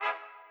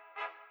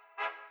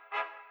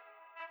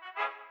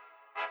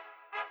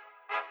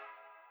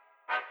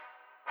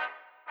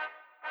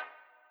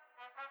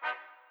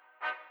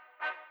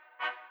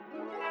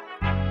Bring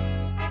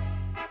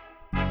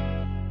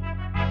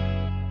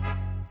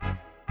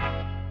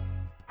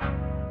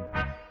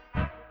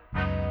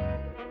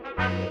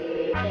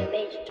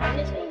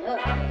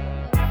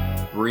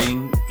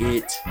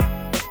it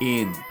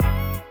in.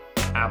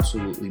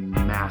 Absolutely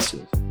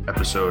massive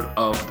episode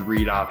of The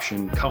Read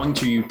Option coming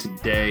to you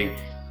today.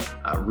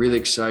 Really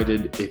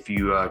excited. If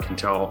you can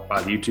tell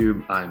by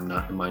YouTube, I'm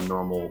not in my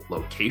normal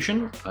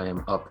location. I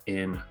am up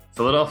in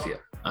Philadelphia,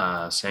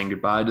 saying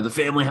goodbye to the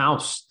family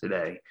house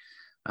today.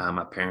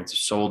 My parents have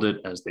sold it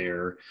as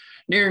they're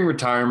nearing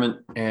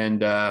retirement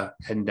and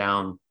heading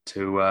down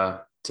to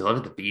live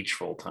at the beach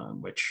full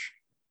time, which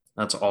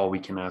that's all we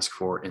can ask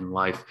for in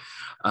life.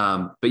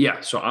 But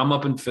yeah, so I'm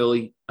up in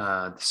Philly.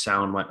 The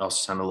sound might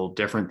also sound a little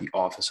different. The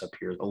office up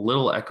here is a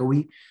little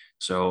echoey,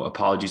 so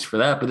apologies for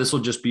that. But this will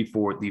just be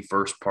for the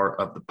first part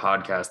of the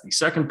podcast. The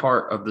second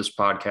part of this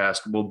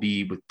podcast will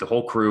be with the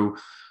whole crew,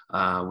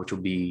 which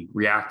will be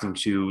reacting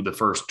to the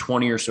first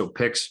 20 or so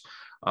picks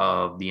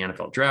of the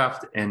NFL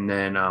draft. And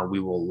then we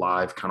will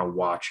live kind of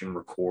watch and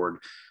record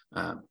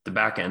the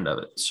back end of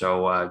it.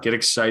 So get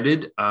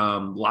excited.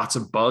 Lots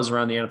of buzz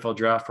around the NFL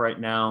draft right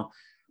now.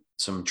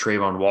 Some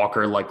Trayvon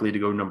Walker likely to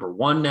go number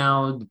one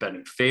now, the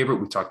betting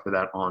favorite. We talked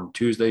about that on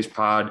Tuesday's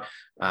pod.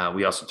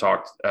 We also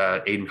talked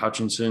Aiden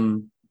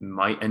Hutchinson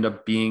might end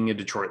up being a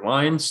Detroit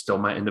Lion, still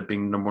might end up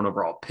being the number one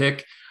overall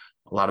pick.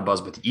 A lot of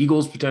buzz with the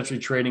Eagles potentially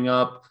trading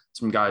up,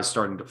 some guys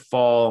starting to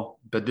fall.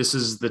 But this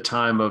is the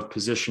time of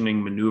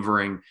positioning,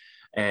 maneuvering,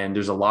 and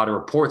there's a lot of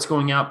reports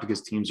going out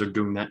because teams are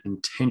doing that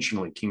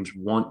intentionally. Teams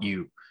want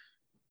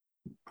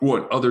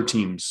other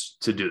teams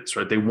to do this,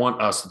 right? They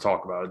want us to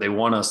talk about it. They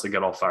want us to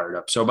get all fired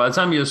up. So by the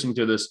time you're listening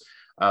to this,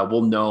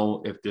 we'll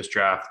know if this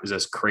draft is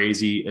as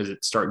crazy as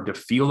it's starting to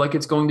feel like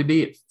it's going to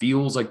be. It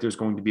feels like there's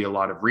going to be a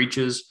lot of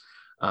reaches.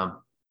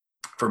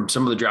 From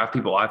some of the draft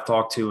people I've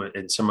talked to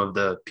and some of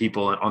the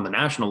people on the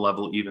national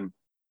level, even,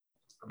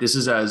 this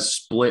is as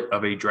split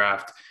of a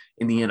draft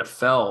in the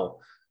NFL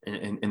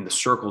in the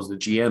circles, the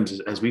GMs,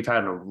 as we've had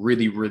in a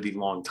really, really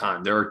long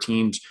time. There are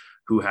teams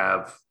who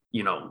have,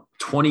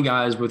 20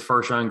 guys with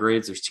first round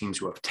grades. There's teams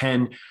who have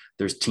 10.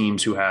 There's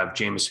teams who have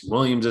Jameson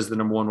Williams as the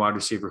number one wide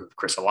receiver, who have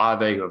Chris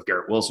Olave, who have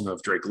Garrett Wilson, who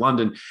have Drake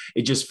London.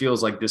 It just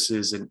feels like this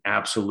is an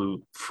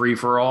absolute free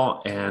for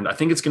all. And I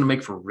think it's going to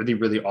make for really,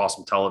 really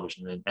awesome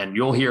television. And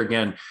you'll hear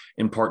again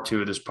in part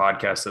two of this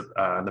podcast,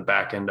 on the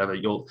back end of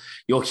it,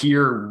 you'll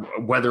hear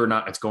whether or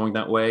not it's going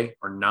that way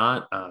or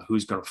not,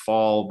 who's going to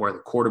fall, where the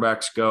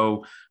quarterbacks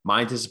go.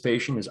 My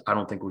anticipation is I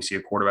don't think we see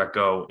a quarterback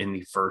go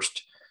in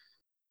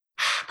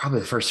probably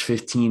the first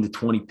 15 to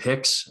 20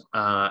 picks.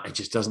 It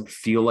just doesn't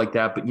feel like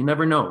that, but you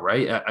never know,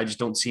 right? I just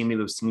don't see any of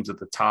those teams at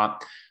the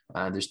top.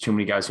 There's too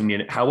many guys who need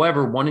it.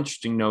 However, one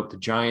interesting note, the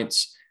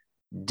Giants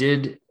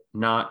did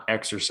not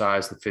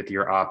exercise the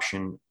fifth-year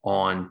option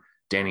on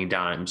Danny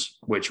Dimes,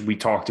 which we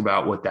talked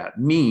about what that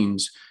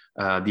means,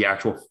 the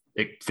actual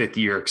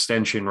fifth-year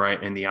extension,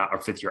 right, and the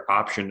fifth-year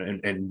option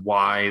and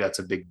why that's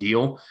a big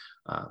deal.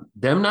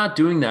 Them not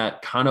doing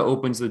that kind of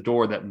opens the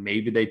door that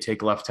maybe they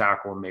take left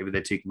tackle and maybe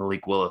they take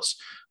Malik Willis,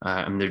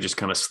 and they're just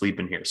kind of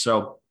sleeping here.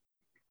 So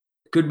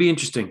could be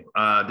interesting.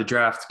 The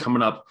draft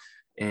coming up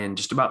in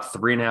just about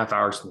 3.5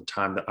 hours from the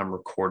time that I'm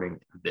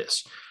recording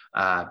this.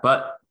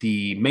 But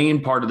the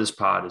main part of this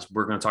pod is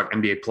we're going to talk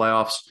NBA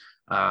playoffs.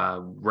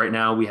 Right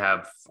now we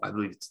have, I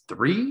believe it's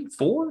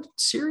 4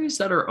 series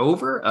that are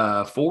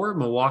over. 4,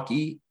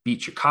 Milwaukee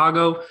beat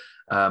Chicago.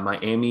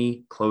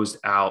 Miami closed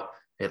out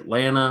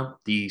Atlanta.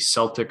 The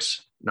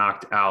Celtics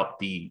knocked out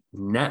the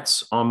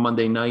Nets on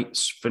Monday night,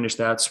 finished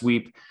that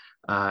sweep.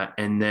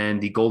 And then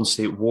the Golden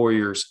State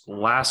Warriors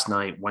last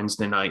night,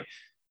 Wednesday night,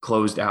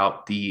 closed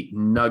out the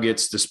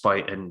Nuggets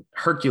despite an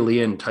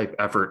Herculean type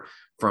effort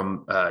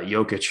from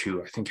Jokic,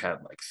 who I think had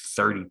like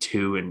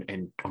 32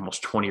 and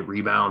almost 20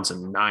 rebounds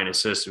and 9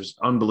 assists. It was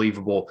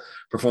unbelievable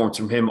performance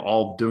from him,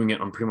 all doing it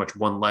on pretty much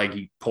one leg.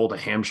 He pulled a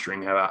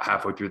hamstring about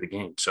halfway through the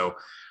game. So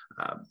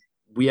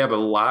we have a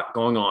lot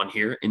going on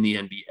here in the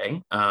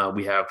NBA.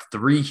 We have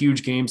 3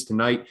 huge games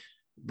tonight.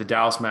 The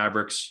Dallas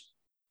Mavericks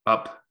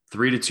up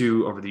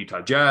 3-2 over the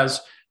Utah Jazz.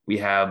 We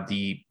have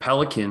the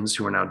Pelicans,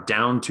 who are now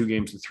down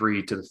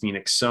 2-3 to the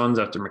Phoenix Suns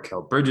after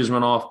Mikal Bridges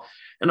went off.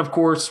 And of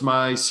course,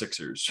 my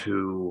Sixers,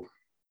 who,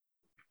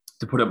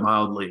 to put it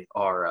mildly,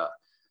 are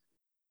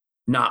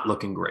not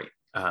looking great.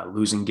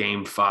 Losing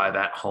game 5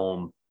 at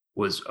home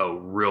was a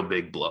real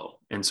big blow.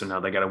 And so now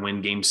they got to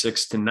win game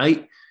 6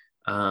 tonight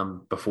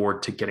before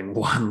getting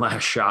one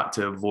last shot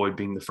to avoid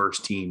being the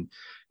first team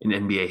in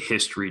NBA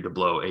history to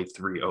blow a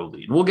 3-0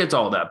 lead. And we'll get to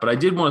all that. But I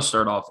did want to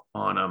start off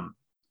on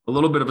a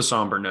little bit of a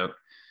somber note.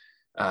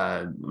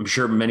 I'm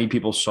sure many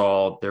people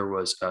saw there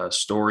was a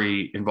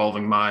story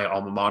involving my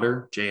alma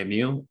mater,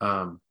 JMU,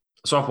 a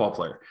softball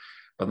player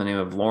by the name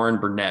of Lauren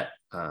Bernett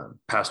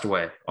passed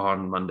away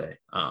on Monday.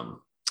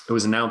 It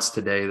was announced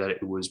today that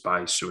it was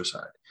by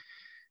suicide.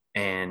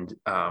 And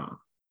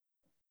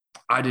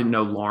I didn't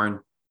know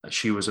Lauren.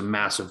 She was a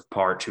massive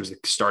part. She was a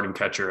starting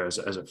catcher as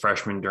a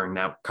freshman during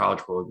that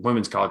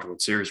Women's College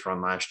World Series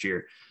run last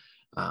year.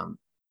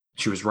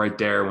 She was right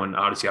there when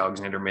Odyssey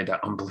Alexander made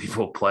that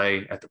unbelievable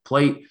play at the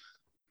plate.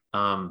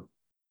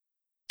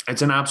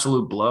 It's an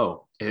absolute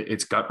blow.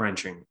 It's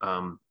gut-wrenching.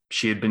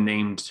 She had been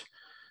named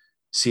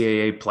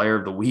CAA Player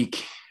of the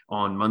Week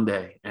on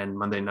Monday, and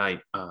Monday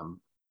night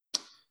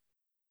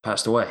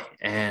passed away.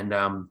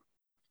 And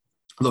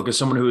look, as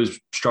someone who has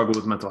struggled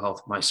with mental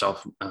health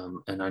myself,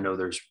 and I know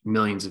there's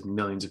millions and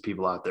millions of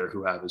people out there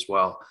who have as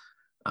well,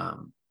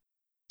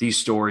 these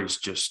stories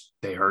just,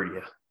 they hurt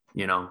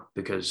you,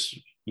 because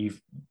a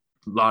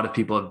lot of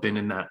people have been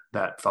in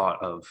that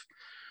thought of,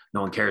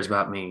 no one cares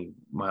about me,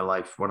 my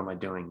life, what am I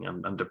doing?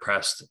 I'm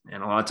depressed.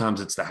 And a lot of times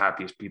it's the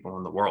happiest people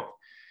in the world.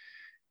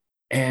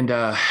 And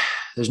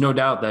there's no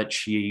doubt that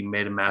she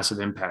made a massive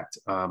impact.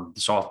 The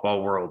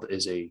softball world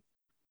is a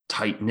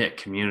tight-knit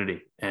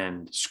community,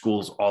 and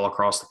schools all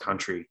across the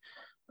country,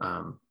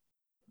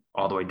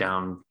 all the way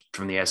down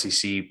from the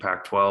SEC,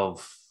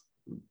 Pac-12,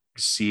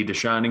 sea to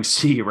shining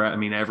sea, right? I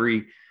mean,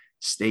 every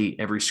state,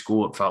 every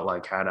school, it felt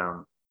like had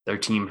their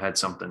team had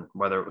something,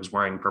 whether it was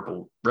wearing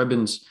purple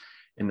ribbons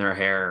in their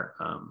hair,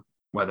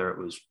 whether it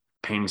was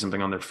painting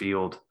something on their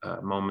field,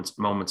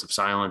 moments of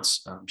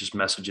silence, just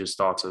messages,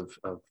 thoughts of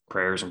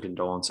prayers and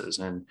condolences.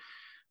 And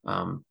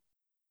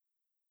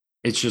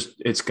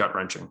it's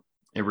gut-wrenching.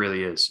 It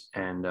really is.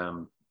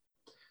 And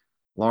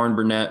Lauren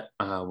Bernett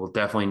will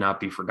definitely not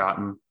be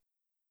forgotten.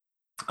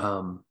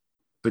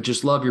 But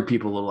just love your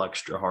people a little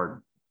extra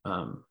hard.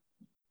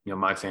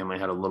 My family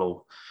had a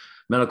little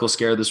medical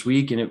scare this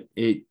week, and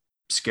it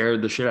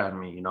scared the shit out of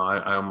me.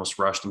 I almost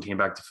rushed and came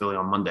back to Philly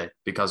on Monday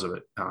because of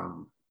it.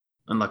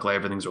 And luckily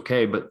everything's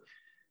okay, but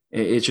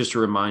it's just a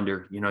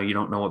reminder, you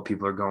don't know what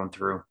people are going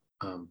through.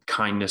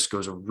 Kindness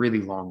goes a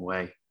really long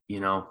way,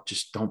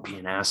 just don't be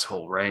an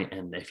asshole. Right.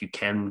 And if you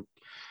can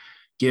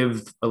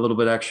give a little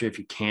bit extra, if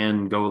you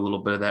can go a little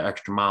bit of that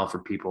extra mile for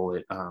people,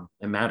 it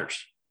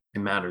matters. It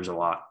matters a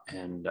lot.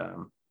 And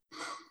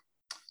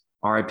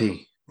RIP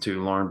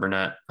to Lauren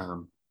Bernett.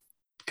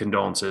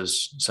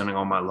 Condolences, sending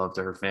all my love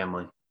to her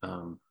family.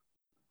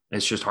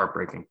 It's just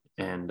heartbreaking.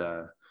 And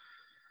the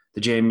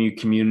JMU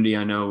community,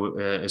 I know,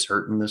 is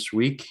hurting this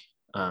week.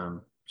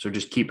 So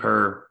just keep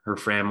her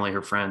family,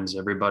 her friends,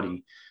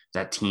 everybody,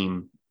 that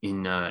team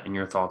in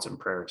your thoughts and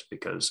prayers,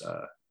 because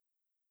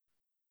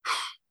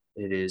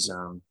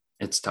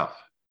it's tough.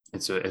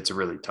 It's a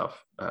really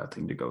tough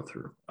thing to go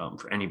through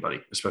for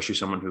anybody, especially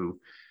someone who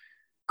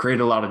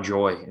created a lot of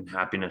joy and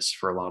happiness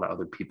for a lot of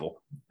other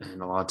people.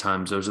 And a lot of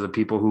times those are the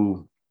people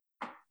who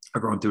are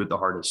going through it the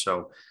hardest.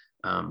 So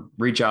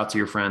reach out to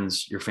your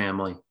friends, your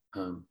family,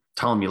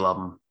 tell them you love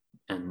them,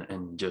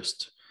 and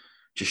just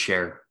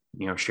share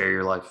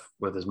your life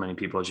with as many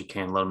people as you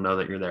can. Let them know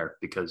that you're there,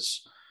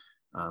 because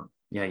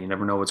you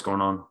never know what's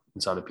going on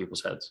inside of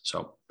people's heads.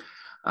 So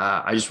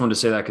I just wanted to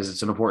say that because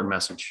it's an important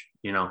message.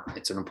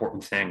 It's an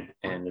important thing,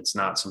 and it's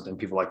not something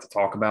people like to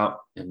talk about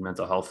in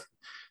mental health.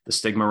 The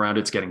stigma around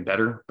it's getting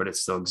better, but it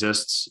still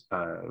exists.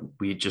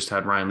 We just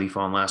had Ryan Leaf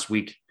on last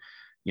week,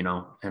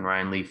 and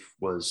Ryan Leaf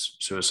was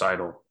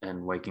suicidal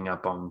and waking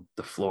up on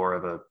the floor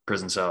of a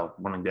prison cell,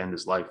 wanting to end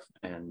his life.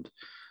 And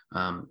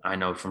I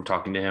know from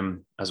talking to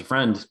him as a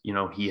friend,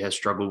 he has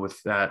struggled with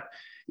that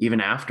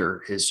even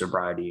after his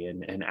sobriety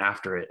and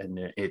after it.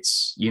 And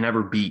you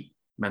never beat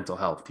mental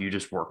health. You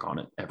just work on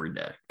it every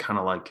day, kind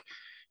of like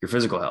your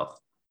physical health.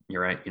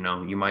 You're right.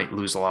 You might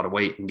lose a lot of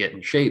weight and get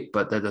in shape,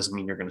 but that doesn't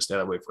mean you're going to stay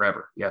that way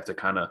forever. You have to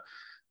kind of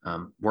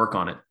work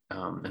on it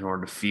in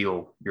order to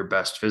feel your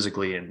best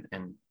physically. And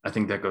I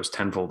think that goes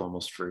tenfold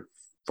almost for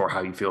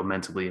how you feel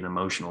mentally and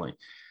emotionally.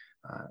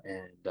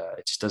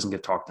 It just doesn't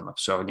get talked enough.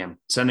 So again,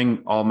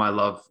 sending all my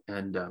love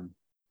and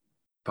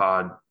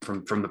pod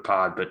from the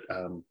pod, but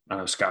I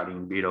know Scotty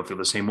and Vito feel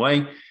the same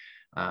way.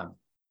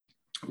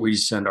 We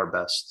send our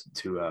best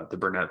to the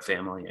Bernett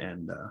family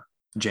and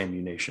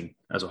JMU Nation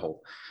as a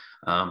whole.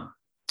 All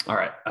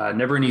right.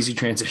 Never an easy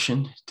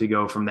transition to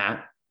go from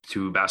that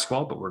to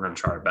basketball, but we're going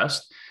to try our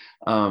best.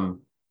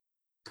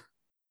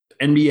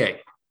 NBA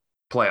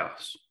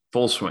playoffs,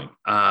 full swing.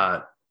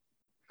 The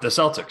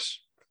Celtics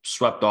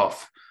swept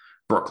off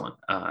Brooklyn.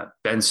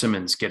 Ben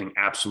Simmons getting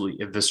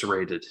absolutely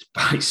eviscerated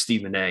by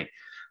Stephen A.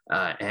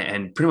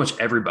 And pretty much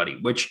everybody,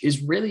 which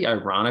is really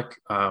ironic.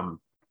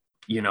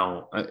 We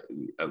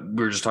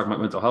were just talking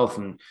about mental health,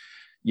 and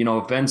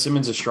if Ben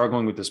Simmons is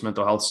struggling with this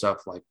mental health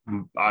stuff, like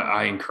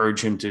I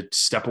encourage him to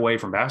step away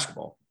from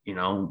basketball,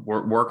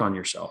 work on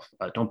yourself.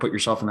 Don't put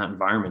yourself in that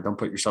environment. Don't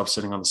put yourself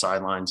sitting on the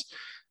sidelines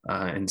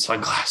in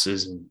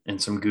sunglasses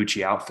and some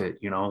Gucci outfit,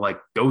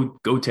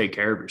 go take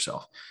care of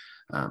yourself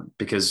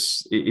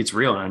because it's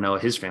real. And I know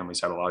his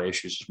family's had a lot of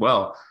issues as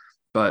well,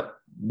 but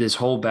this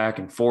whole back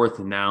and forth,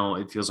 and now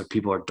it feels like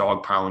people are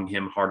dogpiling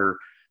him harder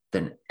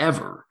than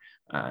ever.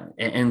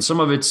 And some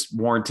of it's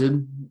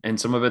warranted and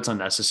some of it's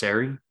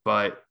unnecessary,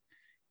 but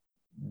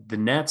the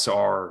Nets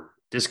are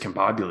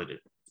discombobulated.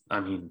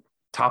 I mean,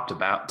 top to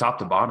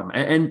bottom.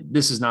 And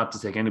this is not to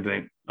take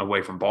anything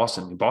away from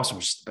Boston. I mean, Boston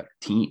was just a better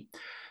team.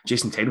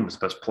 Jason Tatum was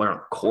the best player on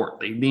the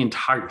court the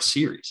entire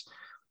series.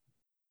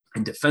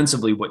 And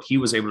defensively, what he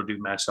was able to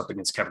do matched up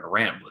against Kevin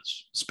Durant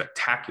was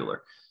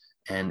spectacular.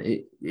 And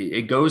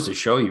it goes to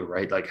show you,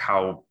 right, like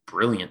how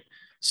brilliant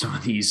some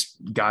of these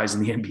guys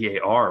in the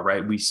NBA are,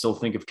 right? We still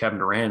think of Kevin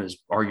Durant as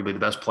arguably the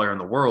best player in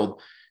the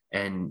world,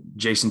 and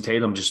Jason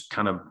Tatum just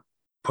kind of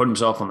put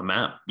himself on the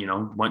map,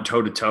 went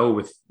toe to toe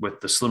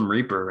with the Slim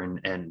Reaper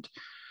and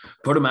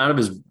put him out of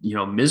his,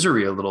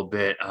 misery a little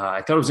bit.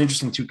 I thought it was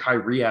interesting too,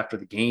 Kyrie after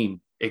the game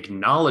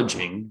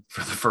acknowledging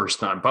for the first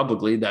time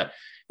publicly that,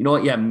 you know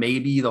what, yeah,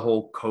 maybe the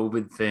whole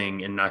COVID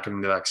thing and not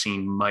getting the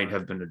vaccine might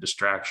have been a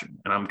distraction.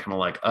 And I'm kind of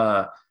like,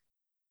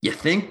 you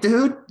think,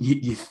 dude?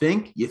 You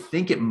think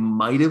it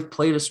might have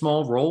played a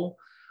small role?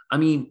 I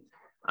mean,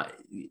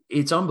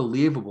 it's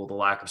unbelievable the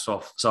lack of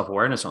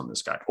self-awareness on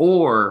this guy.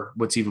 Or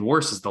what's even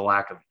worse is the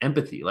lack of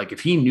empathy. Like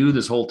if he knew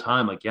this whole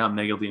time, like, yeah, I'm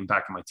negatively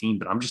impacting my team,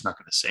 but I'm just not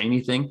going to say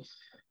anything.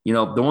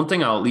 The one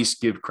thing I'll at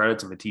least give credit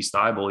to Matisse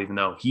Thybulle, even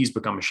though he's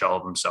become a shell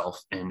of himself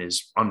and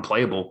is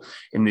unplayable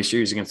in this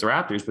series against the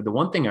Raptors, but the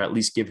one thing I at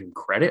least give him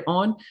credit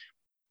on,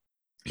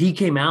 he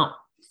came out,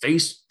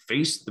 faced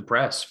the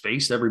press,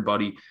 faced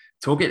everybody,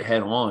 took it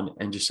head on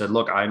and just said,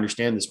 look, I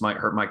understand this might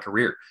hurt my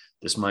career.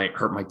 This might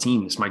hurt my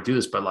team. This might do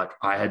this, but like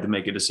I had to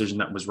make a decision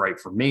that was right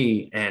for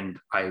me. And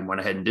I went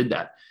ahead and did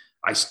that.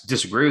 I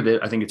disagree with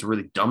it. I think it's a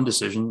really dumb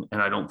decision.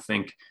 And I don't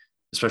think,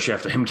 especially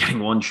after him getting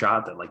one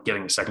shot, that like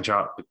getting a second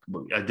shot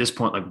at this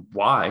point, like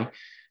why?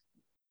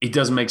 It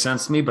doesn't make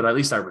sense to me, but at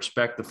least I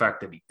respect the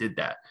fact that he did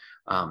that.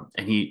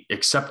 And he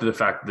accepted the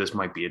fact that this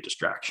might be a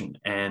distraction.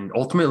 And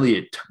ultimately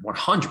it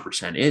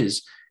 100%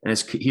 is. And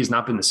he's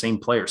not been the same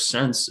player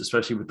since,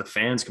 especially with the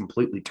fans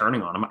completely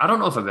turning on him. I don't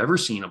know if I've ever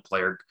seen a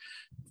player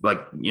like,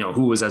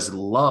 who was as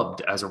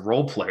loved as a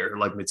role player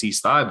like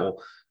Matisse Thybulle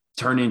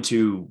turn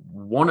into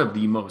one of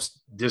the most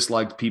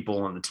disliked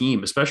people on the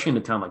team, especially in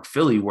a town like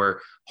Philly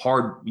where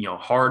hard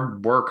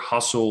work,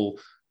 hustle,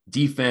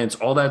 defense,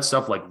 all that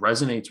stuff like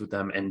resonates with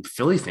them. And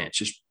Philly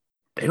fans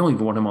they don't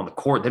even want him on the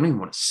court. They don't even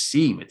want to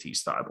see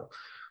Matisse Thybulle.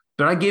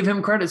 But I give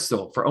him credit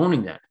still for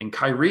owning that. And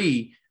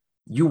Kyrie,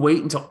 you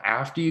wait until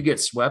after you get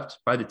swept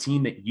by the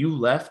team that you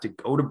left to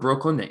go to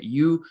Brooklyn, that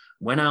you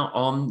went out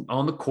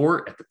on the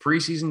court at the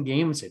preseason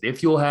game and said,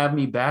 if you'll have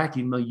me back,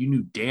 even though you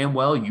knew damn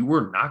well you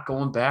were not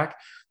going back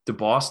to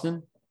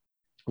Boston,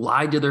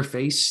 lied to their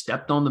face,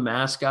 stepped on the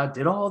mascot,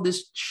 did all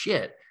this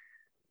shit.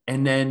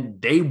 And then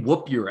they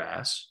whoop your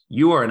ass.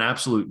 You are an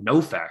absolute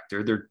no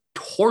factor. They're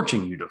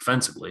torching you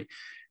defensively.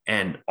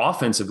 And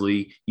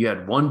offensively, you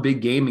had one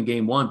big game in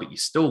game one, but you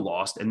still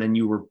lost. And then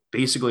you were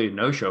basically a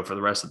no-show for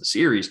the rest of the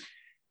series.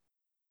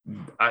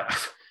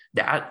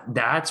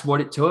 That's what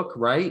it took,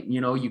 right?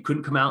 You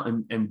couldn't come out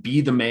and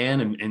be the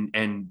man.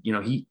 And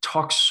he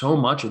talks so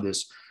much of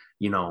this,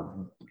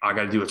 I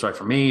got to do what's right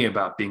for me,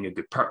 about being a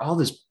good part, all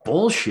this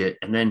bullshit.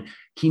 And then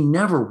he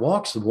never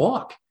walks the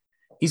walk.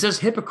 He's as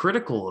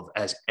hypocritical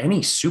as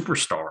any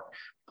superstar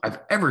I've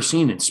ever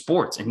seen in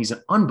sports. And he's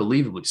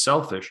unbelievably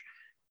selfish.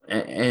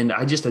 And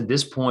I just, at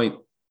this point,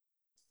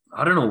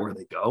 I don't know where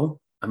they go.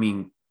 I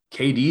mean,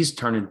 KD's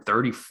turning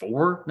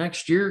 34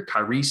 next year.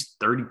 Kyrie's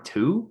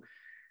 32,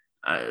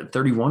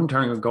 31,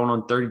 going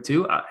on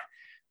 32.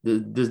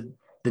 The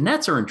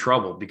Nets are in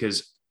trouble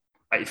because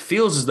it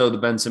feels as though the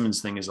Ben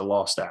Simmons thing is a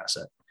lost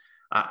asset.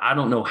 I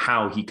don't know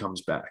how he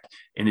comes back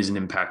and is an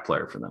impact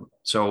player for them.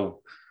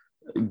 So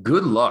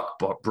good luck,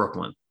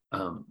 Brooklyn.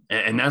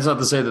 And that's not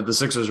to say that the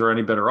Sixers are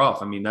any better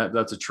off. I mean,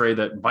 that's a trade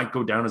that might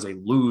go down as a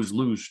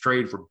lose-lose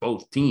trade for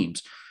both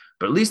teams.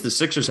 But at least the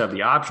Sixers have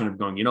the option of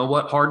going, you know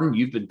what, Harden,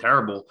 you've been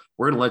terrible.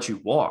 We're going to let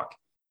you walk.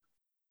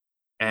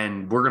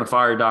 And we're going to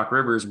fire Doc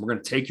Rivers, and we're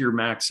going to take your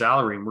max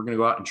salary, and we're going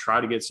to go out and try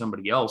to get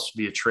somebody else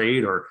via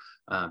trade or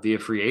via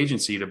free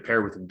agency to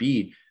pair with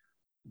Embiid.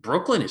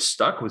 Brooklyn is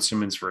stuck with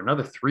Simmons for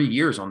another 3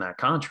 years on that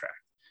contract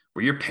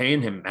where you're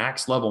paying him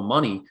max level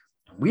money.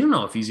 We don't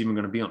know if he's even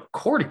going to be on the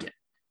court again,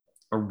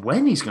 or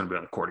when he's going to be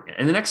on the court again.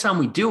 And the next time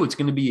we do, it's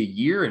going to be a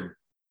year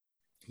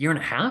and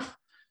a half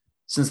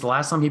since the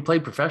last time he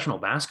played professional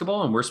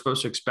basketball. And we're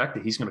supposed to expect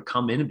that he's going to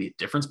come in and be a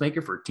difference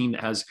maker for a team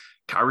that has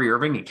Kyrie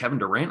Irving and Kevin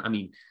Durant. I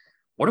mean,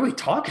 what are we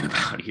talking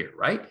about here?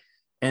 Right.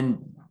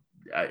 And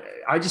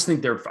I just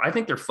think they're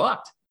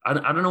fucked. I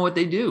don't know what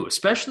they do,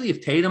 especially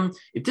if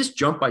this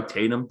jump by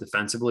Tatum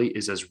defensively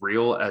is as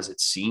real as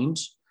it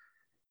seems,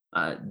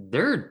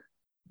 they're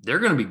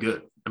going to be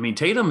good. I mean,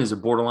 Tatum is a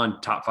borderline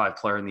top 5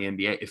 player in the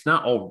NBA, if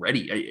not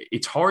already.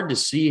 It's hard to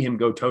see him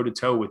go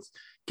toe-to-toe with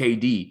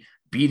KD,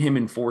 beat him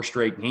in 4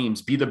 straight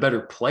games, be the better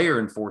player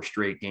in 4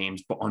 straight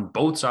games, but on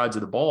both sides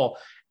of the ball,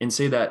 and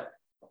say that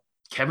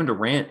Kevin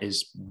Durant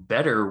is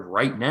better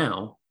right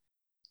now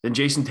than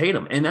Jason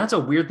Tatum. And that's a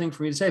weird thing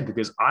for me to say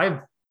because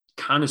I've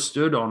kind of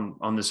stood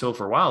on this hill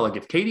for a while. Like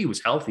if KD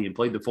was healthy and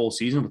played the full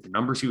season with the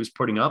numbers he was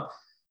putting up,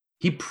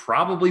 he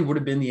probably would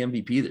have been the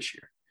MVP this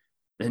year.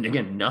 And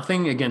again,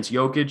 nothing against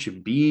Jokic,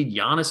 Embiid,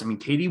 Giannis. I mean,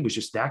 KD was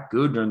just that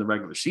good during the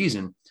regular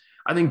season.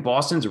 I think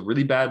Boston's a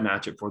really bad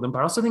matchup for them, but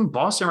I also think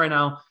Boston right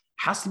now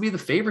has to be the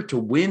favorite to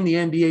win the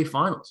NBA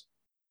Finals.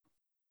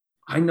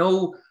 I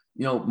know,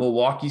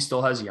 Milwaukee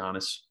still has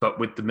Giannis, but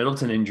with the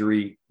Middleton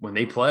injury, when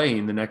they play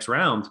in the next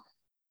round,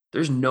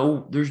 there's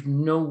no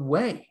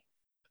way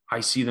I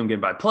see them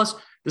getting by. Plus,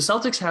 The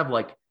Celtics have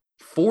like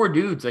 4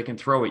 dudes that can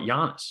throw at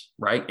Giannis,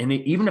 right? And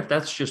even if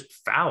that's just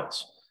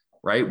fouls,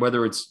 right?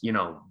 Whether it's,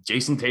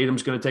 Jason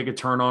Tatum's going to take a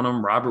turn on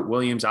him, Robert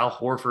Williams, Al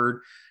Horford,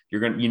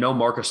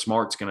 Marcus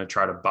Smart's going to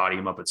try to body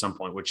him up at some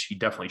point, which he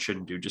definitely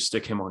shouldn't do. Just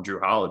stick him on Drew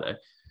Holiday.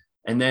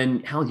 And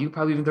then, hell, you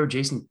probably even throw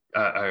Jason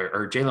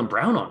or Jaylen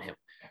Brown on him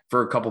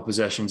for a couple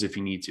possessions if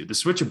you need to. The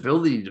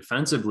switchability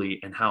defensively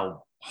and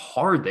how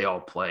hard they all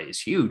play is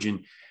huge.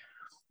 And,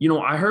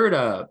 I heard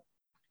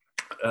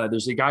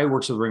there's a guy who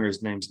works with the Ringer.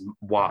 His name's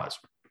Waz.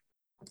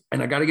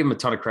 And I got to give him a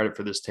ton of credit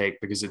for this take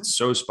because it's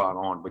so spot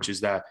on, which is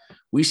that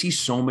we see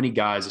so many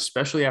guys,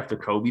 especially after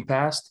Kobe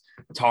passed,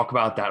 talk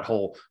about that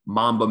whole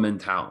Mamba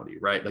mentality,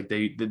 right? Like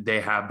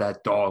they have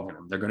that dog in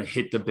them. They're going to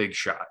hit the big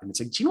shot. And it's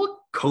like, do you know what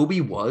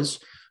Kobe was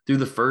through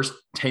the first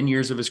 10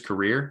 years of his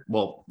career?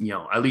 Well,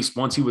 at least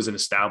once he was an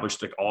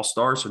established like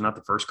all-star, so not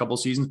the first couple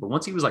of seasons, but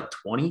once he was like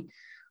 20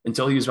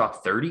 until he was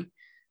about 30,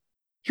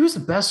 he was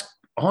the best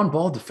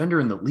on-ball defender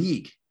in the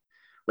league.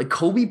 Like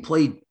Kobe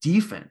played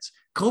defense.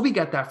 Kobe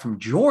got that from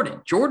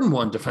Jordan. Jordan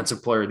won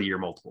Defensive Player of the Year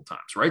multiple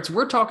times, right? So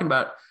we're talking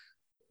about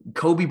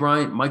Kobe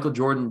Bryant, Michael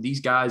Jordan, these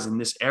guys in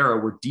this era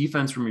where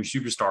defense from your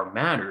superstar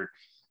mattered.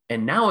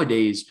 And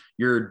nowadays,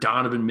 your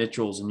Donovan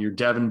Mitchells and your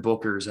Devin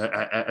Bookers,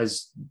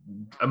 as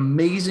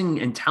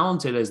amazing and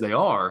talented as they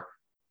are,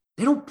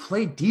 they don't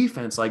play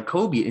defense like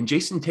Kobe. And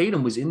Jason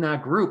Tatum was in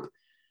that group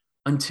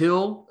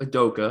until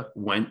Udoka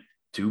went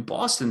to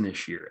Boston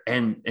this year.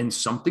 And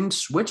something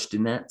switched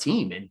in that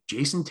team. And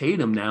Jason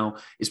Tatum now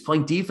is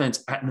playing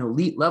defense at an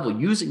elite level,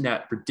 using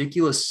that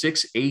ridiculous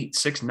 6'8",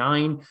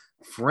 6'9"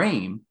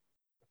 frame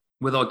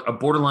with a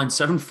borderline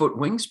 7-foot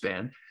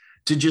wingspan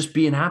to just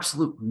be an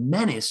absolute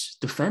menace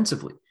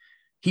defensively.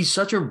 He's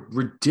such a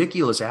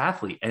ridiculous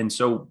athlete. And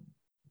so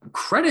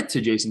credit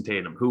to Jason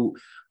Tatum, who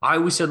I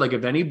always said, like,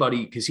 if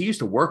anybody, because he used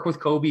to work with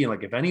Kobe, and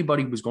like if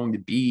anybody was going to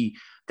be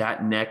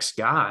that next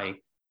guy,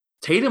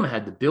 Tatum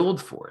had to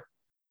build for it.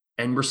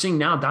 And we're seeing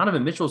now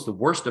Donovan Mitchell is the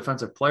worst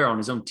defensive player on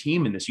his own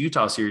team in this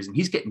Utah series, and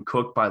he's getting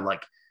cooked by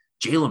like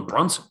Jalen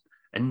Brunson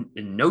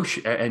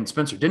and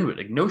Spencer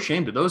Dinwiddie. Like, no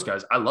shame to those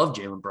guys. I love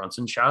Jalen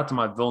Brunson. Shout out to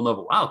my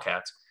Villanova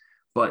Wildcats.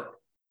 But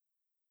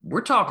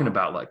we're talking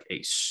about like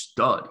a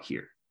stud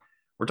here.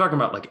 We're talking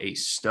about like a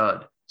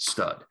stud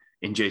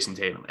in Jason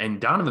Tatum. And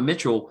Donovan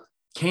Mitchell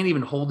can't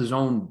even hold his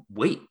own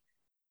weight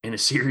in a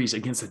series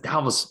against the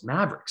Dallas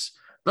Mavericks,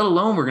 let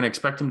alone we're going to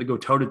expect him to go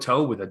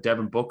toe-to-toe with a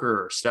Devin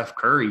Booker or Steph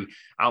Curry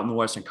out in the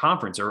Western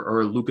Conference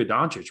or Luka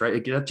Doncic, right?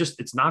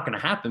 It's not going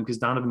to happen because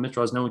Donovan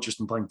Mitchell has no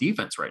interest in playing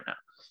defense right now.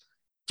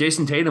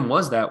 Jason Tatum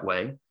was that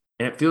way,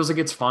 and it feels like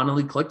it's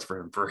finally clicked for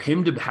him. For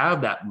him to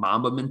have that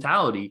Mamba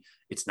mentality,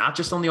 it's not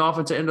just on the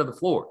offensive end of the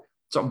floor.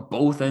 It's on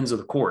both ends of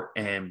the court.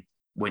 And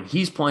when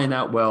he's playing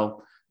that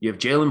well, you have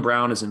Jaylen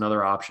Brown as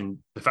another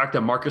option. The fact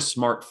that Marcus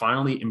Smart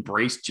finally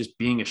embraced just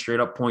being a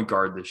straight-up point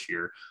guard this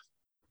year,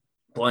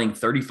 playing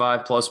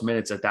 35-plus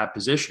minutes at that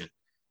position.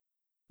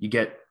 You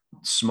get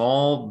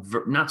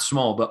not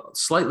small, but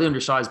slightly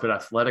undersized, but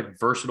athletic,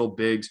 versatile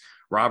bigs.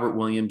 Robert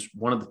Williams,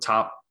 one of the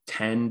top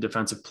 10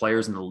 defensive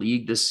players in the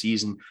league this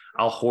season.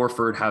 Al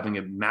Horford having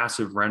a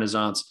massive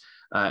renaissance.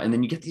 And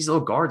then you get these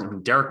little guards. I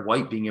mean, Derek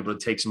White being able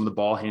to take some of the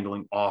ball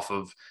handling off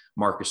of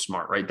Marcus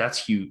Smart, right?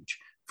 That's huge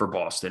for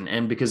Boston.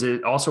 And because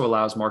it also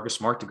allows Marcus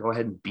Smart to go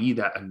ahead and be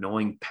that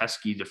annoying,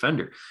 pesky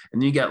defender.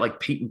 And then you got like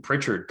Peyton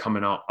Pritchard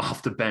coming out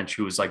off the bench,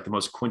 who is like the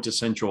most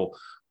quintessential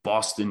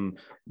Boston,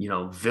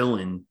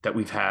 villain that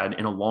we've had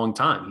in a long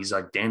time. He's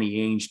like Danny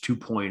Ainge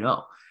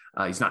 2.0.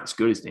 He's not as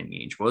good as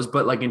Danny Ainge was,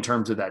 but like in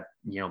terms of that,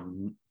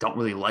 don't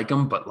really like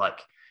him, but like,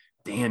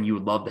 damn, you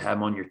would love to have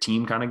him on your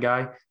team kind of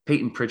guy.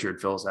 Peyton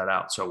Pritchard fills that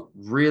out. So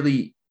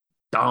really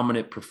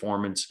dominant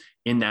performance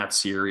in that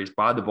series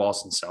by the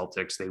Boston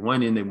Celtics. They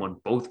went in, they won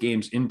both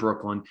games in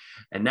Brooklyn,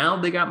 and now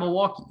they got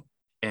Milwaukee.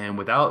 And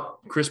without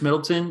Chris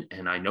Middleton,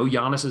 and I know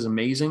Giannis is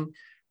amazing,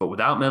 but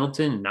without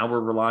Middleton, and now we're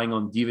relying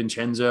on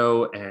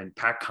DiVincenzo and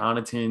Pat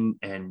Connaughton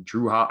and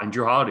Drew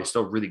Holiday is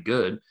still really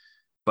good,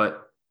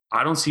 but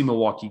I don't see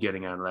Milwaukee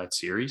getting out of that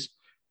series.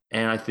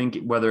 And I think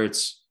whether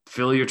it's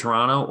Philly or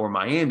Toronto or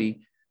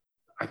Miami,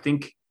 I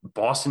think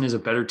Boston is a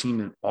better team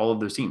than all of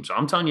those teams. So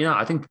I'm telling you now,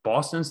 I think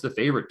Boston's the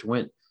favorite to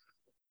win,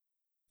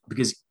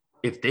 because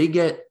if they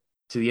get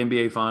to the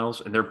NBA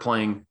Finals and they're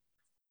playing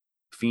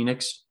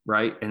Phoenix,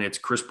 right, and it's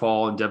Chris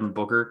Paul and Devin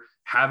Booker,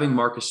 having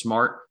Marcus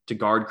Smart to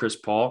guard Chris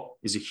Paul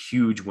is a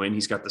huge win.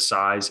 He's got the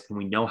size, and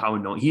we know how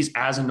annoying. He's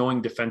as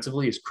annoying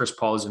defensively as Chris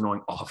Paul is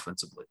annoying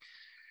offensively.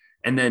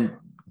 And then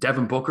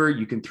Devin Booker,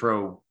 you can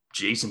throw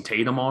Jason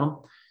Tatum on him.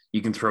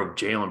 You can throw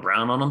Jaylen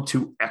Brown on them,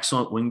 2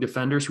 excellent wing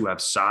defenders who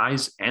have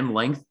size and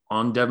length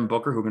on Devin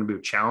Booker, who are going to be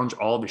able to challenge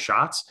all of his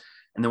shots.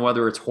 And then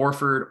whether it's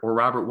Horford or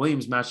Robert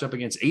Williams matched up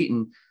against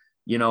Ayton,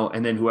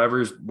 and then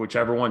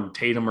whichever one,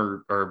 Tatum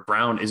or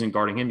Brown, isn't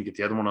guarding him to get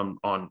the other one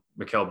on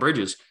Mikal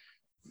Bridges.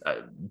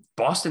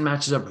 Boston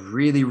matches up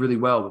really, really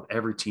well with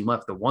every team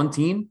left. The one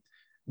team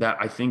that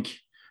I think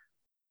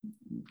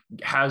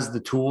has the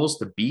tools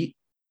to beat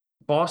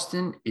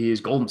Boston is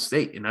Golden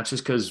State. And that's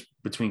just because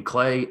between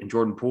Clay and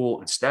Jordan Poole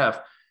and Steph,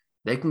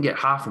 they can get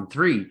hot from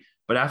 3.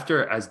 But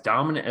after as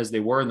dominant as they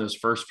were in those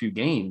first few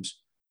games,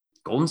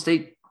 Golden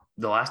State,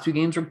 the last two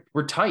games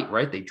were tight,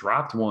 right? They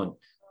dropped one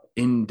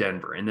in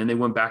Denver, and then they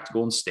went back to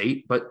Golden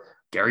State. But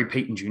Gary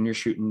Payton Jr.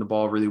 shooting the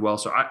ball really well.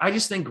 So I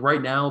just think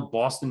right now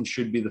Boston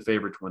should be the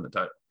favorite to win the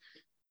title.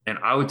 And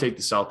I would take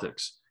the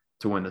Celtics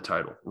to win the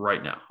title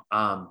right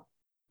now.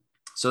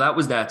 So that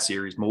was that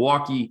series.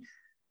 Milwaukee,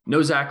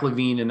 no Zach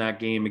LaVine in that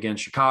game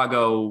against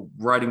Chicago.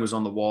 Writing was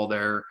on the wall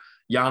there.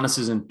 Giannis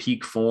is in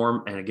peak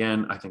form. And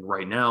again, I think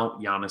right now,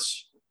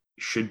 Giannis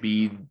should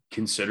be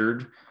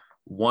considered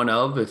one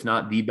of, if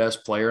not the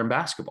best player in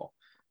basketball.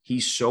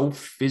 He's so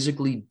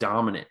physically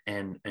dominant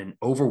and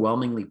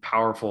overwhelmingly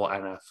powerful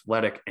and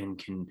athletic and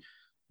can,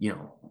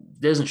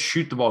 doesn't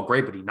shoot the ball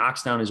great, but he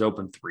knocks down his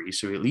open three.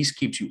 So he at least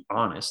keeps you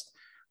honest.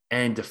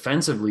 And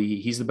defensively,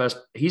 he's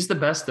the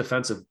best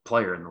defensive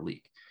player in the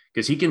league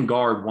because he can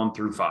guard 1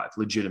 through 5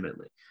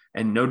 legitimately.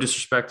 And no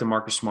disrespect to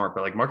Marcus Smart,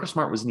 but like Marcus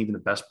Smart wasn't even the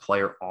best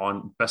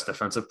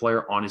defensive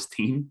player on his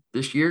team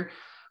this year,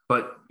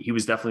 but he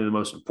was definitely the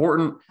most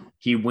important.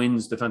 He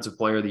wins defensive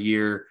player of the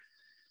year.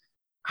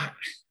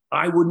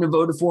 I wouldn't have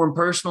voted for him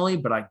personally,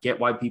 but I get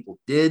why people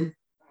did.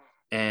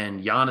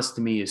 And Giannis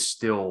to me is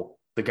still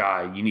the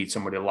guy. You need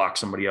somebody to lock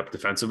somebody up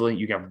defensively.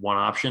 You have one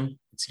option.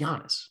 It's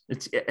Giannis.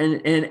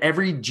 And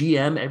every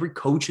GM, every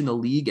coach in the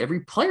league,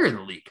 every player in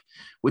the league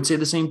would say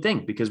the same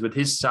thing because with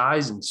his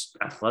size and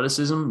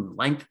athleticism and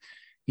length,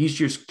 he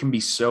just can be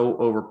so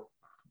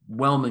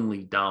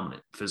overwhelmingly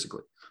dominant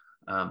physically.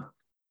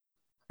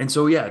 And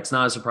so, yeah, it's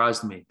not a surprise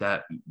to me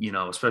that,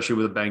 especially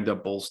with a banged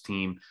up Bulls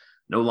team,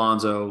 no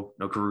Lonzo,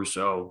 no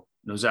Caruso,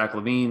 no Zach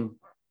LaVine.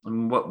 I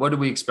mean, what do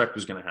we expect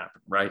was going to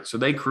happen, right? So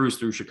they cruise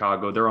through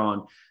Chicago. They're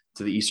on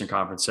to the Eastern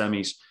Conference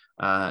semis.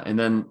 And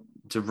then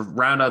to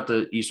round out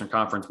the Eastern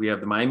Conference, we have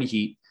the Miami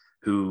Heat,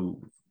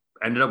 who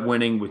ended up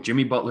winning with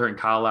Jimmy Butler and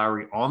Kyle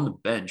Lowry on the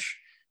bench.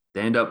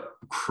 They end up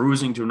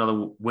cruising to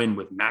another win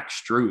with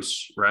Max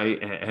Strus,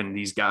 right? And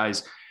these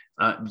guys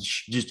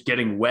just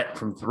getting wet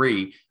from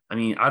three. I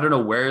mean, I don't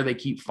know where they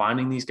keep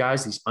finding these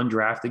guys, these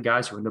undrafted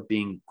guys who end up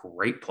being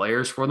great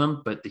players for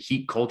them, but the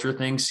Heat culture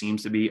thing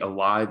seems to be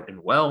alive and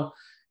well.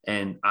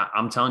 And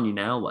I'm telling you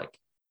now, like,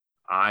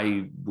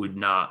 I would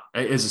not,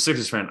 as a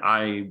Sixers fan,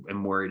 I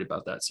am worried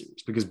about that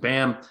series because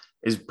Bam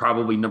is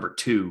probably number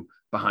 2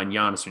 behind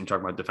Giannis when you talk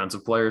about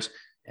defensive players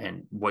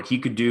and what he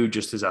could do,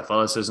 just his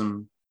athleticism,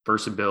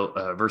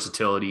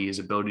 versatility, his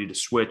ability to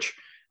switch,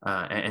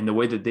 and the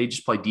way that they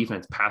just play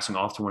defense, passing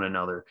off to one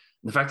another.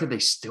 And the fact that they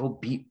still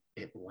beat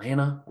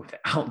Atlanta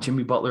without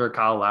Jimmy Butler or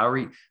Kyle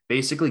Lowry,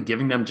 basically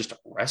giving them just a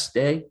rest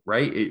day,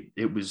 right?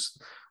 It was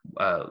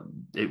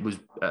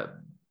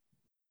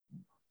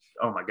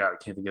oh my God,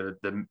 I can't think of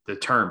the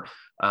term.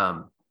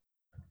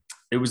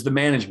 It was the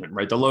management,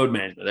 right? The load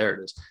management. There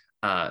it is.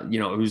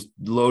 It was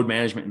load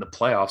management in the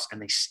playoffs,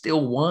 and they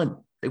still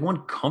won. They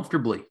won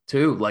comfortably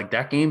too. Like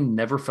that game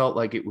never felt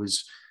like it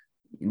was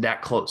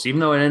that close, even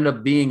though it ended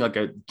up being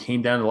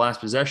came down to the last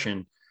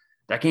possession.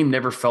 That game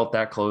never felt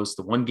that close.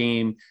 The one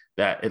game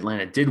that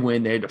Atlanta did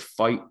win, they had to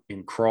fight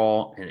and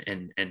crawl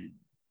and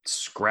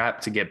scrap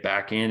to get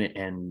back in.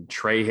 And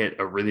Trey hit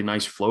a really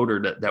nice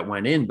floater that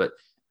went in, but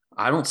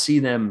I don't see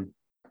them,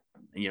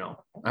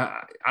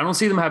 I don't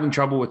see them having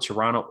trouble with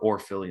Toronto or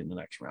Philly in the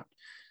next round,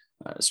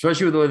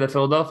 especially with the way that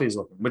Philadelphia is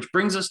looking, which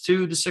brings us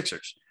to the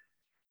Sixers.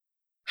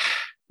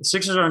 The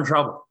Sixers are in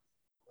trouble.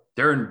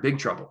 They're in big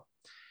trouble.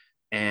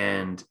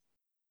 And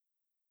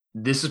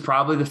this is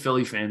probably the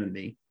Philly fan in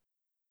me.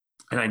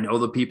 And I know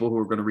the people who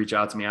are going to reach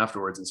out to me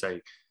afterwards and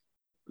say,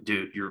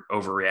 dude, you're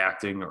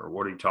overreacting, or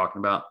what are you talking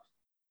about?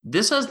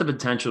 This has the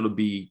potential to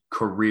be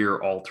career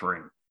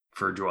altering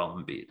for Joel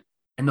Embiid.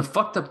 And the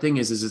fucked up thing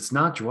is it's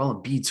not Joel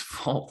Embiid's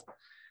fault.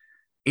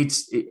 I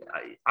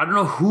don't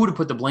know who to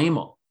put the blame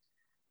on,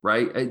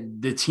 right?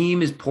 The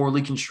team is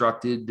poorly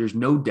constructed. There's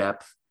no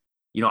depth.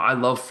 I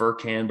love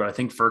Furkan, but I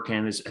think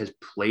Furkan has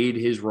played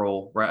his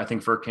role, right? I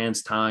think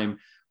Furkan's time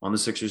on the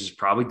Sixers is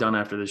probably done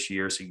after this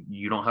year. So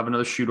you don't have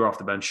another shooter off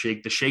the bench.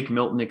 The Shake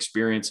Milton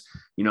experience,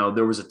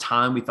 there was a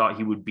time we thought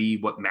he would be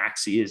what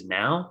Maxey is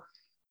now,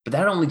 but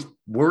that only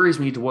worries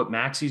me to what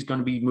Maxey's going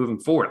to be moving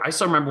forward. I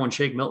still remember when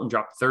Shake Milton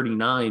dropped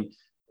 39,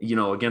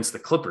 against the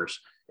Clippers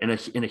in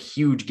a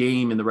huge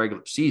game in the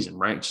regular season,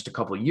 right? Just a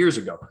couple of years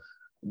ago.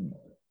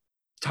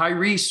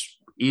 Tyrese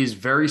is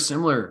very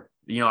similar.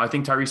 I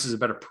think Tyrese is a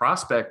better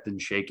prospect than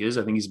Shake is.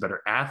 I think he's a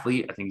better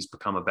athlete. I think he's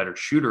become a better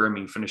shooter. I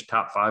mean, he finished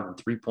top 5 in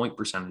 3-point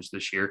percentage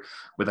this year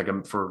with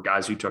for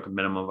guys who took a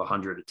minimum of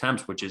 100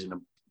 attempts, which is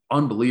an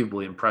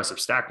unbelievably impressive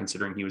stat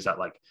considering he was at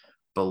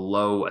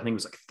below, I think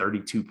it was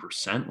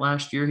 32%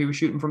 last year he was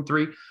shooting from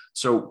 3.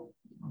 So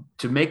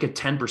to make a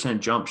 10%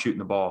 jump shooting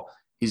the ball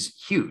is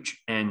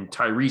huge. And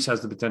Tyrese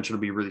has the potential to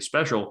be really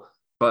special.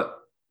 But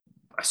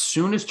as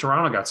soon as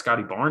Toronto got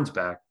Scotty Barnes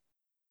back,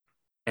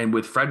 and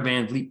with Fred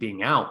VanVleet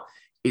being out,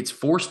 it's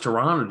forced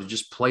Toronto to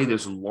just play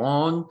this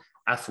long,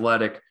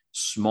 athletic,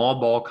 small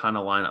ball kind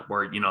of lineup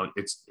where,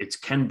 it's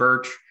Ken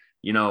Burch,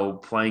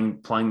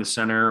 playing the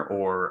center,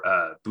 or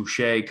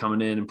Boucher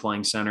coming in and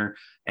playing center.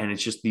 And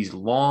it's just these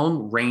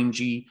long,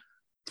 rangy,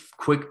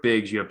 quick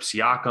bigs. You have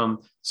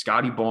Siakam,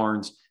 Scotty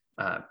Barnes,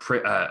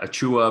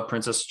 Achua,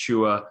 Princess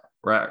Achua.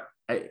 Right?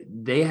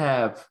 They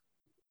have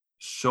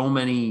so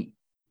many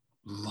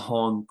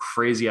long,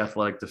 crazy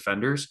athletic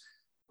defenders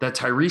that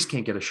Tyrese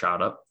can't get a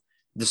shot up,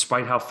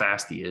 despite how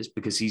fast he is,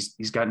 because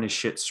he's gotten his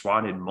shit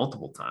swatted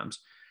multiple times.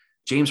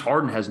 James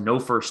Harden has no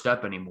first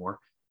step anymore,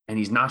 and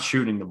he's not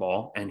shooting the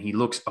ball, and he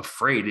looks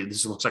afraid.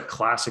 This looks like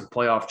classic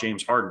playoff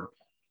James Harden.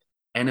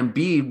 And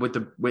Embiid,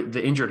 with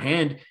the injured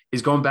hand,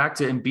 is going back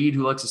to Embiid,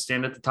 who likes to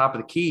stand at the top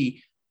of the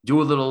key, do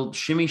a little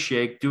shimmy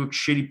shake, do a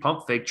shitty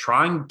pump fake,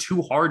 trying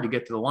too hard to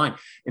get to the line.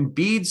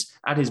 Embiid's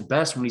at his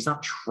best when he's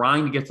not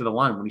trying to get to the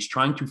line, when he's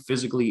trying to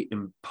physically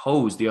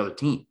impose the other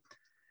team.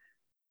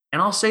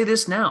 And I'll say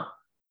this now.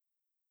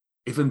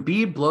 If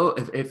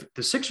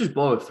the Sixers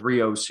blow a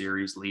 3-0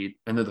 series lead,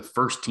 and they're the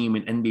first team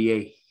in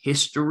NBA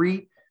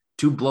history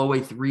to blow a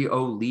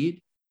 3-0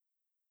 lead,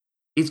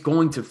 it's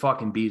going to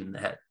fucking beat in the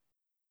head.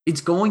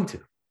 It's going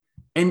to.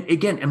 And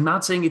again, I'm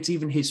not saying it's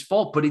even his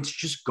fault, but it's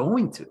just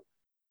going to.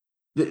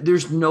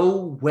 There's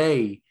no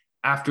way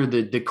after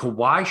the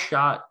Kawhi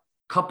shot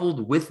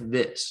coupled with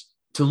this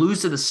to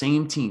lose to the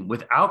same team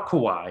without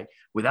Kawhi,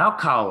 without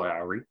Kyle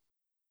Lowry.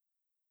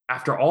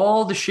 After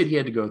all the shit he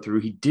had to go through,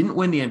 he didn't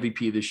win the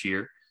MVP this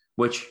year,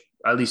 which,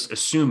 at least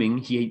assuming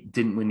he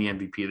didn't win the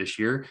MVP this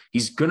year,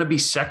 he's going to be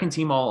second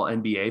team all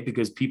NBA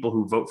because people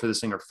who vote for this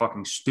thing are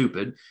fucking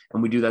stupid.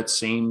 And we do that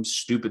same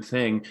stupid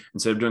thing.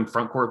 Instead of doing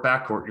front court,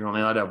 back court, you're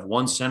only allowed to have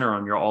one center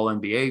on your all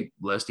NBA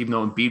list, even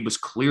though Embiid was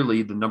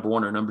clearly the number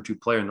one or number two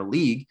player in the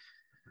league.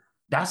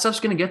 That stuff's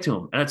going to get to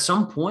him. And at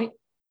some point,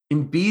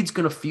 Embiid's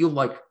going to feel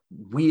like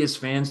we as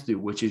fans do,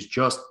 which is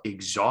just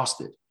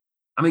exhausted.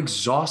 I'm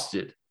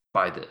exhausted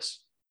by this.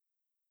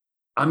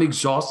 I'm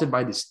exhausted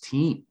by this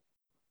team.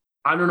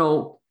 I don't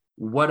know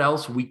what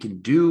else we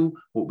can do,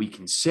 what we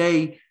can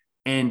say.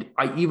 And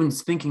I even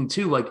was thinking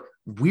too, like,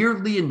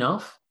 weirdly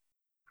enough,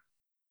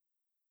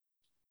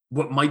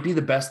 what might be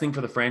the best thing for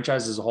the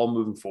franchise as a whole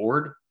moving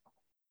forward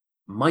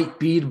might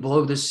be to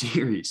blow this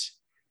series.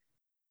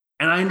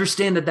 And I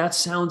understand that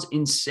sounds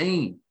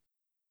insane.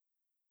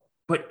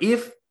 But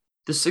if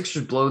the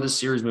Sixers blow this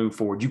series moving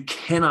forward, you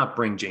cannot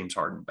bring James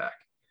Harden back.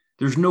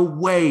 There's no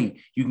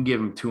way you can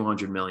give him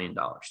 $200 million.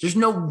 There's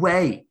no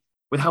way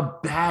with how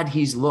bad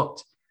he's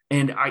looked.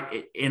 And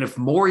if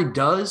Morey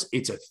does,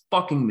 it's a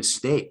fucking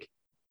mistake.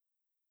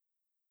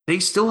 They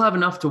still have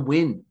enough to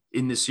win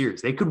in this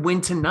series. They could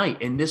win tonight,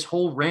 and this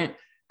whole rant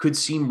could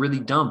seem really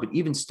dumb. But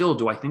even still,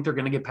 do I think they're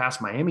going to get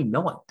past Miami?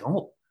 No, I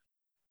don't.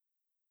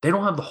 They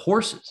don't have the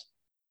horses.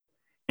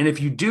 And if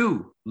you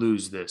do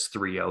lose this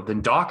 3-0,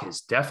 then Doc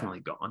is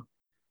definitely gone.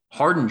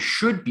 Harden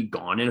should be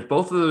gone. And if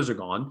both of those are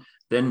gone,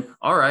 then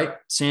all right,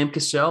 Sam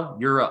Cassell,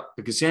 you're up.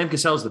 Because Sam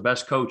Cassell is the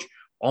best coach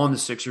on the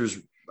Sixers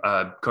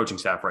coaching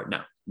staff right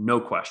now. No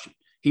question.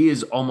 He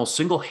is almost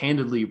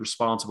single-handedly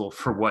responsible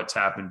for what's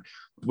happened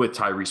with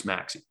Tyrese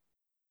Maxey.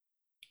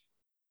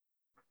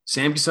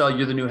 Sam Cassell,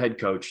 you're the new head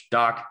coach.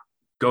 Doc,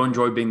 go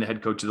enjoy being the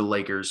head coach of the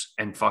Lakers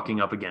and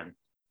fucking up again.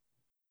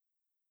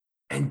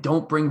 And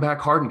don't bring back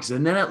Harden, because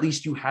then at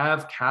least you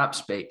have cap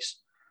space.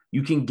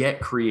 You can get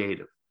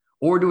creative.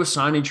 Or do a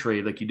sign and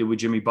trade like you did with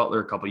Jimmy Butler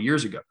a couple of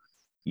years ago.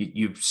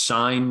 You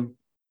sign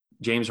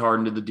James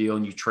Harden to the deal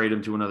and you trade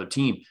him to another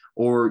team.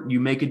 Or you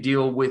make a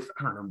deal with,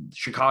 I don't know,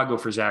 Chicago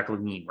for Zach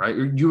LaVine, right?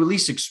 Or you at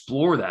least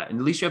explore that, and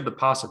at least you have the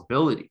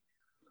possibility.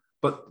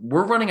 But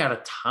we're running out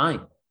of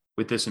time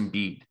with this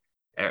Embiid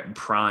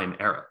prime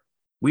era.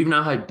 We've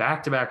now had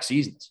back-to-back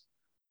seasons.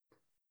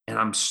 And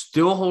I'm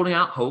still holding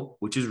out hope,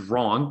 which is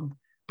wrong,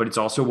 but it's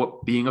also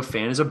what being a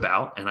fan is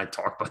about. And I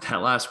talked about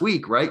that last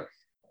week, right?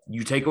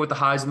 You take it with the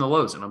highs and the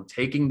lows, and I'm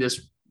taking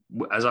this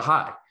as a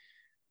high.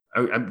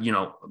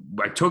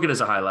 I took it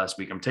as a high last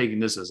week. I'm taking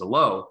this as a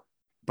low,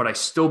 but I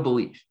still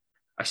believe.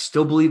 I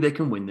still believe they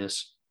can win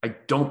this. I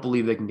don't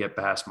believe they can get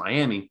past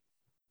Miami.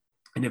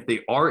 And if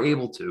they are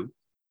able to,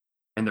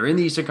 and they're in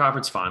the Eastern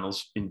Conference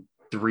Finals in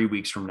 3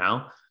 weeks from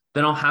now,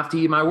 then I'll have to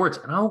eat my words,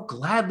 and I'll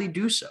gladly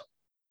do so.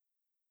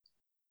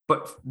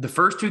 But the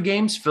first two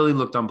games, Philly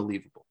looked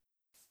unbelievable.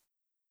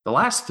 The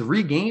last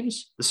 3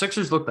 games, the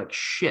Sixers looked like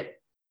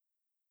shit.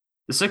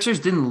 The Sixers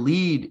didn't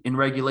lead in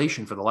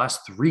regulation for the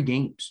last 3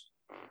 games.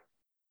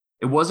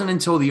 It wasn't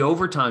until the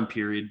overtime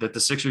period that the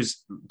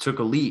Sixers took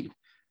a lead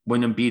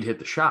when Embiid hit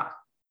the shot,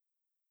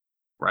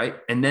 right?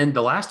 And then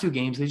the last 2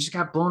 games, they just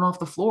got blown off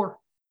the floor.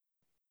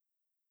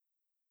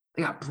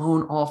 They got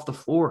blown off the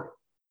floor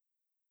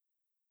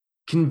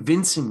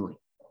convincingly.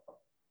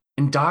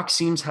 And Doc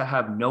seems to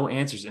have no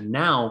answers. And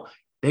now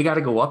they got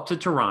to go up to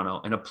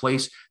Toronto, in a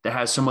place that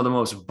has some of the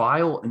most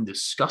vile and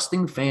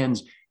disgusting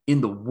fans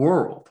in the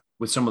world,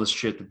 with some of the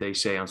shit that they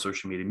say on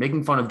social media,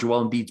 making fun of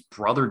Joel Embiid's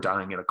brother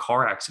dying in a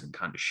car accident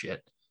kind of shit.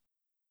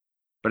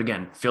 But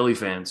again, Philly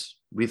fans,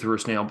 we threw a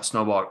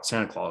snowball at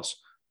Santa Claus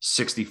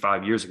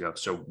 65 years ago,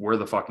 so we're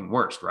the fucking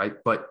worst, right?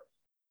 But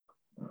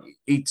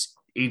it's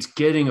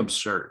getting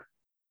absurd,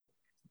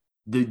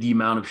 the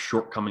amount of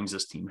shortcomings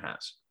this team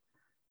has.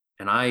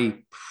 And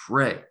I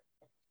pray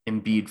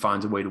Embiid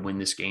finds a way to win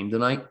this game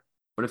tonight.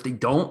 But if they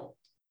don't,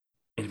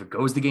 And if it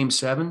goes to game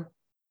 7,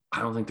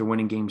 I don't think they're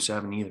winning game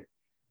 7 either.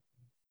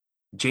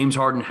 James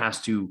Harden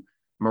has to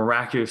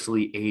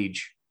miraculously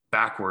age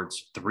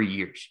backwards 3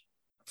 years,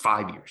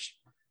 5 years,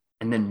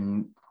 and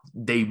then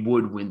they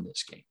would win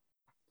this game.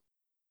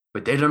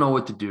 But they don't know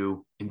what to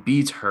do.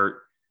 Embiid's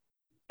hurt.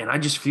 And I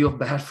just feel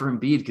bad for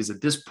Embiid because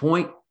at this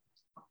point,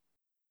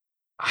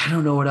 I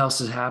don't know what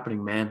else is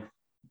happening, man.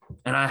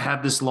 And I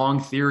have this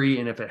long theory,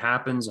 and if it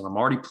happens, and I'm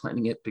already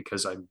planning it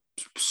because I'm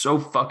so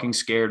fucking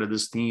scared of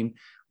this team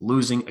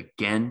losing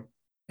again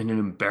in an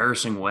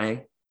embarrassing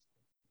way.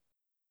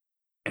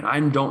 And I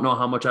don't know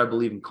how much I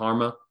believe in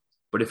karma,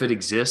 but if it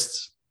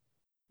exists,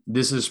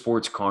 this is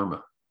sports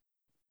karma.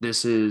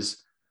 This is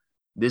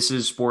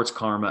sports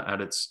karma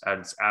at its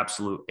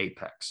absolute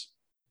apex.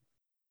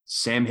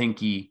 Sam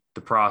Hinkie,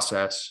 the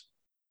process,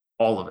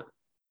 all of it.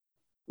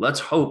 Let's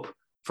hope,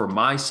 for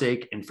my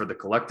sake and for the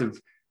collective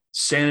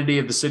sanity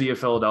of the city of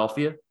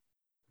Philadelphia,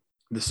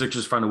 the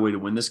Sixers find a way to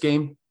win this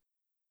game.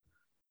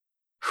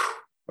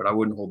 But I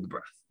wouldn't hold the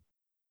breath.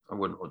 I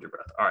wouldn't hold your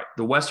breath. All right,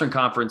 the Western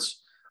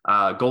Conference,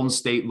 Golden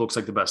State looks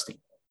like the best team.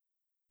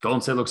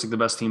 Golden State looks like the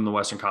best team in the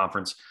Western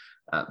Conference.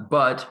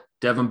 But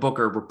Devin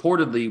Booker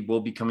reportedly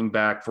will be coming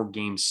back for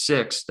game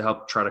 6 to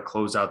help try to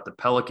close out the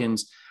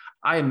Pelicans.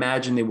 I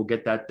imagine they will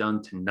get that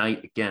done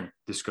tonight. Again,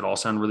 this could all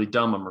sound really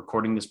dumb. I'm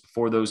recording this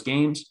before those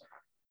games.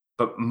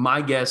 But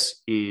my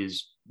guess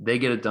is they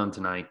get it done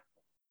tonight.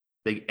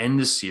 They end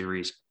the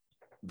series.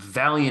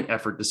 Valiant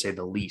effort, to say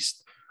the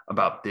least,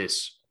 about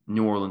this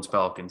New Orleans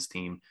Pelicans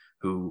team,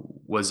 who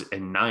was a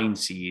 9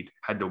 seed,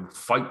 had to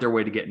fight their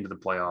way to get into the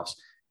playoffs,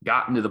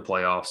 got into the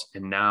playoffs,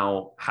 and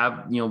now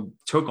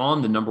took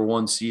on the number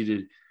 1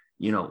 seeded,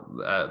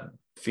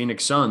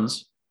 Phoenix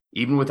Suns,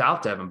 even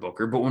without Devin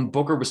Booker. But when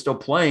Booker was still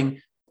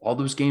playing, all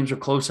those games are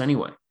close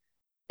anyway.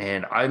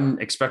 And I'm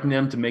expecting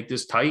them to make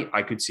this tight.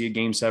 I could see a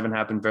game 7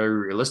 happen very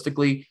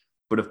realistically.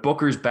 But if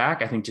Booker's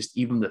back, I think just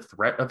even the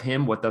threat of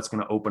him, what that's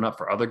going to open up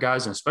for other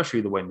guys, and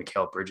especially the way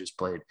Mikal Bridges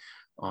played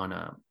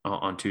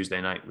on Tuesday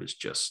night was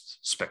just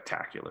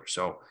spectacular.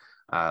 So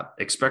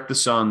expect the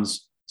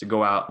Suns to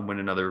go out and win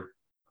another.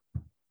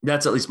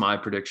 That's at least my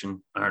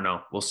prediction. I don't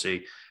know. We'll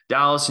see.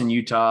 Dallas and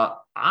Utah.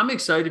 I'm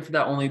excited for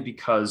that only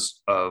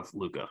because of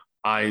Luka.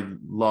 I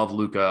love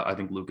Luka. I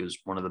think Luka is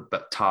one of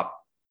the top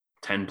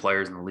 10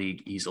 players in the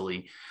league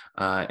easily.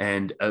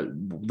 And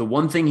the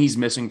one thing he's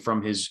missing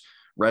from his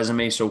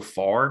resume so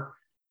far,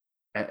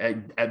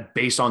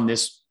 based on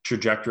this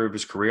trajectory of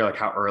his career, like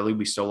how early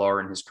we still are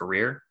in his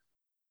career,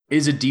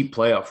 is a deep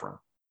playoff run.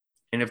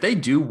 And if they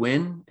do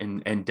win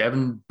and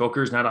Devin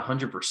Booker's not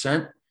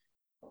 100%,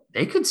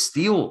 they could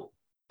steal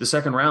the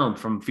second round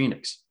from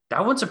Phoenix.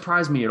 That wouldn't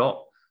surprise me at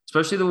all,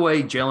 especially the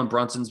way Jalen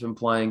Brunson's been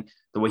playing,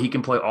 the way he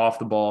can play off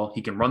the ball.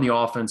 He can run the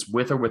offense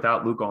with or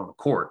without Luka on the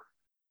court.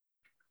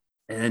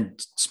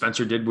 And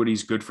Spencer did what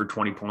he's good for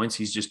 20 points.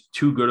 He's just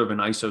too good of an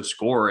ISO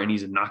scorer, and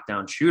he's a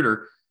knockdown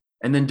shooter.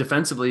 And then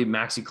defensively,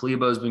 Maxi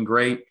Kleber has been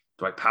great.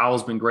 Dwight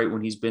Powell's been great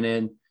when he's been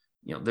in.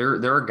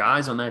 There are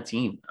guys on that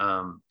team.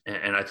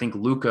 And I think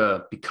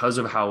Luka, because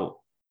of how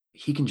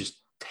he can just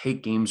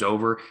take games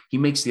over, he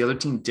makes the other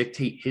team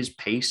dictate his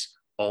pace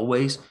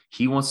always.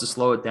 He wants to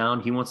slow it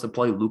down. He wants to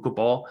play Luka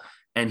ball,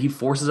 and he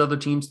forces other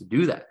teams to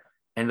do that.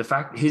 And the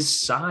fact his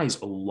size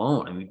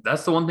alone, I mean,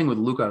 that's the one thing with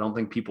Luka I don't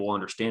think people will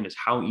understand is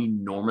how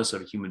enormous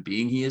of a human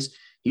being he is.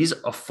 He's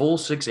a full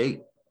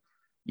 6'8".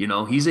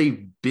 He's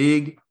a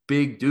big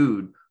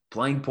dude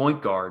playing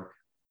point guard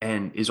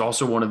and is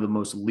also one of the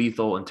most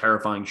lethal and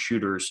terrifying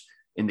shooters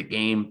in the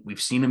game.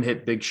 We've seen him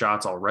hit big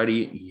shots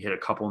already. He hit a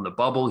couple in the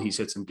bubble. He's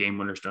hit some game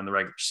winners during the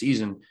regular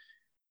season.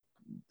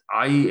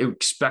 I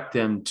expect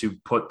them to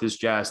put this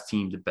Jazz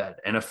team to bed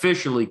and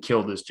officially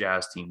kill this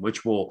Jazz team,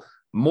 which will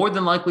more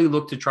than likely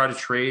look to try to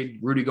trade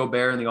Rudy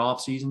Gobert in the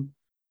offseason.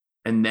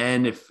 And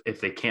then if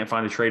they can't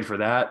find a trade for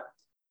that,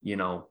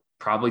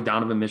 probably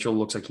Donovan Mitchell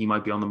looks like he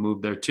might be on the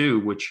move there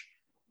too, which,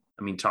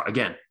 I mean,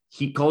 again,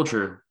 Heat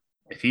culture,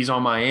 if he's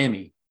on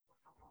Miami,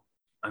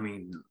 I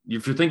mean,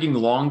 if you're thinking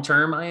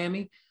long-term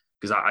Miami,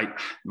 because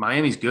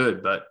Miami's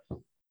good, but,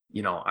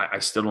 I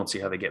still don't see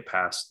how they get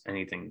past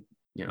anything,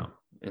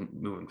 and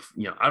moving,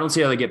 I don't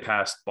see how they get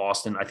past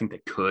Boston. I think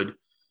they could.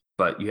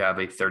 But you have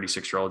a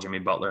 36-year-old Jimmy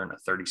Butler and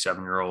a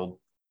 37-year-old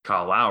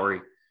Kyle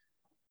Lowry.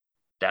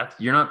 That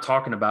you're not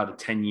talking about a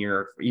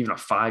 10-year, even a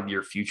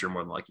 5-year future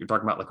more than you're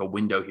talking about like a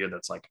window here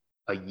that's like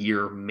a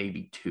year,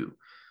 maybe 2.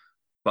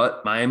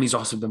 But Miami's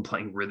also been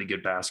playing really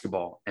good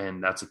basketball,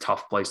 and that's a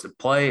tough place to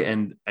play.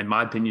 And in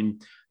my opinion,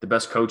 the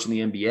best coach in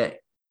the NBA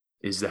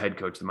is the head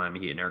coach of the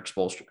Miami Heat, Eric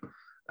Spoelstra.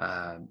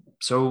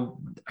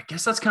 So I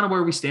guess that's kind of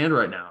where we stand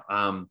right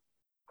now.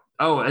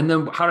 And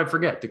then how did I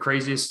forget the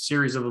craziest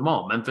series of them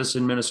all? Memphis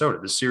and Minnesota.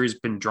 The series has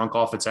been drunk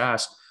off its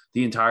ass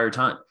the entire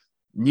time.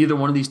 Neither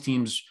one of these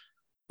teams,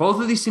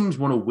 both of these teams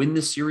want to win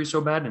this series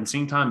so bad. And at the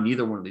same time,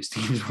 neither one of these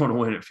teams want to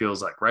win, it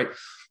feels like, right?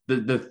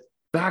 The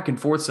back and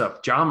forth stuff,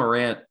 Ja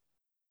Morant,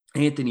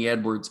 Anthony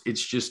Edwards,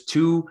 it's just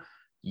two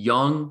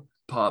young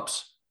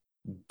pups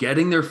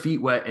getting their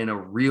feet wet in a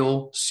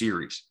real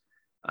series.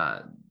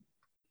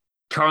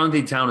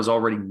 Karl-Anthony Towns is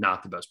already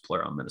not the best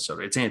player on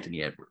Minnesota. It's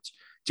Anthony Edwards.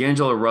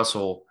 D'Angelo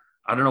Russell,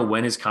 I don't know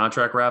when his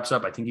contract wraps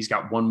up. I think he's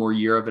got one more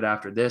year of it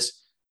after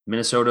this.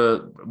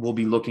 Minnesota will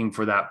be looking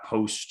for that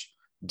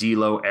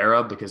post-D'Lo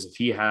era, because if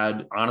he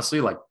had,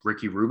 honestly, like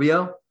Ricky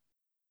Rubio,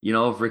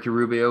 if Ricky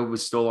Rubio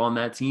was still on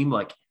that team,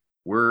 like,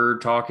 we're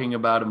talking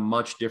about a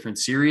much different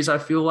series, I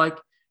feel like.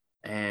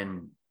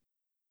 And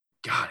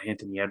God,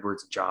 Anthony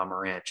Edwards and Ja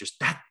Morant, just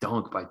that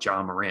dunk by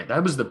Ja Morant,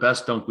 that was the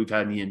best dunk we've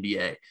had in the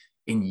NBA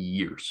in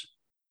years.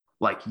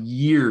 Like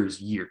years.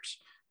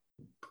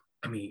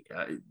 I mean,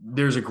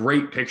 there's a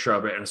great picture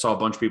of it, and I saw a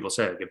bunch of people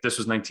say, like, if this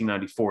was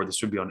 1994,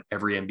 this would be on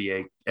every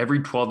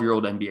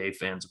 12-year-old NBA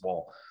fan's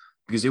wall,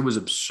 because it was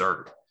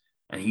absurd.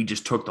 And he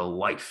just took the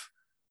life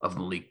of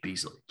Malik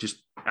Beasley,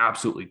 just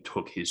absolutely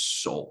took his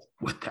soul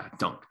with that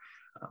dunk.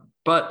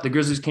 But the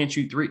Grizzlies can't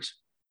shoot threes,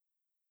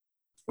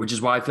 which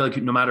is why I feel like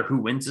no matter who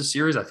wins this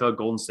series, I feel like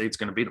Golden State's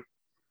going to beat them.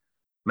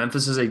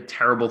 Memphis is a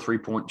terrible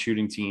three-point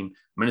shooting team.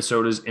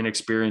 Minnesota's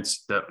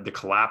inexperienced, the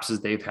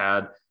collapses they've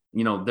had.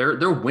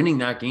 They're winning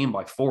that game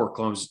by 4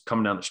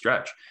 coming down the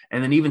stretch.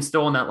 And then even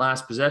still on that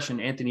last possession,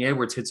 Anthony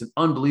Edwards hits an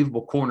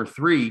unbelievable corner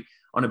 3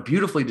 on a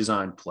beautifully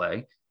designed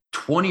play.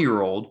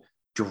 20-year-old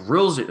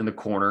drills it in the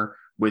corner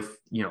with,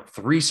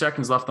 3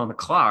 seconds left on the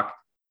clock,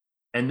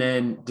 and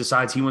then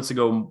decides he wants to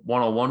go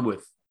one-on-one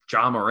with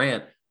Ja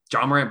Morant.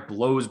 Ja Morant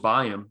blows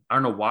by him. I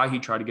don't know why he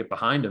tried to get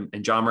behind him,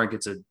 and Ja Morant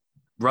gets a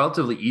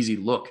relatively easy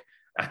look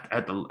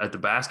at the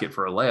basket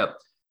for a layup.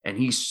 And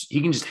he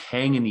can just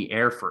hang in the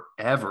air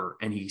forever.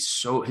 And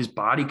his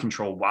body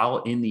control while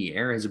in the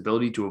air, his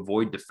ability to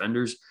avoid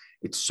defenders,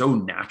 it's so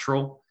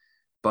natural.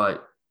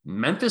 But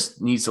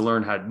Memphis needs to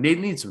learn they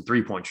need some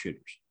 3-point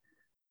shooters.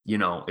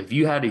 If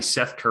you had a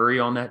Seth Curry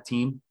on that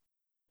team,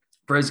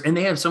 and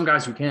they have some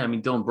guys who can. I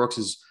mean, Dylan Brooks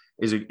is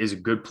a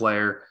good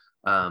player.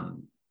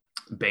 Desmond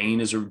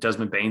Bane's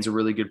a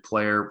really good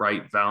player,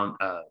 right?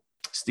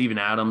 Steven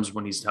Adams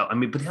when he's, but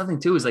the other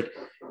thing too is, like,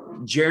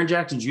 Jaren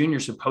Jackson Jr.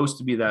 is supposed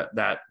to be that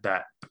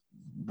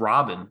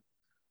Robin,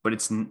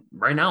 but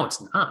right now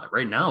it's not.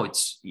 Right now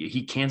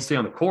he can't stay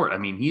on the court. I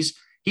mean,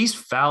 he's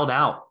fouled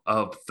out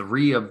of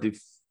 3 of the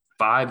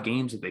 5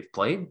 games that they've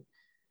played.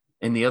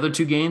 In the other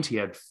 2 games, he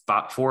had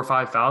 4 or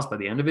 5 fouls by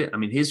the end of it. I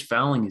mean, his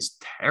fouling is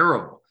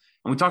terrible.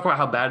 And we talk about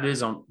how bad it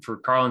is for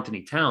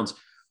Karl-Anthony Towns.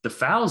 The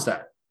fouls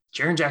that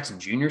Jaren Jackson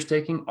Jr. is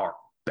taking are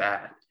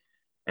bad.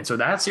 And so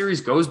that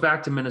series goes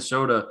back to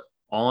Minnesota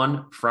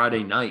on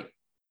Friday night.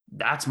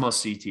 That's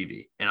must-see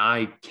TV, and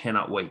I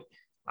cannot wait.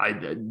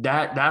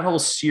 That whole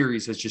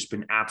series has just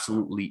been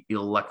absolutely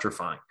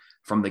electrifying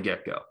from the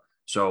get-go.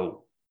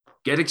 So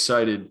get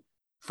excited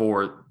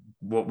for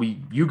what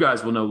you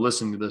guys will know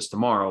listening to this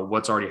tomorrow,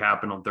 what's already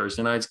happened on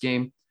Thursday night's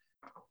game.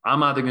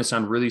 I'm either going to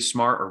sound really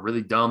smart or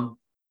really dumb.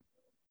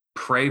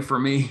 Pray for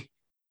me,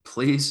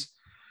 please,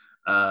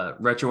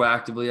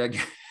 retroactively,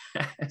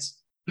 I guess.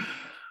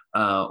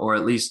 Or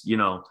at least,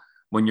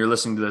 when you're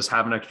listening to this,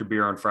 have an extra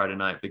beer on Friday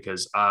night,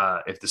 because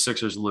if the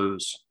Sixers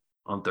lose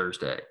on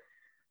Thursday,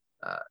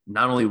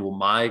 not only will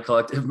my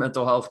collective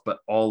mental health, but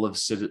all of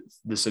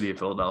the city of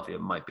Philadelphia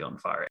might be on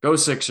fire. Go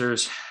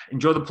Sixers.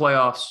 Enjoy the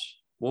playoffs.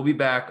 We'll be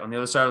back on the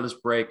other side of this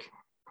break.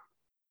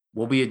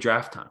 We'll be at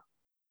draft time.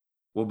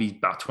 We'll be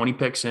about 20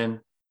 picks in.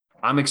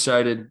 I'm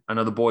excited. I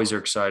know the boys are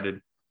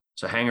excited.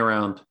 So hang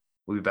around.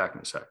 We'll be back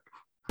in a sec.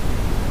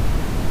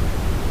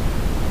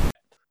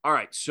 All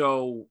right,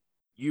 so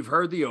you've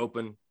heard the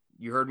open.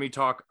 You heard me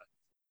talk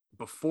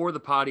before the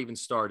pod even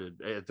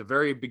started, at the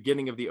very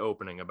beginning of the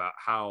opening, about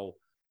how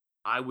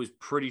I was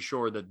pretty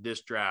sure that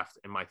this draft,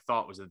 and my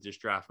thought was that this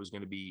draft was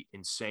going to be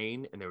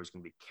insane, and there was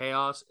going to be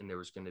chaos, and there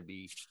was going to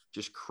be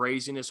just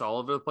craziness all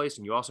over the place.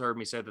 And you also heard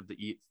me say that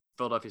the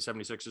Philadelphia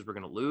 76ers were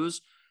going to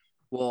lose.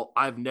 Well,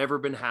 I've never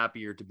been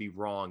happier to be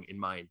wrong in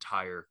my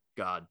entire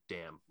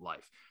goddamn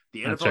life.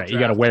 The That's NFL right. draft, You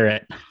got to wear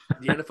it.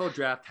 The NFL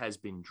draft has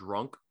been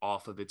drunk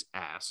off of its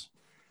ass.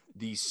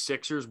 The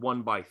Sixers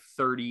won by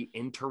 30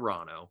 in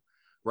Toronto.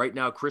 Right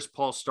now, Chris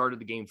Paul started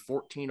the game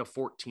 14 of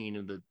 14,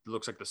 and it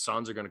looks like the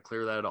Suns are going to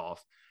clear that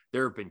off.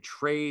 There have been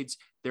trades.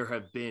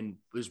 There's been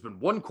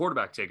one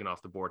quarterback taken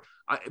off the board.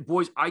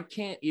 I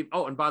can't even.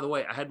 Oh, and by the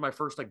way, I had my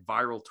first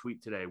viral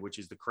tweet today, which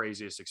is the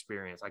craziest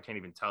experience. I can't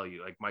even tell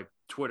you. My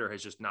Twitter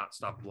has just not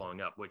stopped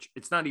blowing up, which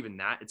it's not even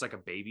that. It's like a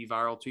baby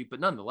viral tweet, but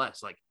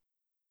nonetheless,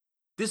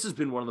 this has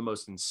been one of the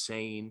most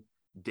insane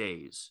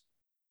days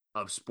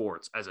of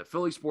sports as a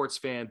Philly sports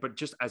fan, but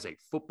just as a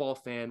football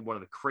fan. One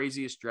of the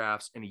craziest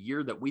drafts in a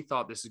year that we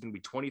thought this is going to be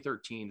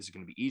 2013. This is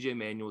going to be EJ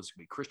Manuel. This is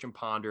going to be Christian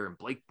Ponder and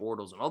Blake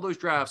Bortles and all those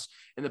drafts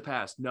in the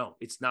past. No,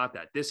 it's not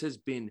that. This has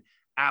been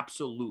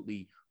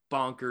absolutely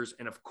bonkers.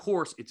 And of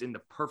course, it's in the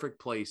perfect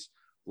place,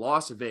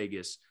 Las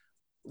Vegas.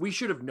 We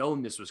should have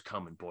known this was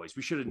coming, boys.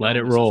 We should have known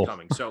this was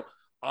coming. So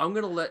I'm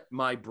going to let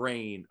my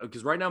brain,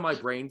 because right now my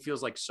brain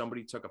feels like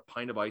somebody took a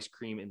pint of ice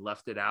cream and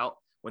left it out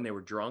when they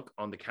were drunk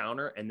on the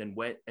counter and then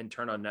went and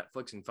turned on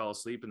Netflix and fell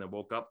asleep and then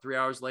woke up 3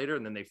 hours later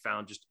and then they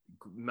found just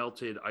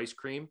melted ice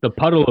cream. The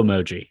puddle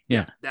emoji.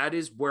 Yeah. That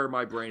is where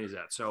my brain is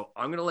at. So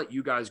I'm going to let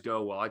you guys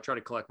go while I try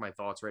to collect my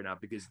thoughts right now,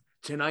 because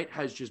tonight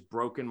has just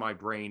broken my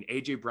brain.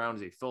 AJ Brown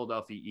is a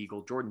Philadelphia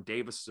Eagle. Jordan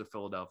Davis is a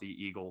Philadelphia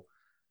Eagle.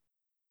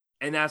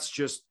 And that's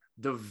just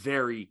the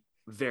very,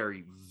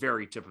 very,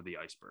 very tip of the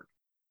iceberg.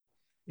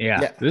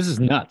 Yeah. This is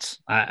nuts.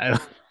 I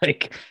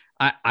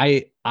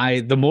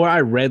the more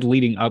I read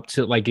leading up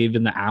to like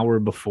even the hour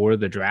before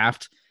the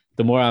draft,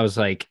 the more I was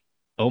like,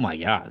 oh my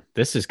God,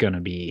 this is going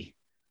to be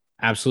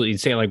absolutely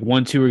insane. Like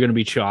 1-2 are going to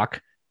be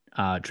chalk,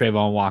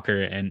 Trayvon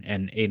Walker and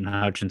Aiden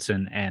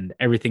Hutchinson, and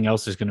everything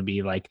else is going to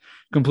be like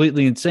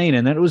completely insane.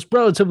 And then it was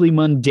relatively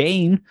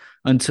mundane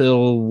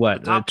until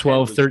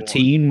 12,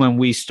 13 when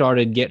we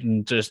started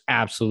getting just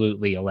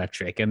absolutely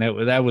electric. And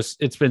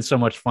it's been so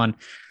much fun.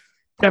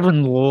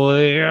 Devin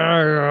Lloyd,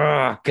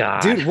 oh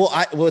God, dude.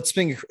 What's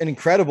been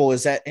incredible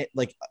is that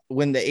like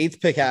when the 8th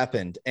pick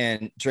happened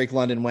and Drake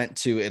London went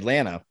to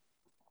Atlanta,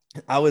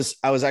 I was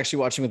actually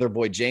watching with our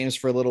boy James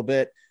for a little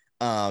bit.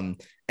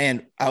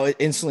 And I would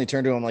instantly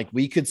turn to him like,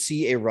 we could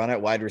see a run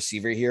at wide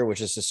receiver here,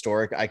 which is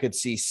historic. I could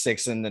see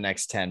 6 in the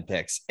next 10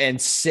 picks, and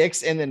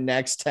 6 in the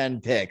next 10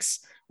 picks.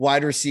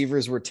 Wide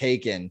receivers were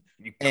taken.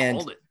 You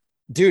called it.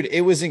 Dude,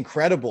 it was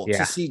incredible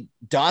to see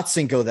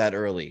Dotson go that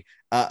early.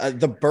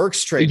 The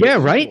Burks trade. Yeah,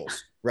 right.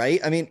 Eagles,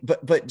 right. I mean,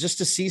 but just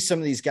to see some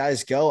of these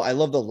guys go, I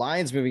love the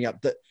Lions moving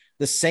up,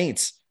 the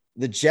Saints,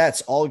 the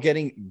Jets, all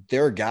getting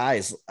their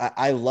guys.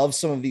 I love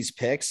some of these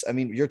picks. I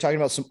mean, you're talking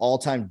about some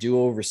all-time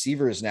duo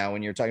receivers now.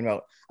 When you're talking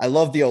about, I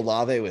love the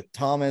Olave with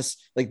Thomas.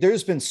 Like,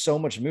 there's been so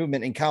much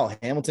movement, and Kyle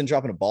Hamilton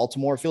dropping to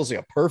Baltimore feels like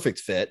a perfect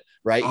fit,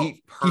 right?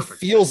 He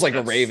feels like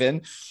a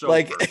Raven. So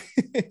like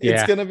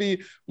it's gonna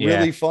be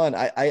really fun.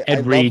 I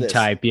Ed Reed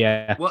type,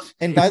 Well,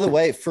 and by the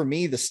way, for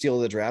me, the steal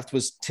of the draft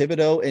was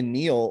Thibodeau and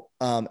Neal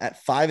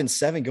at 5 and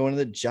 7 going to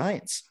the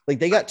Giants. Like,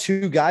 they got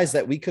 2 guys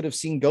that we could have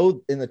seen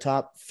go in the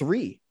top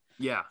 3.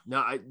 Yeah,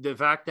 no, the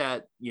fact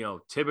that,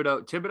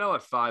 Thibodeau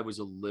at 5 was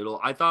a little,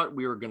 I thought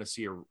we were going to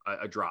see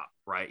a drop,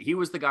 right? He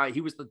was the guy,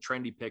 he was the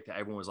trendy pick that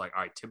everyone was like,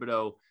 all right,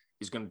 Thibodeau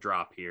is going to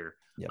drop here.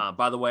 Yeah.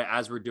 By the way,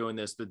 as we're doing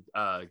this, the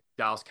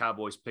Dallas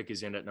Cowboys pick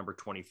is in at number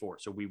 24.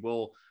 So we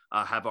will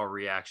have our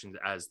reactions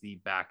as the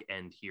back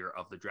end here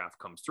of the draft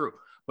comes through.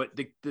 But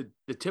the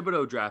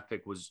Thibodeau draft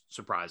pick was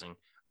surprising,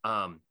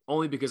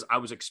 only because I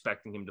was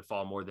expecting him to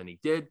fall more than he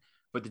did.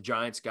 But the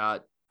Giants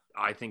got,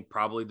 I think,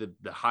 probably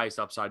the highest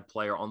upside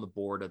player on the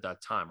board at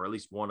that time, or at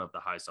least one of the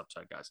highest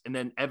upside guys. And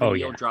then Evan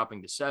Neal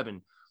dropping to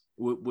 7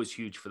 was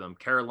huge for them.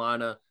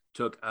 Carolina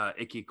took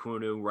Ike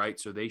Kunu, right?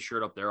 So they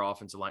shored up their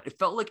offensive line. It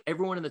felt like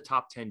everyone in the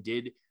top 10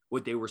 did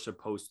what they were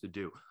supposed to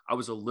do. I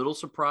was a little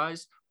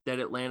surprised that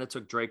Atlanta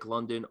took Drake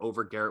London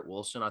over Garrett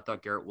Wilson. I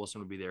thought Garrett Wilson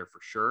would be there for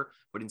sure.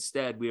 But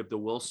instead, we have the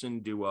Wilson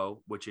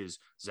duo, which is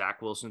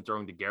Zach Wilson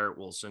throwing to Garrett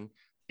Wilson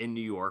in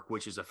New York,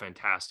 which is a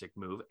fantastic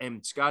move.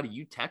 And Scotty,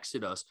 you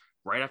texted us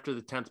right after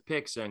the 10th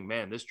pick saying,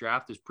 man, this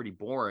draft is pretty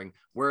boring.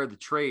 Where are the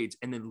trades?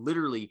 And then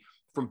literally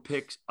from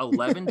picks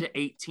 11 to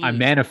 18, I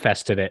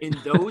manifested it. In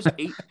those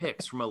 8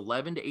 picks from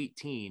 11 to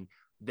 18,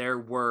 there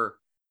were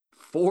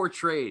 4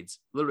 trades.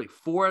 Literally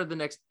 4 out of the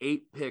next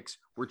 8 picks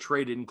were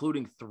traded,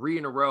 including 3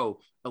 in a row,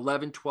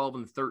 11, 12,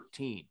 and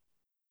 13.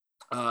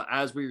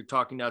 As we were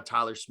talking now,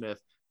 Tyler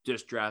Smith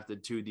just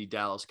drafted to the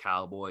Dallas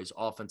Cowboys,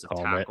 offensive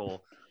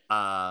tackle.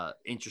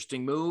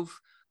 Interesting move.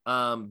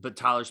 But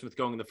Tyler Smith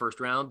going in the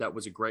first round, that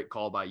was a great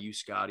call by you,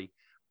 Scotty.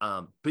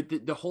 But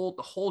the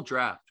whole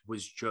draft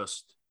was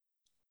just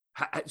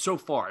so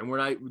far,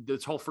 and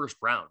this whole first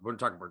round, we're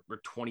talking about,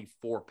 we're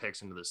 24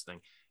 picks into this thing.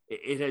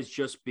 It has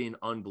just been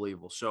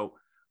unbelievable. So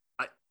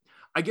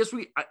I guess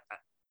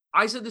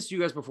I said this to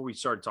you guys before we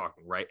started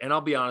talking, right? And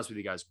I'll be honest with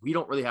you guys, we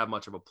don't really have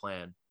much of a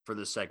plan for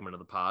this segment of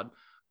the pod,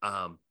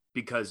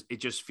 because it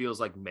just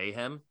feels like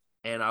mayhem.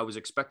 And I was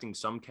expecting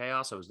some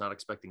chaos. I was not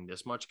expecting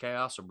this much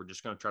chaos. So we're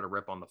just going to try to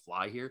rip on the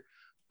fly here.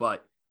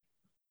 But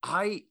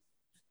I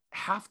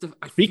have to.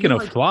 Speaking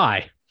of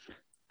fly,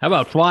 how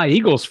about fly,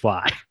 Eagles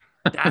fly?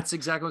 That's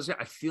exactly what I was saying.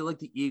 I feel like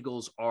the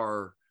Eagles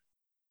are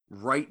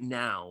right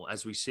now,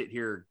 as we sit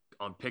here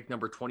on pick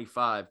number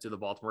 25 to the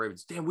Baltimore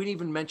Ravens. Damn, we didn't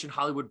even mention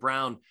Hollywood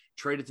Brown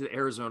traded to the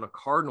Arizona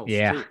Cardinals.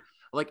 Yeah.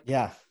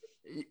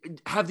 Too.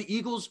 Have the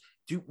Eagles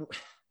do.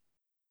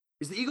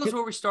 Is the Eagles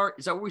where we start?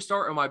 Is that where we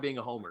start? Or am I being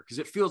a homer? Because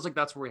it feels like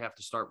that's where we have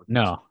to start with.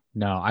 No.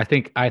 I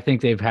think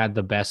they've had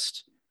the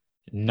best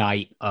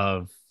night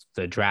of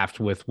the draft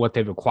with what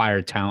they've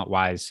acquired talent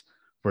wise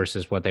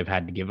versus what they've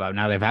had to give up.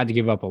 Now they've had to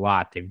give up a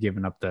lot. They've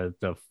given up the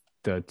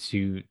third,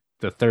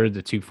 the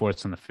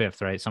 2/4, and the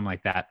 5th, right? Something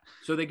like that.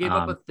 So they gave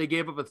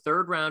up a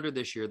third rounder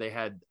this year.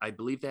 I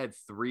believe they had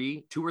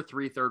 2 or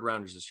 3 third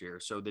rounders this year.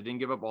 So they didn't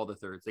give up all the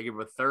thirds. They gave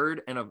up a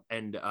third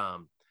and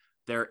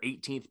their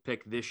 18th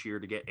pick this year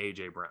to get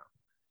AJ Brown.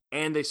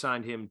 And they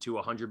signed him to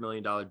a $100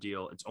 million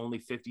deal. It's only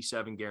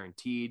 57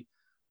 guaranteed.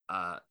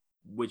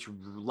 which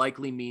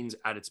likely means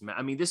at its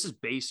I mean, this is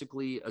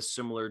basically a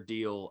similar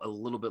deal, a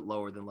little bit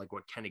lower than like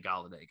what Kenny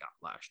Galladay got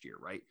last year,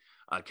 right?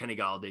 Kenny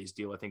Galladay's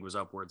deal, I think, was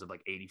upwards of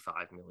like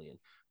 85 million,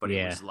 but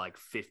it was like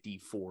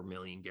 54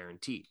 million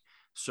guaranteed.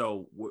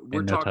 So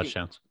we're no talking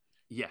touchdowns.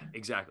 Yeah,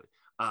 exactly.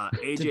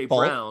 AJ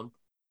Brown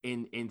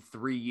in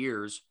 3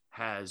 years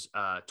has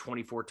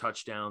 24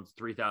 touchdowns,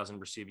 3,000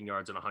 receiving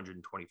yards, and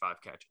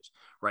 125 catches,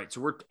 right?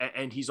 So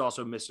and he's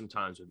also missed some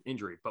times with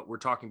injury, but we're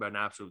talking about an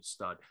absolute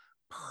stud.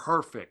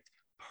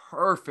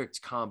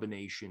 Perfect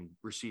combination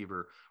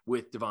receiver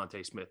with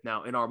Devontae Smith.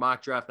 Now, in our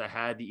mock draft, I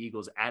had the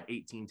Eagles at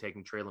 18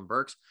 taking Treylon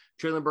Burks.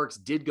 Treylon Burks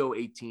did go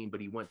 18,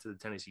 but he went to the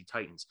Tennessee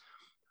Titans.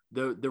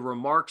 The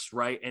remarks,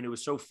 right? And it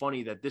was so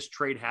funny that this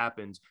trade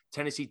happens.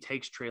 Tennessee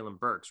takes Treylon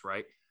Burks,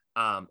 right?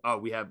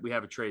 We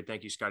have a trade.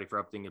 Thank you, Scotty,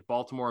 for updating it.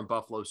 Baltimore and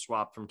Buffalo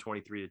swapped from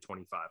 23 to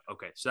 25.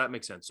 Okay, so that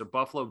makes sense. So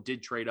Buffalo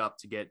did trade up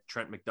to get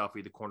Trent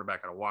McDuffie, the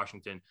cornerback out of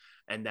Washington,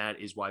 and that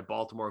is why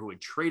Baltimore, who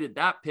had traded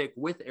that pick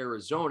with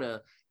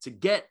Arizona to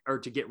get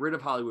rid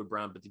of Hollywood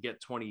Brown, but to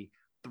get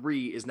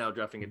 23, is now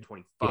drafting at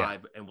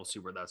 25, and we'll see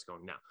where that's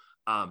going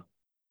now.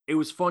 It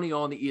was funny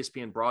on the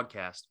ESPN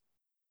broadcast.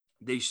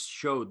 They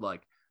showed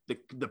like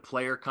the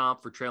player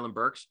comp for Treylon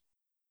Burks.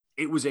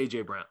 It was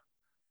AJ Brown.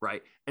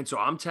 Right. And so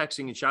I'm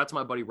texting, and shout out to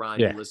my buddy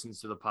Ryan, who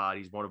listens to the pod.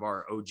 He's one of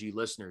our OG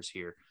listeners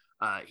here.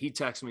 He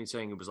texted me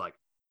saying, it was like,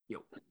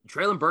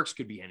 Treylon Burks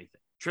could be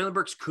anything. Treylon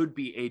Burks could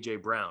be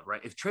AJ Brown,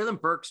 right? If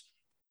Treylon Burks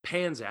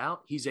pans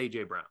out, he's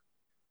AJ Brown,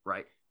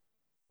 right?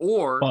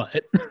 Or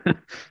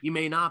he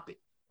may not be,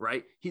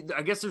 right?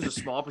 I guess there's a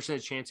small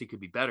percentage chance he could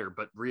be better,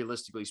 but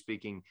realistically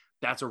speaking,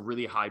 that's a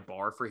really high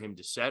bar for him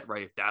to set,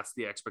 right? If that's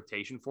the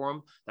expectation for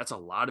him, that's a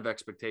lot of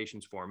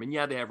expectations for him. And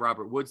yeah, they have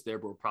Robert Woods there,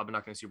 but we're probably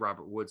not going to see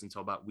Robert Woods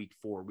until about week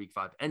 4, week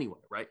 5 anyway,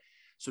 right?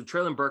 So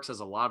Treylon Burks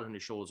has a lot on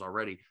his shoulders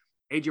already.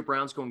 AJ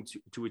Brown's going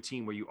to a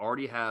team where you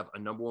already have a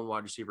number one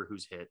wide receiver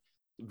who's hit.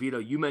 Vito,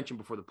 you mentioned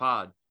before the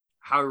pod,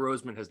 Howie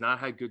Roseman has not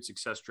had good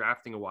success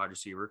drafting a wide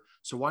receiver.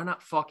 So why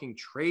not fucking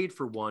trade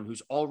for one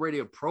who's already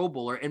a Pro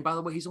Bowler? And by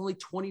the way, he's only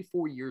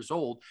 24 years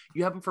old.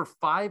 You have him for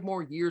 5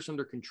 more years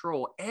under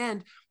control,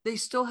 and they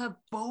still have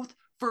both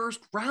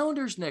first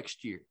rounders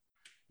next year.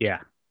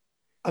 Yeah.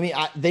 I mean,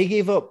 they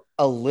gave up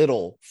a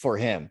little for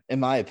him, in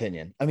my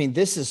opinion. I mean,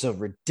 this is a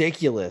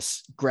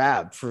ridiculous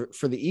grab for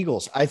the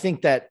Eagles. I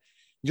think that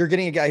you're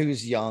getting a guy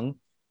who's young,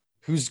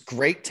 who's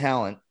great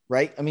talent,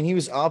 right? I mean, he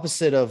was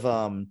opposite of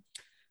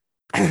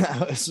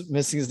I was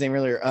missing his name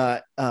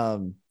earlier.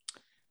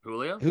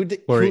 Julio?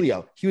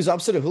 Julio. He was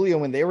opposite of Julio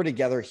when they were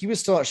together. He was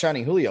still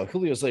outshining Julio.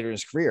 Julio's later in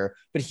his career,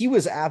 but he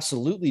was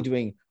absolutely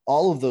doing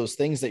all of those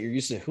things that you're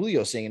used to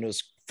Julio seeing. And it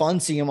was fun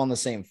seeing him on the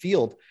same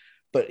field.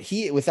 But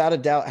he, without a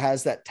doubt,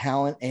 has that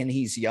talent, and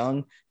he's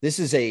young. This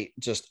is a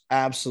just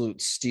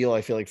absolute steal,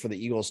 I feel like, for the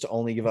Eagles to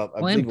only give up, I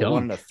believe, a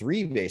 1 and a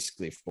 3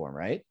 basically for him,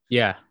 right?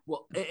 Yeah.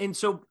 Well, and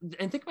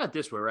think about it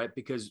this way, right?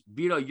 Because,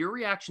 Vito, your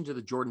reaction to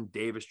the Jordan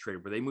Davis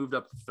trade where they moved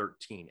up to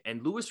 13,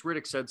 and Louis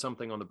Riddick said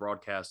something on the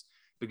broadcast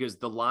because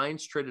the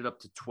Lions traded up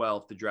to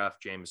 12 to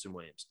draft Jamison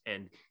Williams.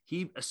 And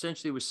he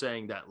essentially was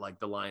saying that, like,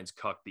 the Lions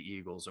cucked the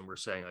Eagles and were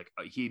saying, like,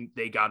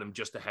 they got him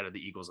just ahead of the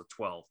Eagles at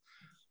 12.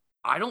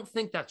 I don't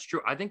think that's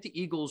true. I think the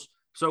Eagles.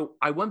 So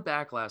I went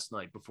back last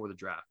night before the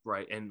draft,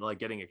 right, and like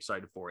getting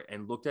excited for it,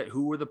 and looked at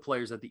who were the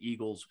players that the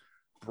Eagles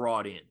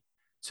brought in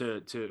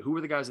to who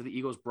were the guys that the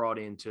Eagles brought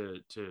in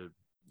to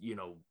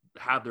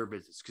have their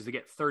visits, because they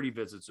get 30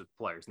 visits with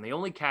players, and they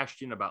only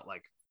cashed in about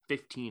like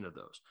 15 of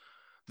those.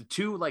 The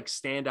two like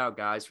standout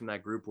guys from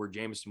that group were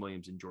Jamison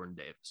Williams and Jordan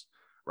Davis,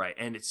 right,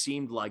 and it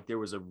seemed like there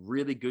was a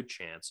really good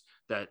chance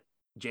that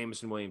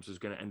Jamison Williams was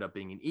going to end up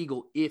being an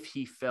Eagle if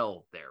he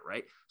fell there,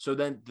 right? So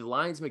then the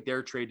Lions make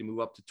their trade to move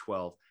up to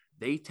 12.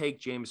 They take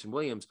Jamison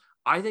Williams.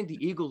 I think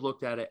the Eagles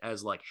looked at it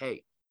as like,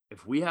 hey,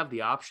 if we have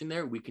the option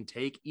there, we can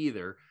take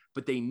either.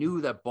 But they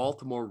knew that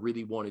Baltimore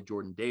really wanted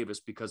Jordan Davis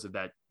because of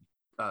that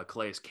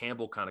Calais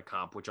Campbell kind of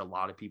comp, which a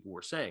lot of people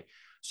were saying.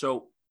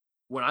 So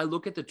when I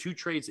look at the 2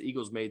 trades the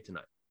Eagles made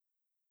tonight,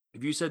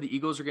 if you said the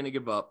Eagles are going to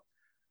give up,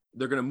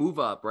 they're going to move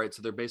up, right?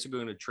 So they're basically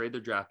going to trade their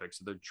draft picks.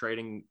 So they're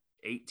trading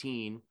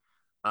 18.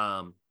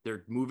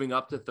 They're moving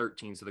up to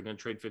 13, so they're going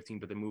to trade 15,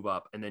 but they move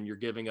up, and then you're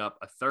giving up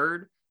a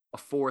 3rd, a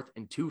 4th,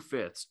 and 2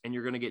 5ths, and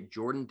you're going to get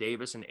Jordan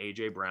Davis and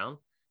AJ Brown.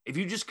 If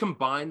you just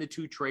combine the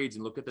 2 trades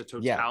and look at the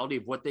totality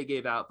of what they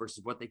gave out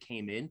versus what they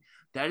came in,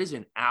 that is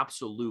an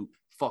absolute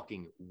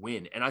fucking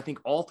win. And I think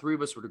all 3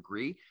 of us would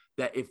agree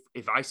that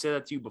if I said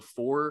that to you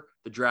before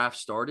the draft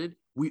started,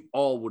 we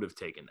all would have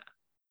taken that.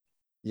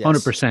 Yes.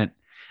 100%.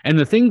 And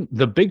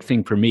the big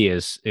thing for me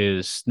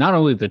is not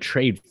only the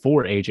trade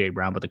for AJ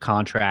Brown, but the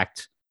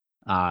contract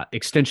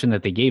extension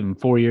that they gave him,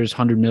 4 years,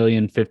 100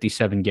 million,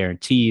 57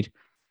 guaranteed.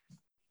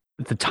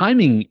 The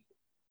timing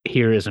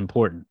here is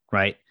important,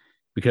 right?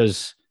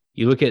 Because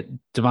you look at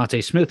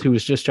Devontae Smith, who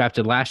was just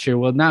drafted last year.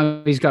 Well,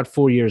 now he's got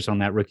 4 years on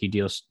that rookie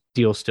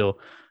deal still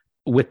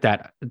with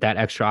that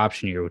extra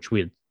option year, which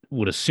we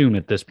would assume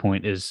at this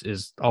point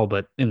is all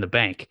but in the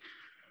bank.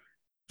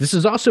 This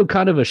is also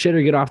kind of a shit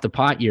or get off the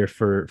pot year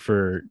for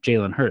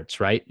Jalen Hurts,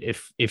 right?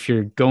 If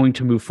you're going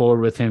to move forward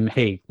with him,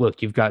 hey,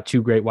 look, you've got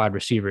two great wide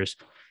receivers.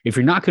 If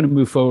you're not going to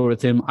move forward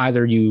with him,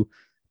 either you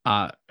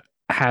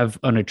have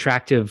an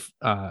attractive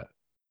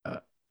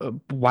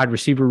wide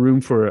receiver room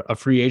for a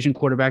free agent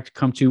quarterback to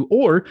come to,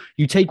 or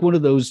you take one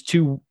of those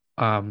two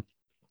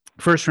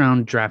first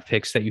round draft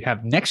picks that you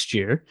have next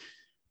year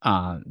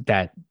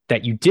that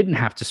you didn't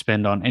have to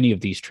spend on any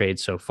of these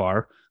trades so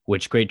far,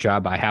 which great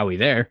job by Howie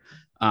there,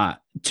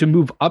 to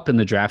move up in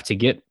the draft to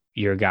get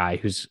your guy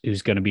who's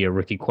going to be a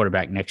rookie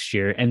quarterback next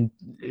year. And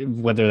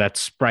whether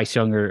that's Bryce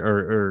Young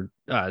or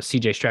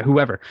CJ Stroud,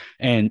 whoever,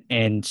 and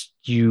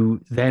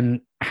you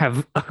then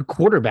have a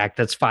quarterback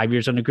that's 5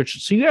 years under control.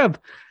 So you have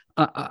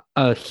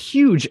a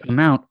huge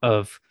amount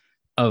of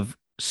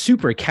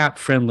super cap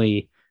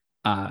friendly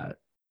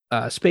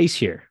space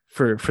here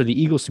for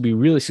the Eagles to be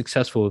really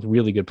successful with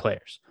really good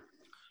players.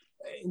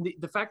 And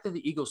the fact that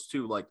the Eagles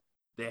too, like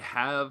they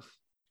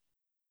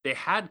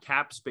had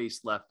cap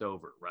space left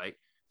over, right?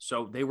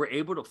 So they were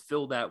able to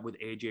fill that with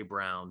AJ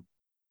Brown,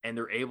 and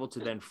they're able to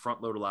then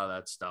front load a lot of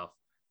that stuff.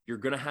 You're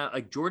going to have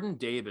like Jordan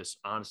Davis,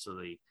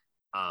 honestly.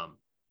 I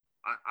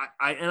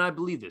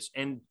believe this.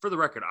 And for the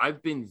record,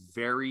 I've been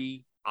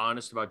very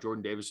honest about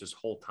Jordan Davis this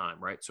whole time,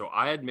 right? So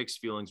I had mixed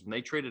feelings when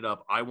they traded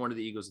up. I wanted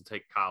the Eagles to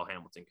take Kyle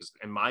Hamilton because,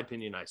 in my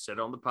opinion, I said it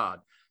on the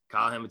pod,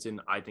 Kyle Hamilton,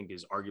 I think,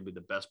 is arguably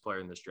the best player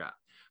in this draft.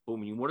 But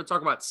when you want to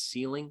talk about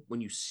ceiling, when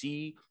you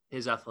see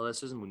his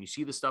athleticism, when you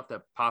see the stuff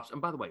that pops,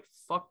 and by the way,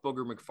 fuck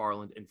Booger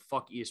McFarland and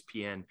fuck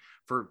ESPN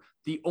for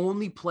the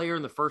only player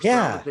in the first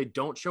round that they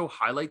don't show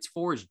highlights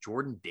for is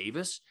Jordan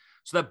Davis,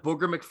 so that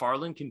Booger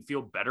McFarland can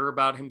feel better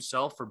about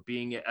himself for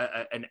being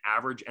an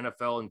average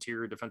NFL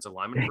interior defensive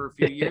lineman for a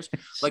few years.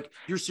 Like,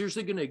 you're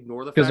seriously going to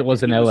ignore the fact because it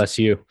wasn't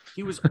LSU.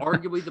 He was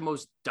arguably the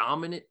most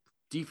dominant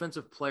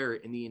defensive player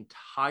in the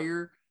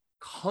entire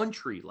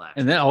country last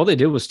and then all they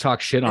did was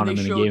talk shit on him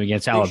in the game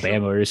against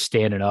Alabama where he's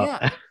standing up.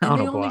 Yeah,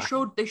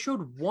 and they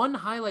showed one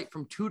highlight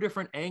from two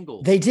different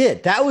angles. They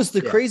did. That was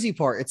the crazy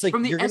part. It's like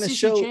from the you're going to SEC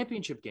show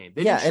championship game.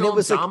 They didn't show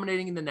him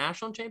dominating in the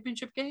national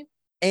championship game.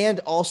 And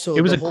also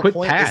it was a quick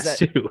pass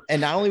too. And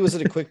not only was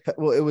it a quick,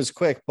 well, it was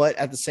quick, but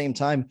at the same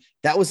time,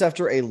 that was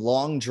after a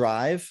long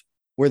drive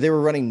where they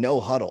were running no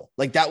huddle.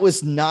 Like, that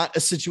was not a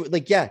situation.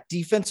 Like, yeah,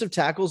 defensive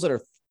tackles that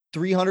are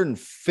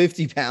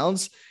 350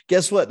 pounds.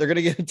 Guess what? They're going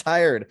to get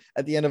tired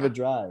at the end of a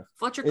drive.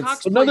 Fletcher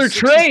Cox, another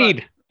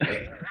trade.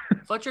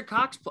 Fletcher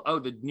Cox. Oh,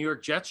 the New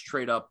York Jets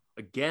trade up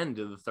again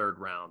to the third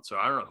round. So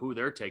I don't know who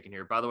they're taking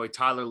here. By the way,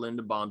 Tyler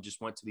Linderbaum just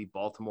went to the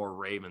Baltimore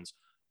Ravens.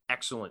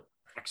 Excellent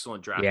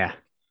draft. Yeah. Pick.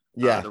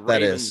 Yeah,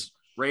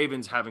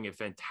 Ravens having a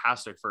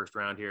fantastic first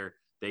round here.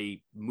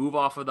 They move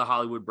off of the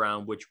Hollywood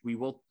Brown, which we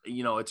will,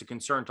 it's a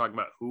concern talking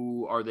about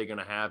who are they going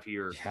to have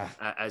here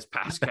as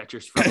pass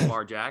catchers for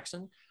Lamar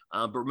Jackson.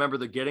 But remember,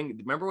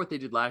 remember what they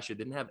did last year.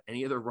 They didn't have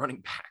any other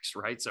running backs,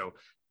 right? So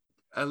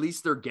at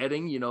least they're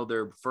getting,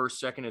 their first,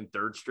 second, and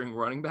third string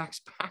running backs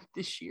back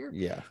this year.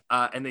 Yeah.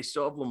 And they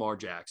still have Lamar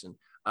Jackson.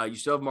 You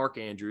still have Mark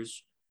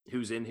Andrews,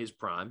 who's in his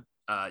prime.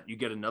 You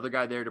get another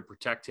guy there to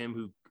protect him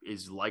who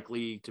is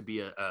likely to be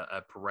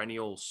a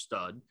perennial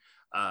stud.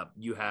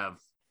 You have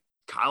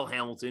Kyle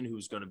Hamilton,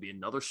 who's going to be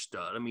another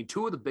stud. I mean,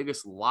 two of the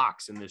biggest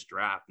locks in this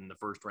draft in the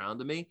first round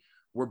to me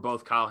were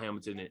both Kyle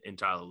Hamilton and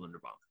Tyler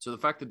Linderbaum. So the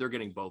fact that they're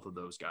getting both of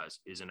those guys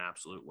is an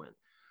absolute win.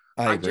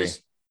 I agree.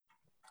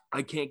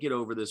 I can't get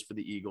over this for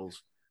the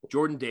Eagles.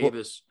 Jordan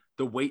Davis,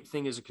 the weight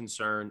thing is a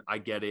concern. I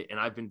get it. And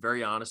I've been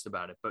very honest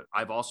about it. But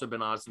I've also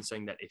been honest in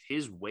saying that if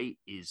his weight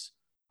is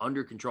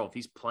under control, if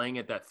he's playing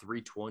at that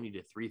 320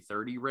 to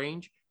 330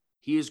 range,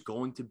 he is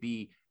going to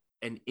be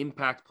an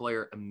impact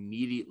player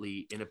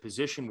immediately in a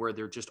position where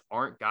there just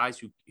aren't guys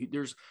who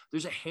there's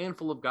a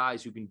handful of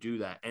guys who can do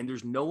that. And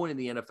there's no one in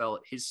the NFL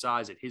at his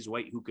size, at his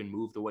weight, who can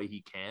move the way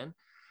he can.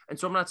 And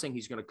so I'm not saying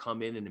he's going to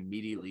come in and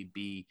immediately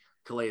be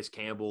Calais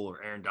Campbell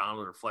or Aaron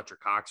Donald or Fletcher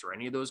Cox or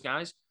any of those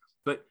guys,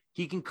 but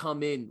he can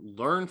come in,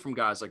 learn from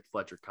guys like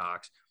Fletcher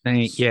Cox. And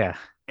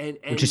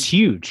which is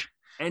huge.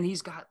 And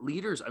he's got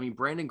leaders. I mean,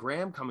 Brandon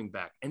Graham coming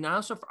back. And I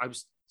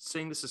was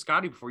saying this to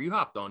Scotty before you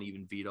hopped on,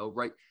 even Vito,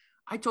 right?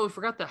 I totally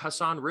forgot that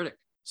Hassan Riddick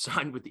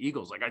signed with the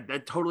Eagles. Like,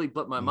 that totally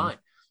blew my mind.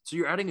 So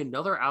you're adding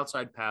another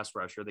outside pass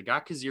rusher. They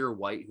got Kazir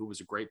White, who was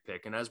a great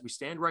pick. And as we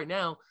stand right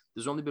now,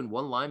 there's only been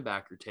one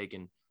linebacker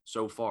taken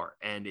so far.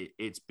 And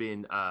it's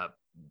been a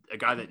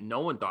guy that no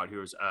one thought he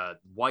was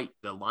White,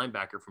 the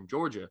linebacker from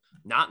Georgia,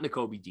 not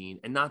Nakobe Dean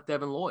and not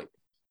Devin Lloyd.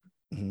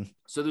 Mm-hmm.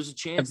 So there's a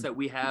chance that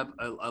we have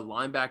a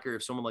linebacker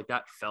if someone like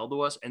that fell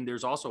to us. And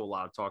there's also a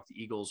lot of talk. The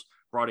Eagles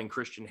brought in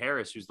Christian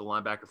Harris, who's the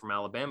linebacker from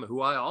Alabama,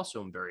 who I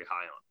also am very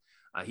high on.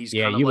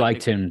 You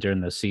liked him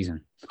during the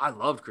season. I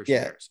loved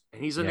Christian Harris,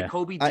 and he's a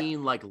Nakobe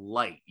Dean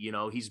light.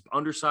 He's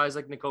undersized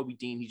like Nakobe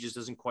Dean. He just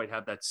doesn't quite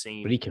have that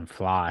same. But he can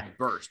fly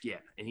burst,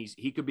 and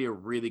he could be a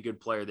really good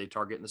player. They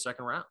target in the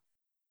second round.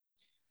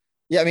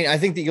 Yeah, I mean, I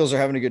think the Eagles are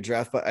having a good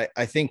draft, but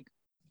I think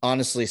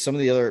honestly, some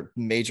of the other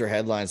major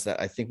headlines that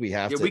I think we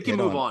have to. We can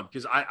move on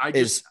because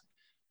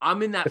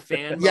I'm in that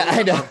fan.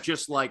 I know. Of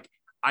just like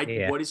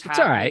What is it's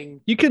all right.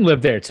 happening? You can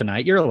live there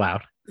tonight. You're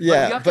allowed.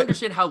 Yeah, you have to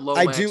understand how low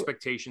my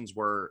expectations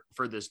were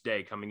for this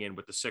day coming in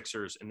with the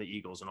Sixers and the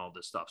Eagles and all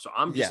this stuff. So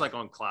I'm just like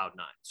on cloud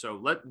nine. So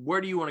where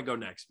do you want to go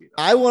next, Vito?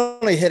 I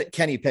want to hit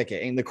Kenny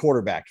Pickett in the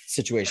quarterback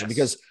situation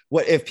because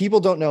if people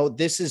don't know,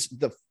 this is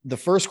the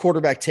first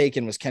quarterback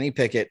taken was Kenny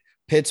Pickett,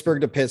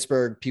 Pittsburgh to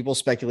Pittsburgh. People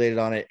speculated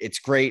on it. It's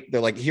great.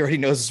 They're like, he already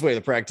knows his way to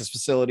the practice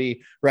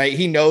facility, right?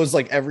 He knows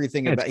like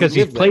everything about because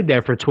he's played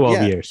there for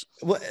 12 years.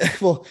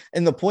 Well,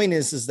 and the point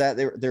is that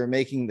they're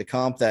making the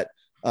comp that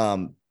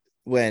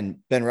when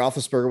Ben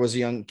Roethlisberger was a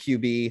young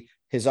QB,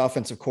 his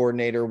offensive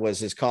coordinator was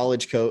his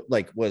college coach,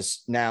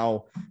 was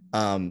now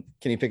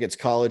Kenny Pickett's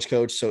college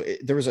coach. So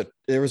there was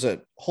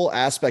a whole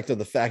aspect of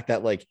the fact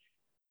that like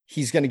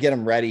he's going to get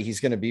him ready. He's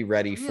going to be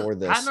ready for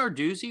this. Pat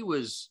Narduzzi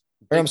was.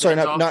 Or I'm sorry,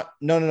 no.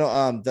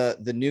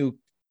 The new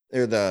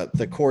or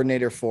the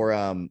coordinator for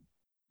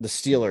the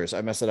Steelers,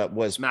 I messed it up,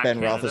 was Ben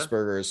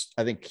Roethlisberger's,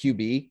 I think,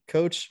 QB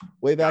coach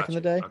way back in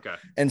the day. Okay.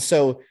 And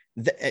so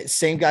the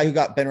same guy who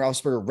got Ben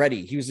Roethlisberger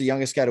ready, he was the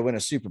youngest guy to win a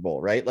Super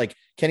Bowl, right? Like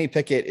Kenny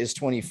Pickett is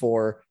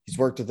 24. He's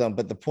worked with them.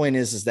 But the point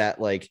is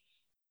that like,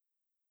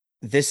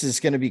 this is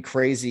going to be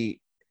crazy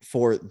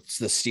for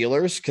the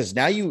Steelers because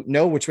now you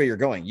know which way you're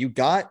going. You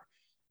got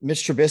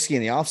Mitch Trubisky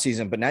in the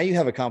offseason, but now you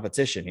have a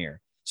competition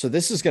here. So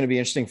this is going to be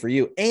interesting for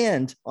you.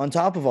 And on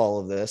top of all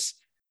of this,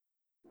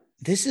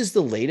 this is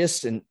the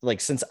latest and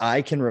like since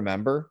I can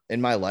remember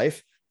in my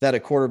life that a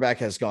quarterback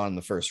has gone in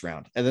the first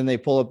round. And then they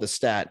pull up the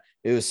stat.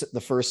 It was the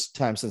first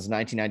time since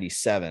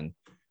 1997.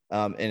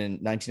 And in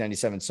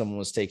 1997, someone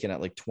was taken at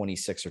like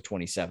 26 or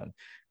 27.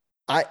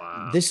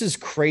 This is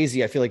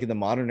crazy. I feel like in the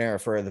modern era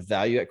for the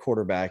value at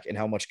quarterback and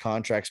how much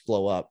contracts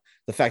blow up,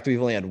 the fact that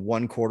we've only had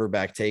one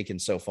quarterback taken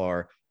so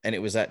far, and it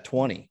was at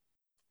 20.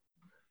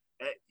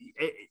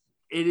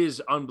 It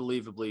is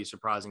unbelievably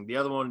surprising. The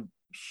other one,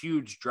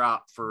 huge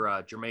drop for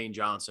Jermaine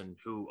Johnson,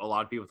 who a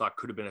lot of people thought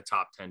could have been a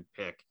top 10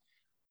 pick.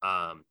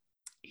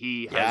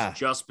 He has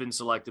just been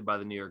selected by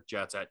the New York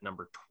Jets at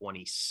number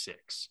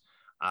 26.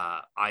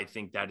 I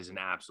think that is an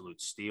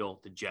absolute steal.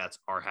 The Jets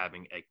are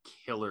having a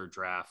killer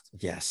draft.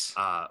 Yes.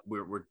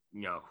 We're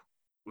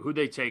who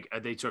they take.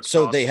 They took.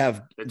 So Sauce. they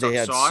had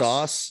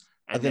Sauce,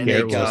 and then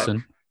Garrett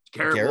Wilson.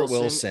 Garrett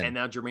Wilson, and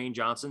now Jermaine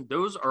Johnson.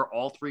 Those are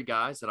all three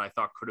guys that I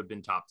thought could have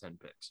been top 10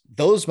 picks.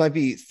 Those might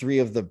be three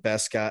of the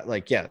best guys.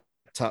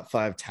 Top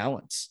 5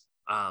 talents.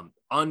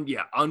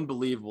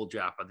 Unbelievable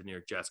draft by the New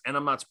York Jets. And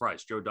I'm not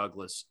surprised. Joe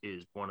Douglas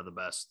is one of the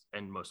best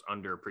and most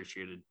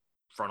underappreciated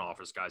front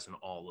office guys in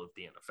all of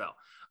the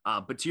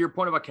NFL. But to your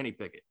point about Kenny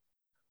Pickett,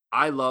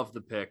 I love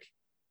the pick.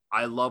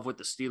 I love what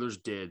the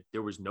Steelers did.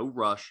 There was no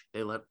rush.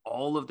 They let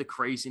all of the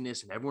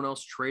craziness and everyone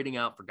else trading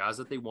out for guys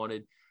that they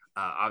wanted.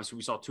 Obviously,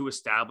 we saw 2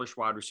 established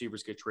wide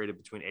receivers get traded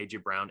between A.J.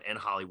 Brown and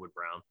Hollywood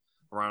Brown.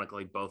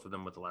 Ironically, both of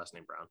them with the last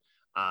name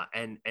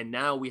Brown. And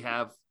now we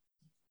have,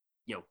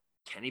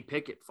 Kenny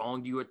Pickett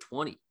falling to you at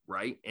 20,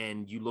 right?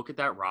 And you look at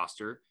that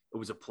roster. It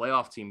was a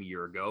playoff team a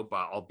year ago,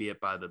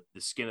 albeit by the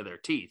skin of their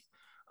teeth.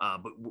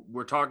 But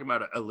we're talking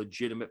about a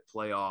legitimate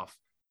playoff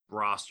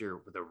roster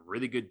with a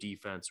really good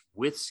defense,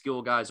 with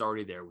skill guys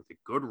already there, with a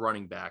good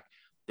running back.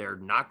 They're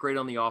not great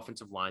on the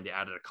offensive line. They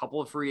added a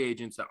couple of free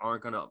agents that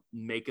aren't going to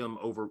make them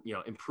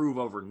improve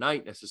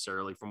overnight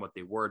necessarily from what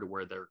they were to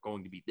where they're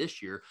going to be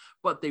this year,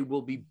 but they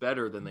will be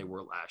better than they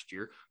were last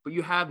year. But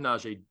you have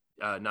Najee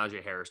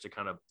Harris to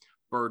kind of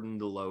burden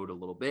the load a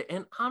little bit.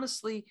 And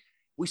honestly,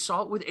 we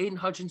saw it with Aiden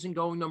Hutchinson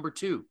going number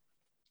 2,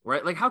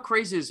 right? Like how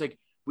crazy is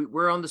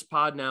we're on this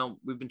pod now.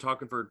 We've been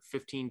talking for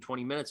 15,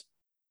 20 minutes.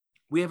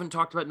 We haven't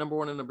talked about number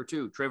 1 and number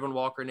 2, Trayvon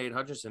Walker and Aiden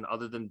Hutchinson,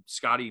 other than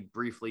Scotty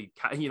briefly,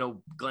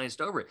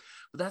 glanced over it.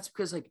 But that's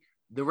because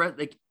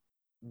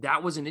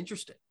that wasn't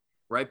interesting,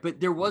 right? But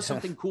there was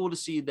something cool to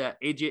see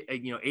that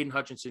Aiden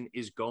Hutchinson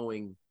is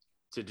going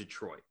to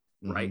Detroit,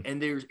 right?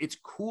 Mm-hmm. And it's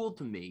cool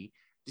to me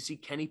to see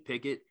Kenny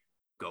Pickett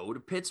go to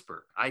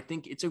Pittsburgh. I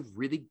think it's a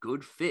really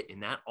good fit in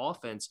that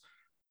offense.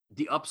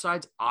 The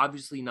upside's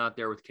obviously not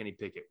there with Kenny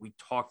Pickett. We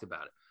talked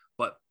about it,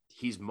 but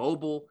he's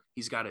mobile.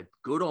 He's got a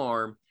good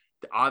arm.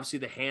 Obviously,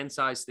 the hand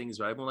size things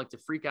that everyone like to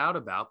freak out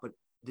about, but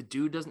the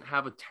dude doesn't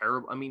have a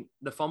terrible. I mean,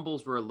 the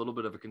fumbles were a little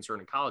bit of a concern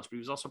in college, but he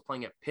was also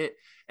playing at Pitt,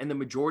 and the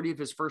majority of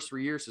his first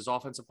 3 years, his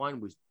offensive line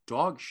was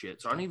dog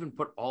shit. So I don't even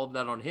put all of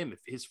that on him.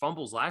 If his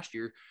fumbles last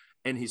year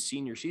and his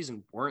senior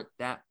season weren't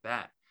that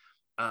bad.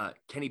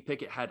 Kenny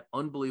Pickett had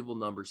unbelievable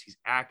numbers. He's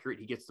accurate.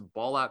 He gets the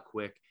ball out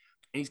quick,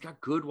 and he's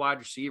got good wide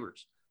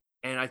receivers.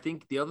 And I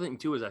think the other thing,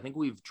 too, is I think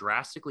we've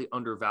drastically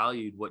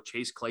undervalued what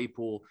Chase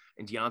Claypool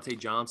and Deontay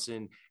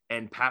Johnson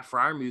and Pat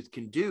Freiermuth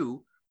can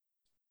do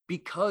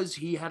because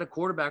he had a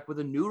quarterback with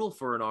a noodle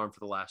for an arm for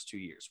the last 2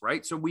 years,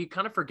 right? So we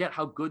kind of forget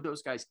how good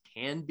those guys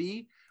can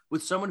be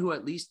with someone who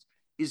at least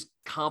is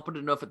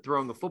competent enough at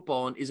throwing a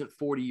football and isn't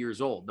 40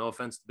 years old. No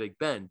offense to Big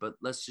Ben, but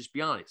let's just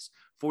be honest.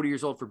 40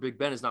 years old for Big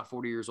Ben is not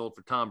 40 years old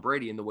for Tom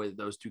Brady in the way that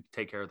those two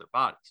take care of their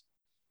bodies.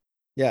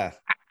 Yeah.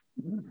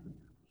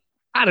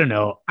 I don't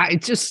know.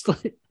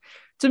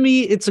 To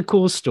me, it's a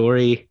cool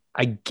story,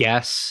 I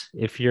guess,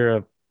 if you're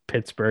a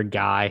Pittsburgh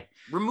guy.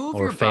 Remove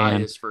or your fan.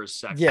 bias for a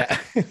second. Yeah.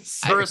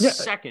 For a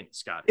second,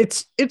 Scott.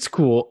 It's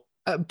cool.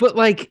 But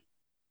like,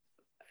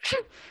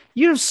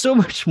 you have so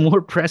much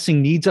more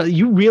pressing needs.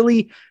 You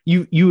really,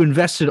 you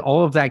invested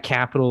all of that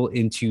capital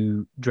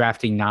into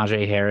drafting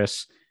Najee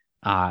Harris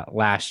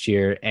last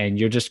year, and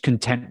you're just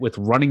content with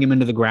running him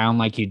into the ground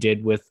like you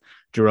did with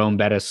Jerome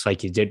Bettis,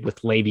 like you did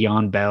with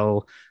Le'Veon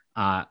Bell.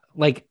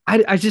 Like,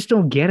 I just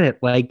don't get it.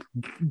 Like,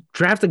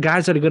 draft the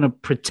guys that are going to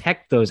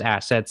protect those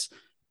assets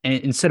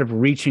instead of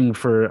reaching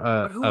for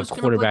a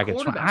quarterback.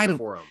 I don't.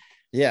 For him?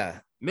 Yeah.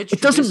 Mitch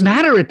it doesn't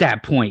matter at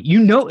that point.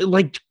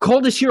 Like,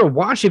 call this year a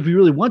wash if you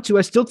really want to.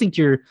 I still think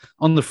you're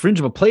on the fringe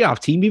of a playoff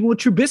team, even with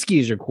Trubisky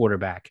as your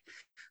quarterback.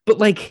 But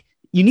like,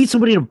 you need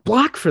somebody to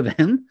block for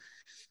them.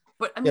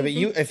 But I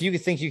mean, if you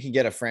think you can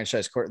get a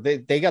franchise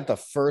they got the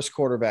first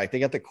quarterback. They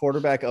got the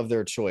quarterback of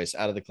their choice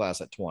out of the class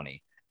at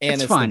 20. And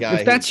it's it's fine. The guy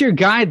if that's your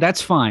guy,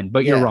 that's fine.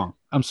 But you're wrong.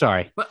 I'm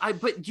sorry.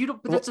 But you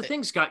don't. But that's the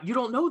thing, Scott. You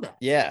don't know that.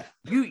 Yeah.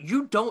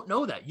 You don't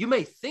know that. You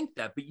may think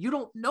that, but you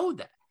don't know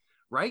that.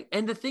 Right.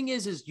 And the thing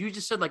is you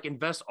just said, like,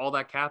 invest all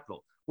that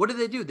capital. What did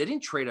they do? They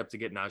didn't trade up to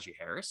get Najee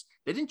Harris.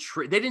 They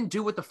didn't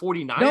do what the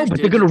 49ers No, but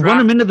did. they're going to run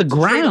him into the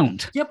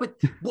ground. Yeah, but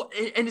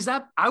and is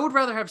that, I would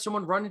rather have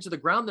someone run into the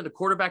ground than a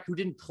quarterback who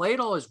didn't play it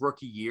all his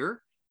rookie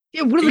year.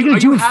 Yeah, what are they going to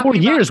do in 4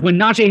 years when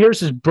Najee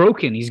Harris is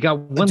broken? He's got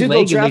one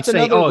leg, and they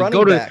say, "Oh,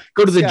 go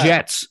to the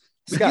Jets."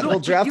 Scott, they'll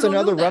draft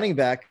another running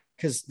back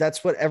because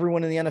that's what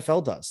everyone in the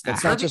NFL does.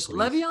 That's not just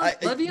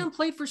Le'Veon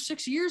played for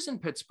 6 years in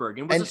Pittsburgh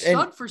and was a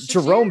stud for 6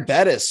 years. Jerome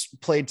Bettis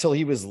played till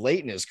he was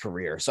late in his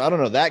career. So I don't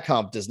know. That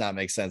comp does not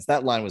make sense.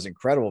 That line was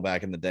incredible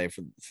back in the day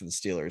for the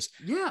Steelers.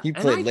 Yeah. He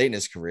played late in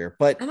his career.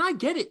 And I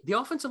get it. The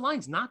offensive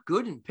line's not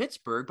good in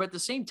Pittsburgh, but at the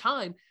same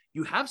time,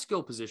 you have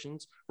skill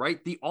positions,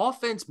 right? The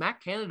offense, Matt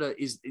Canada,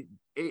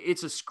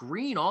 it's a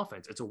screen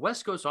offense. It's a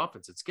West Coast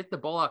offense. It's get the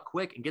ball out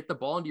quick and get the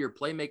ball into your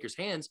playmakers'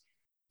 hands.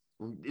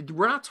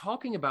 We're not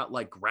talking about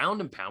like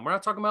ground and pound. We're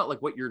not talking about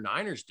like what your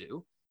Niners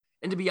do.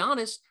 And to be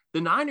honest,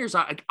 the Niners,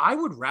 I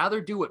would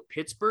rather do what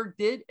Pittsburgh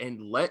did and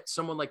let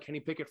someone like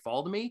Kenny Pickett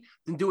fall to me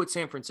than do what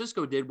San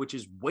Francisco did, which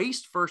is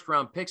waste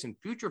first-round picks and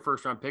future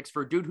first-round picks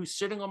for a dude who's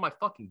sitting on my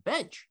fucking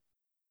bench.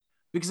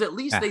 Because at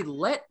least they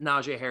let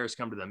Najee Harris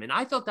come to them. And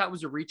I thought that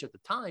was a reach at the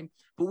time,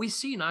 but we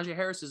see Najee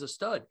Harris is a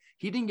stud.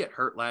 He didn't get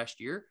hurt last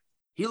year.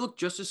 He looked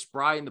just as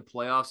spry in the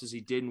playoffs as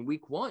he did in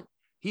week 1.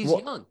 He's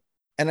young.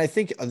 And I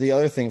think the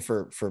other thing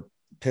for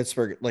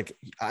Pittsburgh, like,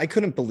 I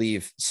couldn't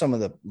believe some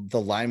of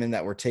the linemen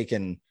that were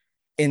taken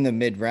in the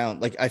mid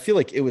round. Like, I feel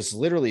like it was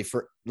literally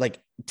for like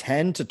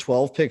 10 to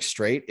 12 picks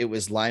straight. It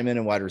was lineman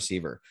and wide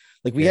receiver.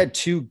 Like, we had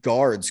 2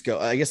 guards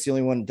go. I guess the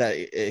only one that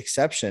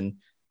exception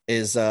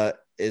is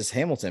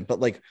Hamilton, but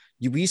like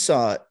we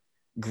saw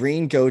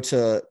Green go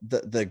to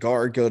the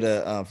guard, go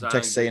to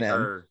Texas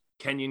A&M.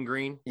 Kenyon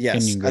Green.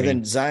 Yes. Kenyon Green. And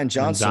then Zion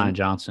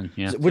Johnson.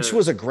 Yeah. Which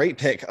was a great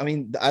pick. I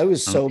mean, I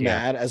was so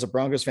mad as a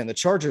Broncos fan. The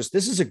Chargers,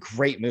 this is a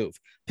great move.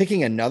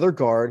 Picking another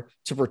guard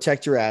to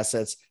protect your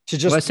assets, to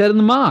just, I said in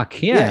the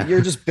mock. Yeah. You're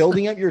just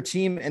building up your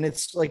team. And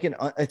it's like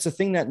it's a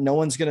thing that no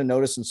one's going to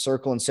notice and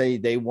circle and say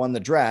they won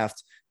the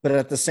draft. But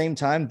at the same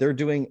time, they're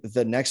doing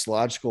the next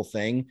logical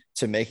thing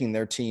to making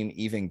their team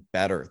even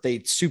better.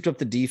 They souped up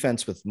the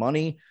defense with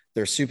money.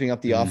 They're souping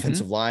up the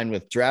offensive line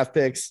with draft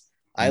picks.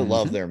 I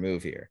love their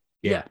move here.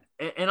 Yeah.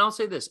 And I'll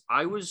say this.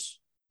 I was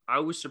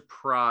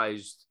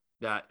surprised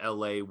that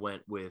LA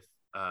went with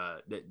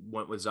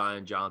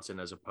Zion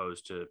Johnson as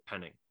opposed to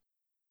Penning.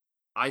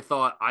 I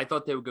thought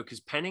they would go, because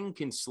Penning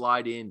can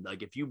slide in.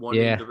 Like, if you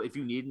wanted if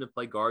you need him to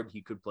play guard,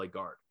 he could play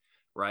guard.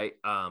 Right.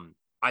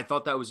 I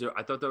thought that was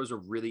a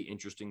really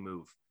interesting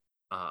move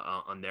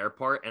on their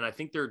part. And I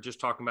think they're just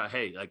talking about,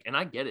 hey, like, and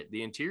I get it.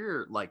 The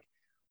interior, like,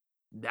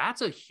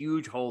 that's a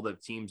huge hole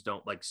that teams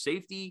don't like.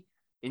 Safety,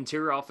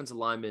 interior offensive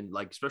linemen,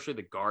 like especially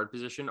the guard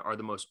position, are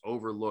the most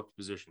overlooked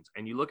positions.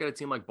 And you look at a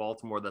team like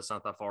Baltimore that's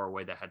not that far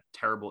away that had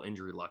terrible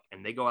injury luck,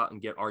 and they go out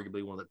and get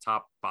arguably one of the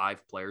top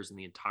 5 players in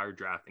the entire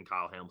draft in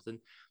Kyle Hamilton.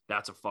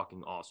 That's a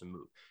fucking awesome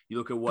move. You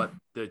look at what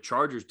the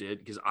Chargers did,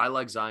 because I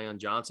like Zion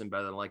Johnson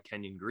better than I like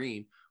Kenyon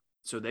Green.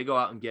 So they go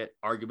out and get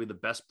arguably the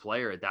best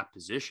player at that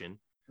position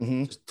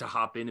just to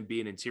hop in and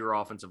be an interior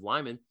offensive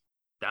lineman.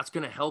 That's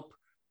going to help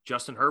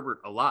Justin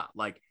Herbert a lot.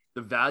 Like,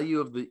 the value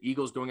of the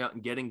Eagles going out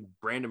and getting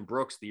Brandon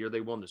Brooks the year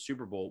they won the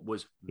Super Bowl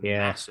was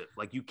massive.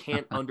 Like, you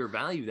can't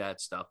undervalue that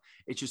stuff.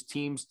 It's just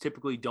teams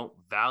typically don't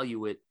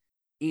value it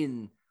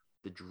in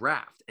the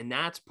draft. And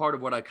that's part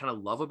of what I kind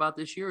of love about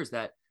this year, is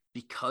that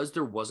because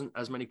there wasn't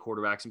as many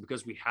quarterbacks and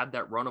because we had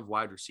that run of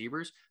wide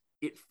receivers,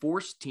 it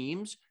forced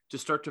teams to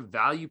start to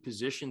value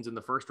positions in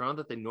the first round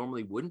that they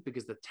normally wouldn't,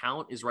 because the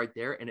talent is right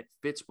there and it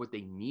fits what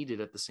they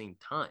needed at the same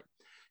time.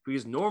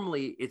 Because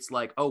normally it's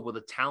like, oh, well, the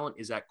talent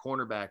is at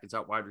cornerback, it's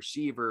at wide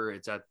receiver,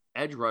 it's at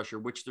edge rusher,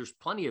 which there's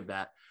plenty of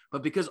that.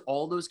 But because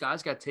all those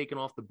guys got taken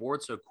off the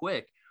board so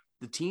quick,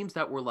 the teams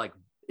that were like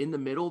in the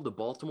middle, the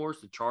Baltimores,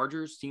 the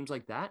Chargers, teams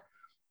like that,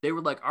 they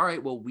were like, all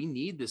right, well, we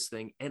need this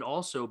thing. And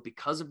also,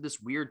 because of this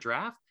weird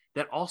draft,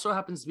 that also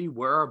happens to be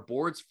where our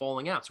board's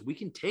falling out. So we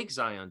can take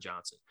Zion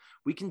Johnson.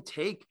 We can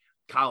take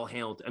Kyle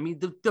Hamilton. I mean,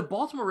 the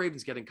Baltimore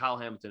Ravens getting Kyle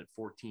Hamilton at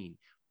 14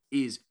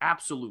 is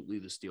absolutely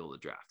the steal of the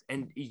draft.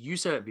 And you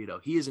said it, Vito.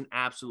 He is an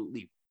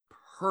absolutely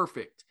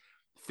perfect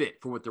fit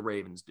for what the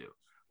Ravens do.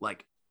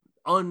 Like,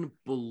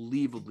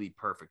 unbelievably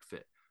perfect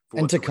fit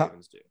for what the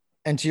Ravens do.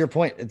 And to your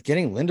point,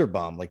 getting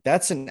Linderbaum, like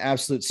that's an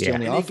absolute steal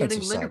on the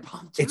offensive side.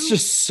 It's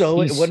just so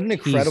what an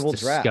incredible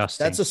draft.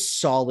 That's a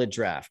solid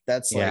draft.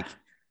 That's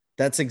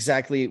that's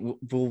exactly,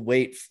 we'll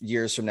wait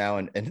years from now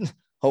and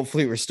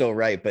hopefully we're still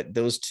right, but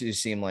those two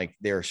seem like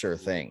they're sure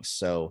things.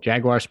 So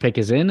Jaguars pick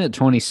is in at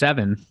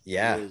 27.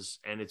 Yeah. It is,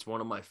 and it's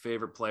one of my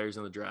favorite players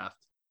in the draft.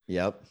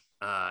 Yep.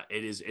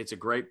 It's a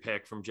great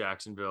pick from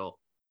Jacksonville.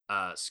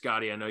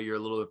 Scotty, I know you're a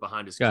little bit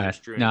behind his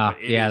stream. No,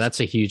 yeah, that's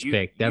a huge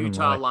pick.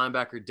 Utah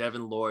linebacker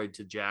Devin Lloyd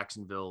to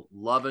Jacksonville.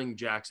 Loving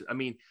Jackson. I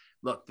mean,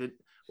 look,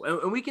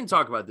 and we can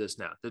talk about this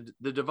now.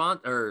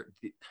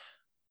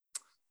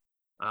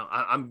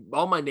 I'm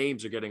all my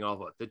names are getting off.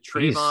 The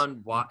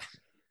Trayvon Watt.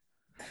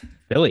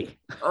 Billy.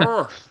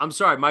 I'm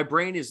sorry. My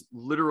brain is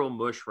literal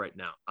mush right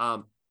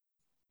now.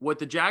 What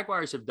the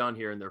Jaguars have done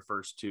here in their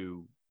first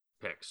two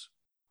picks,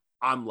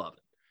 I'm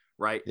loving,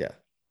 right? Yeah.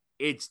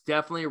 It's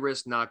definitely a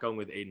risk not going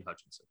with Aiden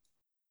Hutchinson,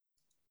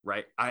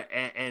 right?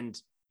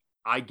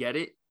 I get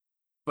it,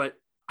 but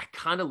I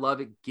kind of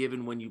love it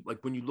given when you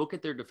look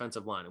at their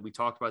defensive line, and we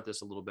talked about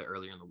this a little bit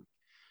earlier in the week.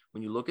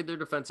 When you look at their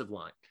defensive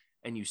line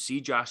and you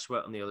see Josh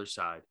Sweat on the other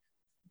side,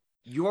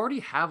 you already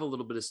have a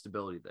little bit of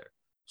stability there.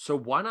 So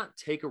why not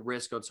take a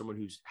risk on someone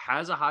who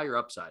has a higher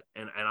upside?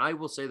 And I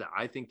will say that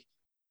I think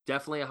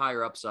definitely a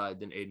higher upside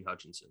than Aiden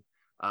Hutchinson.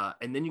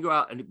 And then you go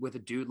out and with a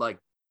dude like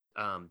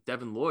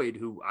Devin Lloyd,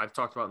 who I've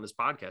talked about in this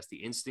podcast,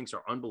 the instincts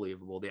are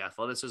unbelievable. The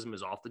athleticism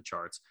is off the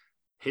charts.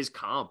 His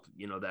comp,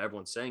 that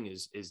everyone's saying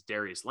is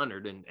Darius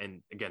Leonard.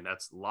 And again,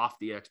 that's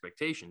lofty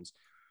expectations.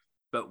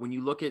 But when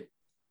you look at,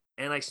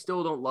 and I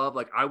still don't love,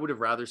 I would have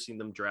rather seen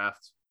them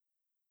draft.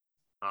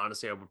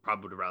 Honestly, I would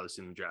probably have rather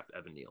seen them draft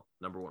Evan Neal,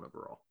 number 1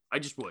 overall. I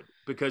just would,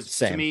 because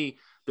to me,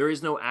 there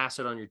is no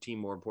asset on your team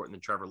more important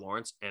than Trevor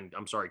Lawrence. And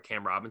I'm sorry,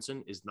 Cam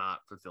Robinson is not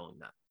fulfilling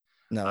that.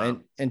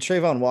 No, and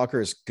Trayvon Walker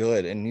is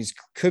good, and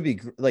could be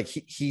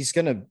he's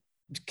going to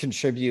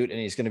contribute, and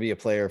he's going to be a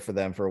player for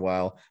them for a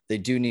while. They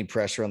do need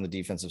pressure on the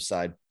defensive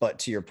side, but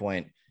to your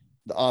point,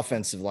 the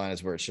offensive line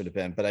is where it should have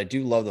been. But I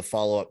do love the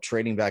follow-up,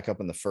 trading back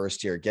up in the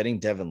first year, getting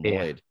Devin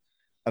Lloyd.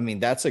 I mean,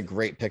 that's a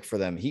great pick for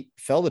them. He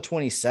fell to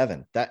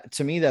 27. That,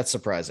 to me, that's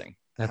surprising.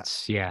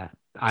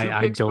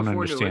 I don't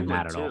understand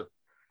that at all.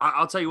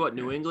 I'll tell you what,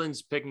 New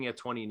England's picking at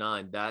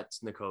 29. That's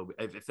Nakobe.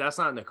 If that's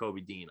not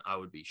Nakobe Dean, I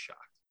would be shocked.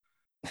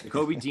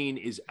 Nakobe Dean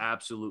is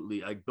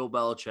absolutely, Bill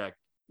Belichick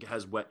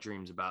has wet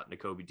dreams about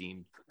Nakobe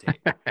Dean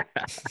tape. I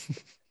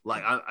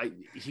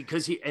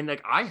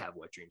have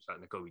wet dreams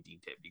about Nakobe Dean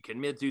tape. You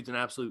kidding me? That dude's an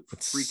absolute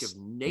freak of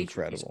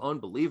nature. Incredible. He's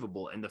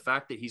unbelievable. And the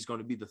fact that he's going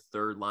to be the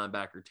third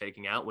linebacker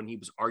taking out when he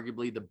was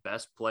arguably the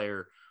best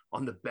player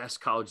on the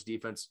best college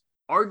defense,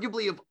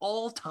 arguably of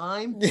all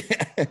time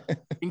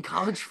in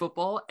college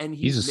football. And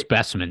he's a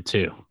specimen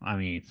too. I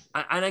mean,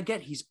 I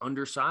get he's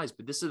undersized,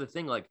 but this is the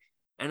thing,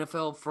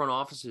 NFL front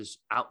offices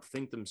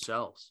outthink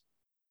themselves.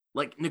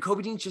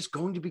 Nakobe Dean's just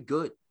going to be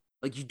good.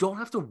 You don't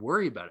have to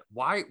worry about it.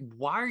 Why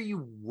are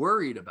you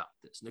worried about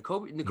this?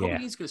 Nakobe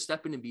Dean's going to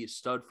step in and be a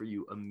stud for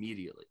you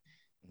immediately.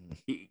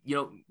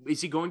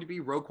 Is he going to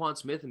be Roquan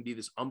Smith and be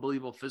this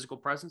unbelievable physical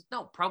presence?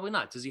 No, probably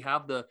not. Does he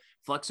have the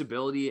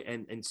flexibility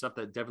and stuff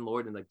that Devin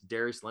Lloyd and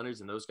Darius Leonard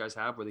and those guys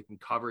have where they can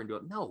cover and do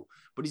it? No.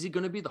 But is he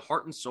going to be the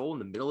heart and soul in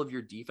the middle of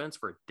your defense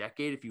for a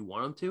decade if you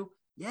want him to?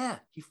 Yeah,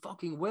 he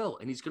fucking will.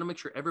 And he's going to make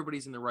sure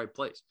everybody's in the right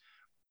place.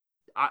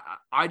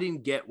 I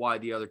didn't get why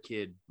the other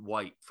kid,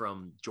 White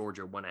from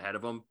Georgia, went ahead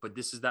of him, but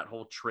this is that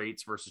whole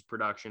traits versus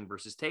production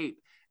versus tape.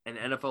 And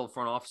NFL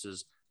front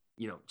offices,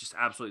 just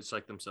absolutely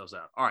psych themselves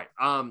out. All right.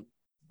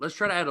 Let's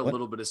try to add a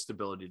little bit of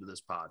stability to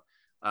this pod.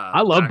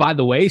 I love, by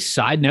the way,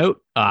 side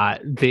note,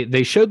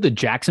 they showed the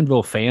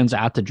Jacksonville fans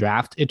at the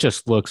draft. It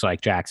just looks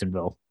like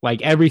Jacksonville,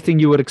 like everything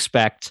you would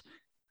expect.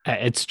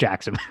 It's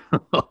Jacksonville.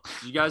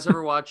 Did you guys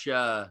ever watch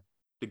The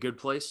Good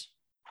Place?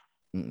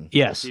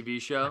 Yes. The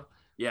TV show?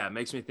 Yeah, it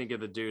makes me think of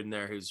the dude in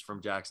there who's from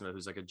Jacksonville,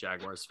 who's a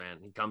Jaguars fan.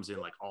 He comes in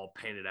all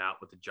painted out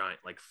with a giant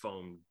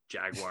foam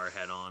Jaguar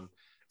head on.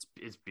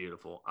 It's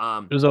beautiful.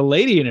 There was a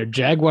lady in a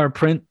Jaguar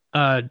print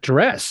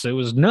dress. It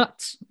was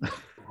nuts.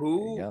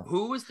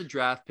 Who was the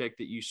draft pick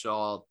that you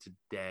saw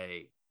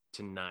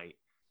tonight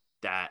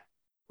that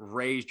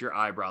raised your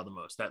eyebrow the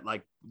most?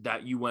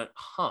 That you went,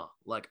 huh?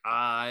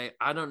 I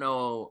don't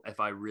know if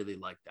I really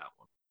like that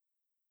one.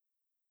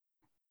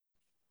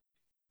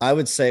 I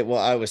would say, well,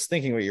 I was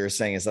thinking what you were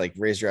saying is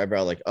raise your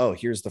eyebrow, oh,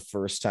 here's the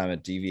first time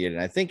it deviated.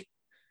 And I think,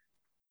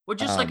 well,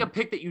 just a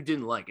pick that you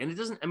didn't like. And it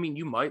doesn't, I mean,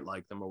 you might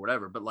like them or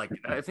whatever, but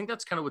I think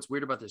that's kind of what's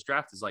weird about this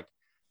draft is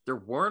there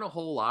weren't a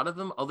whole lot of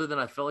them other than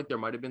I felt like there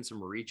might've been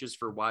some reaches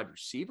for wide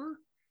receiver.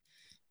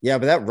 Yeah,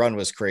 but that run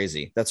was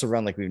crazy. That's a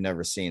run we've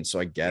never seen. So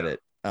I get it.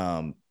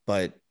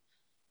 But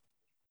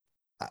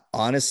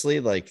honestly,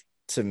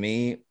 to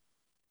me,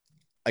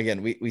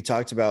 again, we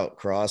talked about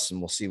Cross and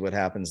we'll see what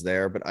happens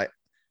there, but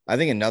I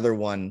think another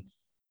one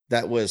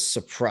that was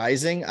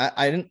surprising.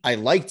 I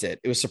liked it.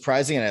 It was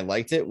surprising and I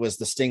liked it was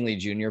the Stingley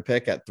Jr.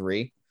 pick at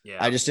 3. Yeah.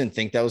 I just didn't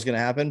think that was going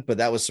to happen, but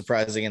that was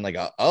surprising and like,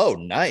 oh,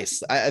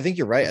 nice. I think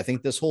you're right. I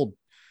think this whole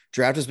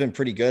draft has been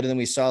pretty good. And then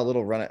we saw a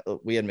little run.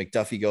 We had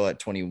McDuffie go at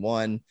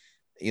 21,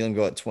 Elam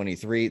go at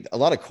 23. A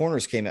lot of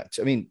corners came out.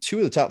 I mean, 2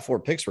 of the top 4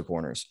 picks were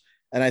corners.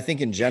 And I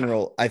think in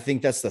general, I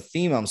think that's the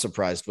theme I'm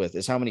surprised with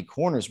is how many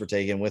corners were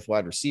taken with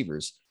wide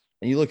receivers.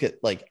 And you look at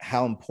like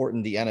how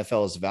important the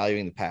NFL is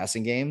valuing the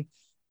passing game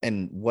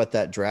and what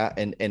that draft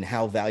and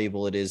how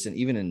valuable it is. And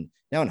even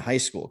now in high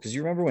school, because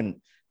you remember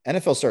when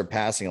NFL started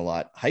passing a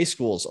lot,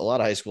 a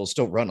lot of high schools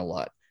still run a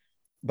lot,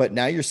 but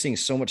now you're seeing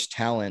so much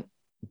talent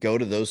go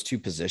to those 2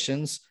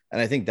 positions.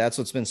 And I think that's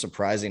what's been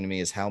surprising to me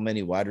is how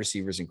many wide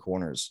receivers and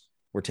corners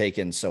were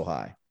taken so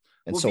high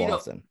and so Vito,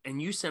 often.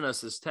 And you sent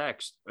us this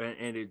text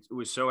and it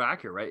was so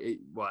accurate,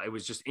 right? It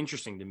was just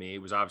interesting to me.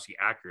 It was obviously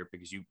accurate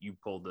because you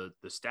pulled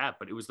the stat,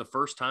 but it was the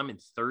first time in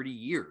 30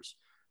 years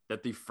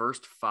that the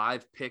first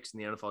 5 picks in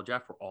the NFL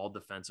draft were all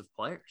defensive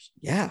players.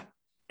 Yeah.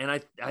 And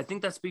I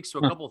think that speaks to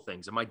a couple of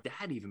things. And my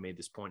dad even made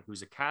this point,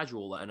 who's a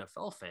casual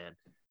NFL fan.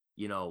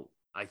 You know,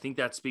 I think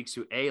that speaks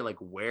to like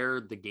where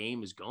the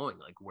game is going,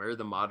 like where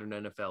the modern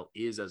NFL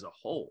is as a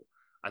whole.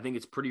 I think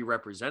it's pretty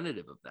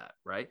representative of that.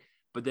 Right.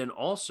 But then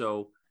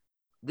also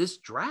this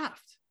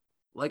draft,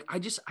 like, I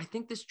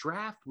think this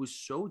draft was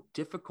so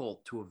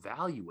difficult to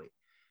evaluate.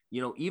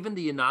 You know, even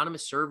the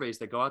anonymous surveys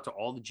that go out to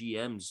all the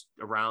GMs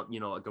around,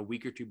 you know, like a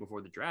week or 2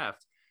 before the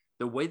draft,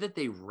 the way that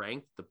they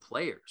ranked the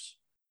players,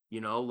 you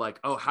know, like,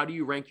 oh, how do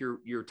you rank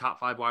your top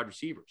 5 wide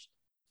receivers?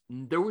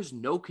 There was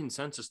no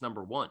consensus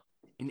number 1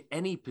 in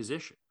any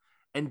position.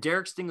 And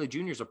Derek Stingley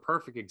Jr. is a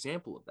perfect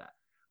example of that.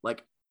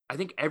 Like, I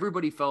think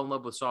everybody fell in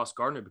love with Sauce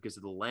Gardner because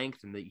of the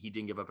length and that he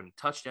didn't give up any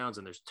touchdowns,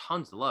 and there's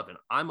tons to love. And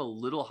I'm a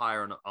little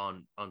higher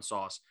on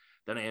Sauce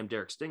than I am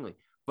Derek Stingley,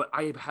 but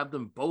I have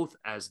them both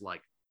as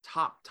like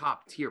top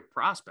tier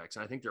prospects.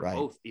 And I think they're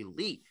both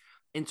elite.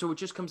 And so it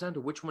just comes down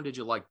to which one did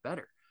you like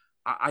better?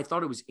 I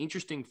thought it was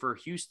interesting for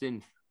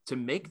Houston to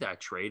make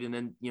that trade. And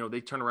then, you know,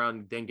 they turn around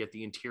and then get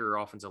the interior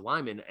offensive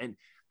lineman. And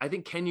I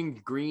think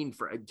Kenyon Green,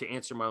 to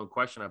answer my own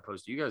question I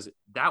posed to you guys,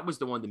 that was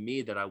the one to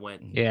me that I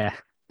went, yeah,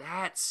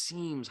 that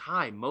seems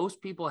high.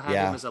 Most people had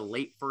him as a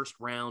late first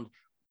round.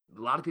 A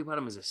lot of people had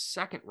him as a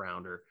second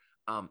rounder.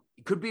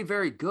 It could be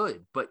very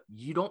good, but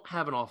you don't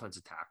have an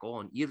offensive tackle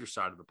on either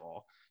side of the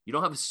ball. You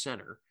don't have a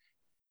center.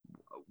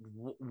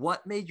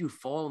 What made you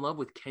fall in love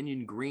with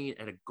Kenyon Green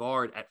at a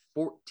guard at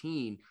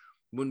 14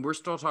 when we're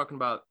still talking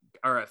about,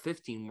 or at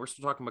 15, we're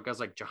still talking about guys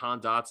like Jahan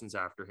Dotson's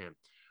after him.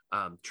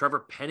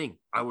 Trevor Penning,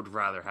 I would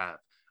rather have.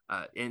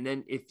 And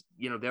then if,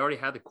 you know, they already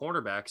had the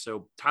cornerback.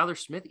 So Tyler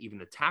Smith, even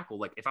the tackle,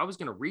 like if I was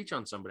going to reach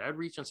on somebody, I'd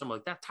reach on someone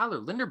like that. Tyler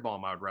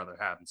Linderbaum, I would rather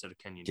have instead of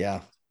Kenyon.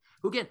 Yeah.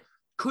 Who again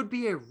could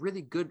be a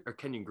really good, or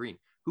Kenyon Green,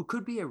 who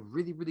could be a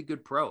really, really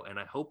good pro. And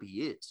I hope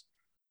he is.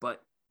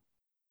 But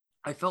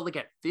I felt like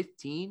at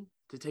 15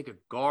 to take a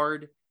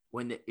guard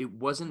when it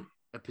wasn't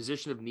a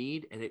position of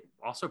need, and it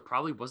also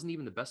probably wasn't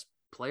even the best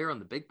player on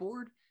the big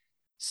board,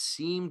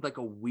 seemed like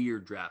a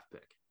weird draft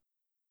pick.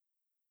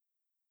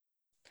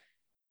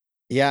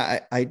 Yeah,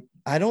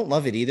 I don't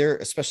love it either,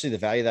 especially the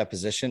value of that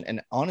position.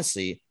 And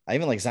honestly, I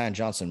even like Zion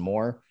Johnson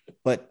more,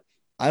 but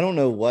I don't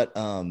know what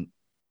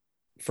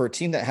for a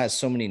team that has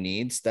so many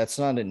needs, that's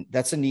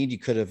a need you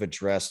could have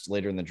addressed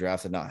later in the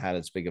draft and not had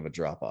as big of a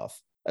drop off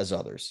as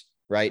others,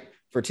 right?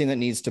 For a team that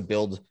needs to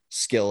build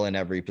skill in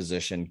every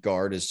position,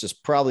 guard is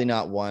just probably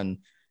not one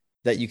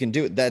that you can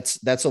do.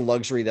 That's a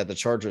luxury that the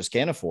Chargers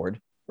can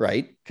afford,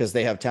 right? Because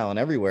they have talent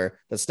everywhere.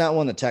 That's not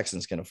one the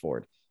Texans can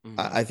afford. Mm-hmm.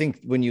 I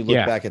think when you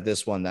look back at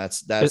this one,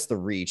 that's the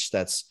reach.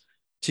 That's,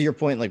 to your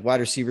point, like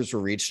wide receivers were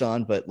reached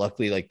on, but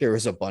luckily, like there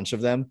was a bunch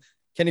of them.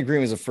 Kenny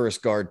Green was the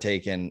first guard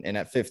taken, and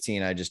at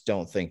 15, I just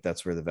don't think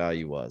that's where the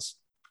value was.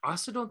 I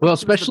also don't think well,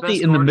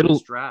 especially in the middle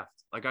draft.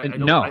 Like I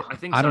think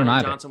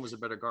Zion Johnson was a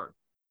better guard.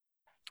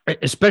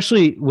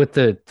 Especially with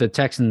the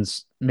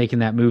Texans making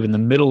that move in the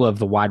middle of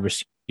the wide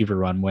receiver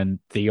run when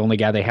the only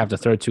guy they have to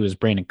throw to is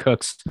Brandon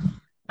Cooks,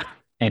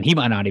 and he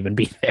might not even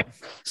be there.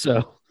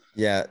 So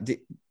yeah.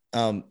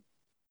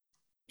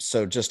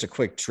 So just a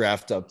quick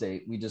draft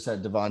update. We just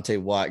had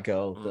Devontae Watt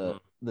go,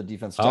 the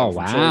defensive tackle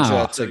from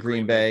Georgia to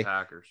Green Bay,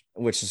 Packers,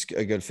 which is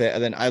a good fit.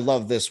 And then I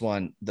love this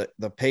one.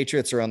 The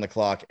Patriots are on the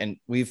clock, and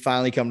we've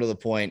finally come to the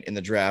point in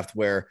the draft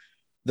where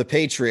the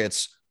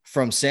Patriots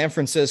from San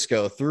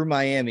Francisco through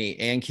Miami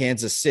and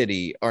Kansas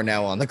City are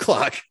now on the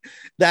clock.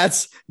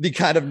 That's the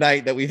kind of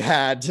night that we've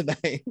had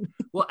tonight.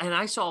 Well, and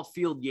I saw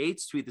Field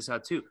Yates tweet this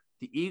out too.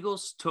 The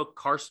Eagles took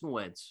Carson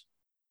Wentz,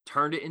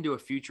 turned it into a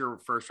future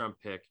first-round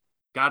pick,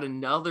 got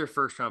another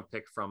first-round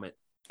pick from it,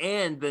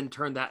 and then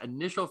turned that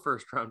initial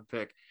first-round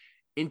pick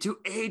into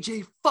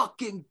A.J.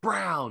 fucking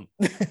Brown.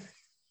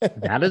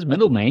 That is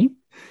middle name?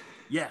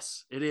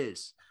 Yes, it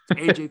is.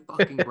 A.J.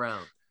 fucking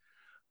Brown.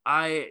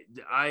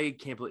 I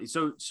can't believe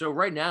so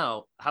right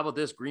now, how about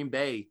this? Green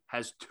Bay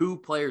has 2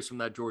 players from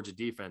that Georgia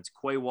defense.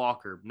 Quay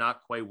Walker,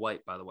 not Quay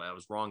White, by the way. I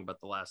was wrong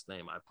about the last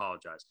name. I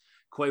apologize.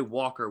 Quay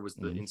Walker was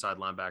the inside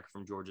linebacker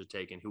from Georgia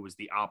taken, who was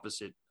the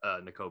opposite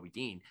Nakobe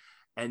Dean.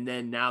 And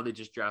then now they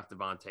just draft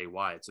Devontae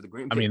Wyatt. So the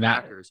Green Bay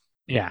Packers.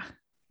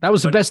 That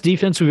was the best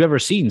defense we've ever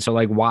seen. So,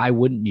 like, why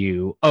wouldn't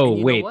you?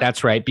 Oh, wait,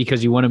 that's right.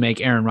 Because you want to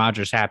make Aaron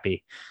Rodgers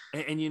happy.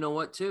 And you know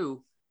what,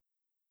 too?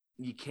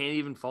 You can't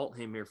even fault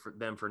him here for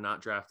them for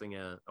not drafting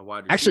a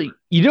wide receiver. Actually,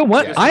 you know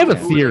what? I have a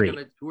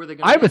theory.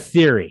 I have a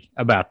theory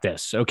about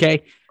this.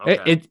 Okay.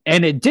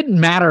 It didn't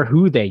matter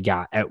who they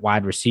got at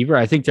wide receiver.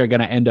 I think they're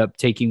going to end up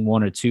taking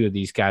one or two of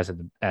these guys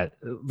at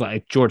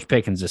like George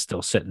Pickens is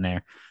still sitting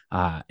there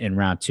in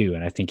round 2.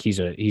 And I think he's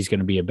going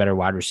to be a better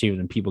wide receiver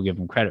than people give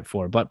him credit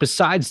for. But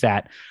besides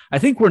that, I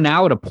think we're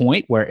now at a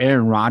point where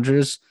Aaron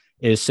Rodgers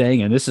is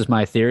saying, and this is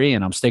my theory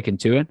and I'm sticking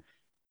to it,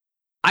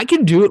 I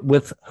can do it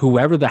with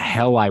whoever the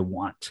hell I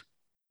want.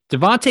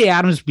 Devontae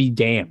Adams be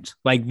damned.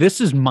 Like, this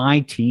is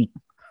my team.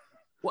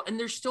 Well, and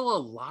there's still a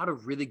lot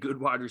of really good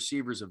wide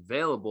receivers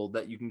available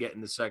that you can get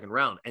in the second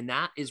round. And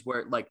that is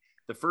where, like,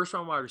 the first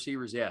round wide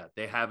receivers,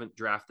 they haven't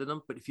drafted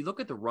them. But if you look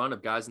at the run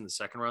of guys in the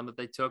second round that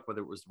they took,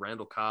 whether it was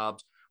Randall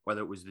Cobbs, whether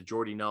it was the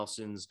Jordy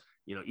Nelsons,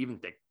 even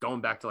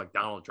going back to like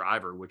Donald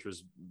Driver, which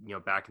was,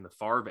 back in the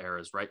Favre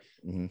eras, right?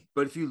 Mm-hmm.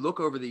 But if you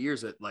look over the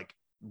years at like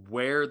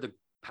where the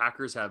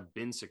Packers have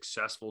been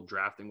successful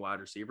drafting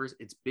wide receivers,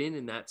 it's been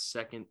in that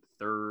second,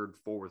 third,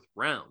 fourth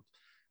round.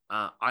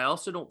 I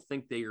also don't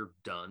think they are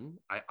done.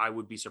 I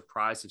would be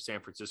surprised if San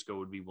Francisco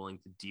would be willing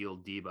to deal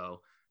Debo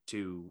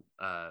to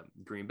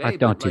Green Bay.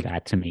 Don't do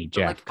that to me,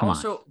 Jeff. Like, Come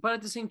on. on. But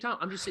at the same time,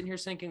 I'm just sitting here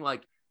thinking,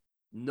 like,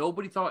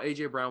 nobody thought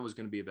A.J. Brown was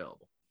going to be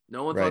available.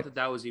 No one thought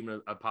that was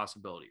even a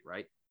possibility,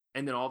 right?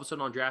 And then all of a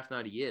sudden on draft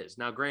night, he is.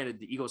 Now, granted,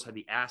 the Eagles had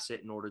the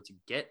asset in order to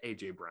get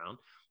A.J. Brown.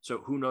 So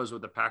who knows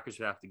what the Packers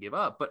would have to give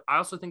up. But I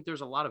also think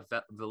there's a lot of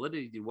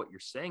validity to what you're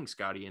saying,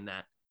 Scotty, in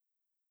that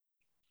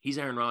he's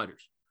Aaron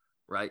Rodgers,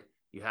 right?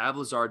 You have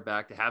Lazard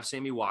back. They have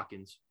Sammy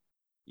Watkins.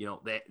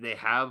 They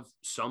have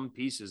some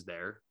pieces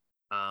there.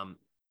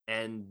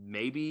 And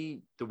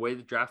maybe the way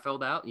the draft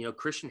fell out,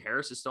 Christian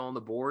Harris is still on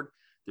the board.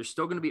 There's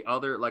still going to be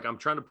other, like, I'm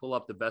trying to pull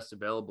up the best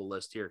available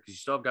list here because you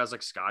still have guys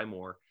like Sky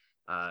Moore,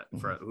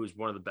 who's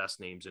one of the best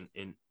names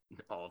in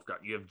all of God.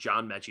 You have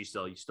John Mechie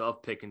still. You still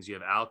have Pickens. You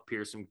have Alec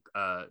Pierce from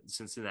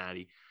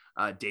Cincinnati,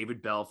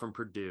 David Bell from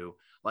Purdue,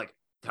 like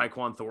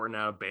Tyquan Thornton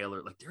out of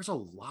Baylor. Like, there's a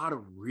lot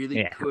of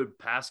really good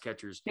pass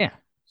catchers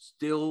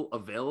still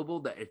available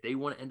that if they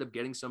want to end up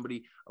getting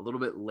somebody a little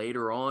bit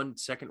later on,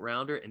 second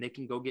rounder, and they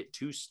can go get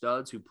 2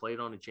 studs who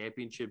played on a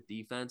championship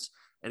defense.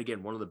 And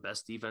again, one of the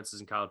best defenses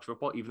in college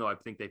football, even though I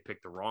think they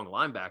picked the wrong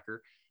linebacker.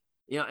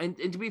 And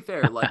to be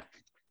fair,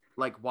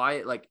 like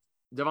Wyatt, like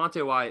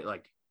Devontae Wyatt,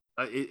 like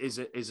is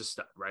a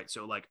stud, right?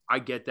 So like I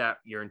get that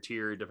your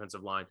interior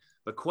defensive line,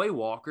 but Quay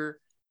Walker,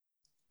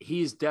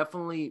 he is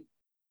definitely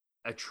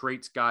a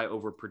traits guy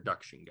over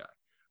production guy,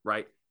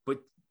 right? But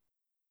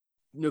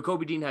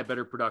Nakobe Dean had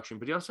better production,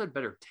 but he also had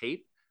better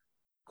tape.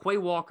 Quay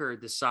Walker,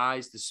 the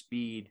size, the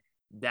speed,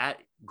 that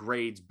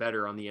grades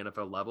better on the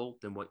NFL level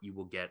than what you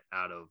will get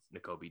out of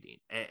Nakobe Dean.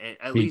 And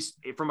at least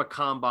from a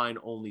combine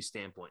only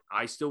standpoint,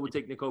 I still would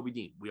take Nakobe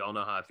Dean. We all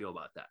know how I feel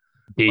about that.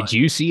 Did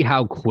you see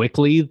how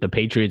quickly the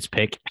Patriots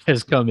pick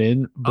has come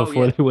in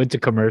before they went to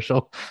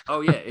commercial?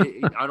 Oh yeah.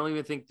 I don't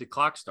even think the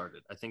clock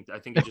started. I think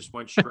it just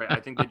went straight. I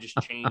think they just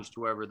changed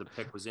whoever the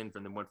pick was in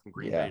from them, went from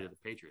Green Bay to the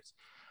Patriots.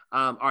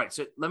 All right.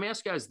 So let me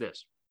ask you guys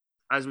this,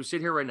 as we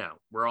sit here right now,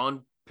 we're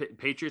on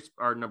Patriots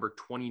are number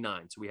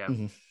 29. So we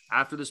have,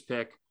 after this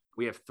pick,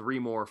 we have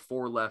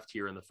 4 left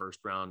here in the first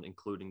round,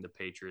 including the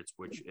Patriots,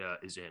 which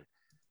is in.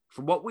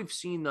 From what we've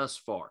seen thus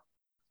far,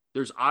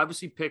 there's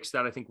obviously picks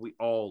that I think we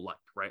all like,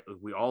 right?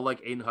 We all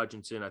like Aiden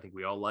Hutchinson. I think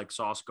we all like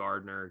Sauce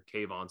Gardner,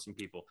 Kayvon, some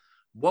people.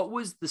 What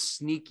was the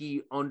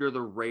sneaky under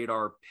the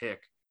radar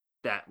pick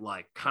that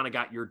like kind of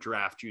got your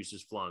draft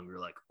juices flowing? You're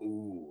like,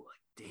 ooh,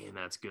 like, damn,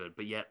 that's good.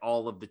 But yet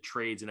all of the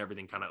trades and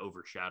everything kind of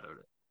overshadowed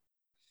it.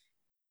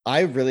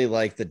 I really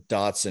like the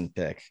Dotson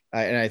pick.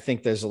 And I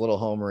think there's a little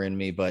homer in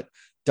me, but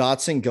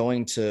Dotson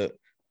going to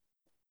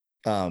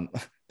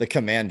the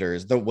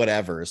Commanders, the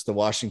whatevers, the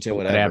Washington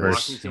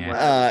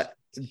whatevers.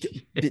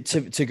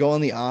 To go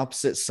on the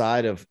opposite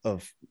side of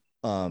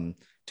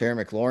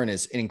Terry McLaurin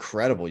is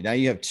incredible. Now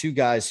you have 2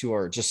 guys who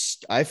are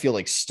just, I feel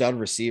like stud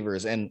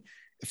receivers. And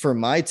for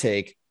my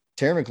take,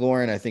 Terry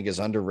McLaurin, I think is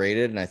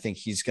underrated. And I think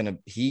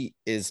he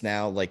is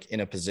now like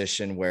in a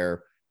position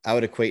where I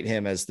would equate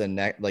him as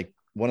like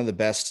one of the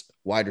best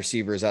wide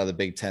receivers out of the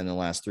Big Ten in the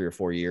last 3 or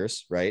 4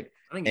 years. Right.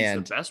 I think he's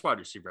the best wide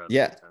receiver out of the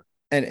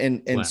Big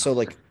Ten. And so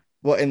like,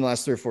 well, in the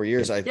last 3 or 4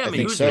 years, I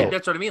think so.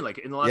 That's what I mean. Like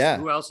in the last,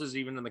 who else is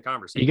even in the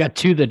conversation? You got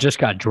 2 that just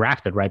got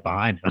drafted right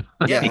behind him.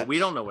 But we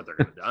don't know what they're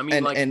going to do. I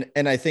mean,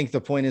 and I think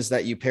the point is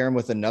that you pair him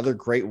with another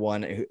great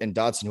one in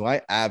Dotson, who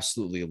I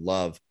absolutely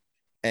love.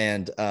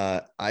 And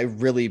I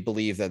really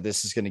believe that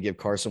this is going to give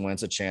Carson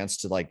Wentz a chance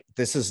to like,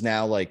 this is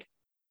now like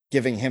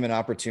giving him an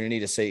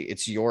opportunity to say,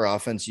 it's your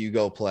offense, you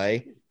go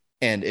play.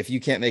 And if you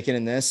can't make it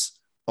in this,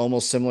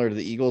 almost similar to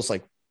the Eagles,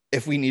 like,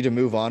 if we need to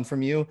move on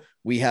from you,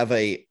 we have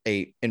a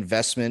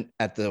investment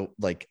at the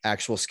like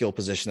actual skill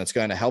position that's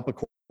going to help a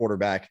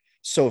quarterback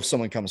So if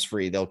someone comes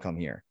free, they'll come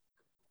here.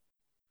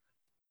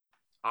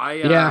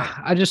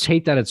 I just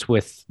hate that it's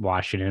with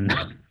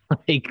Washington.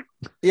 Like,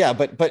 yeah,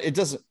 but it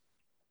doesn't.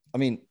 I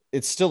mean,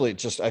 it's still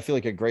I feel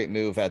like a great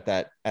move at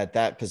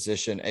that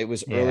position. It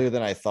was earlier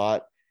than I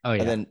thought. Oh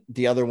yeah. And then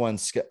the other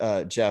ones,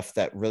 Jeff,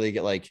 that really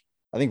get like,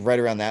 I think right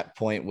around that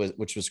point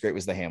which was great,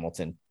 was the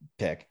Hamilton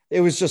pick.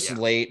 It was just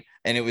late,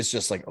 and it was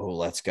just like, oh,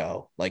 let's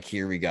go. Like,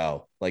 here we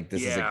go. Like,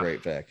 this is a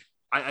great pick.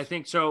 I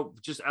think so.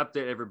 Just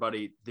update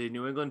everybody. The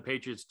New England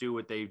Patriots do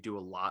what they do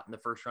a lot in the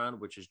first round,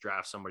 which is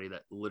draft somebody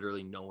that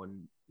literally no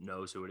one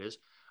knows who it is.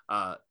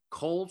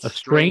 Cole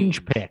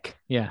Strange pick.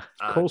 Yeah.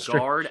 Cole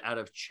guard out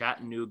of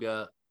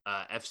Chattanooga,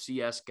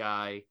 FCS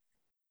guy,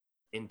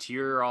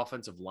 interior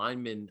offensive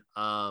lineman.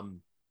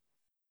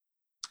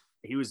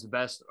 He was the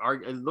best.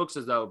 It looks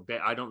as though,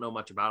 I don't know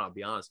much about it, I'll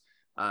be honest.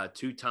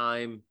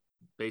 2-time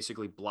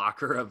basically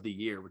blocker of the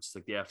year, which is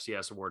like the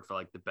FCS award for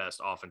like the best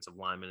offensive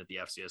lineman at the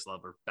FCS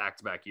level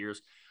back-to-back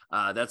years.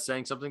 That's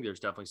saying something. There's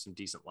definitely some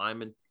decent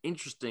linemen.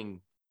 Interesting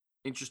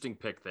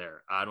pick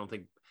there. I don't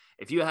think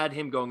if you had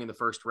him going in the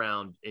first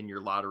round in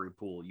your lottery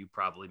pool, you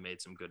probably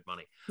made some good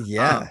money.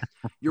 Yeah.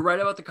 You're right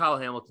about the Kyle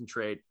Hamilton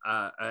trade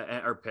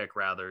or pick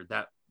rather.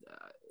 That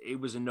it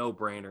was a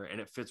no-brainer,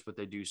 and it fits what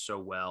they do so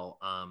well.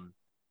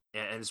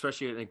 And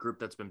especially in a group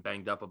that's been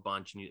banged up a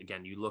bunch.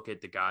 And you look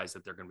at the guys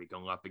that they're going to be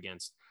going up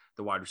against,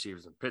 the wide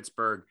receivers in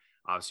Pittsburgh,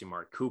 obviously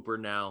Mark Cooper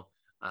now,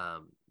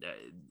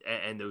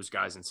 and those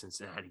guys in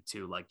Cincinnati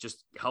too, like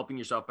just helping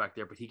yourself back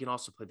there. But he can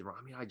also play the role.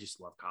 I mean, I just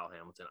love Kyle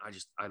Hamilton.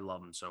 I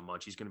love him so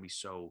much. He's going to be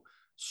so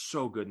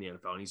good in the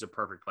NFL, and he's a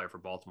perfect player for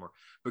Baltimore.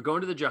 But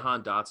going to the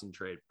Jahan Dotson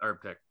trade or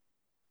pick,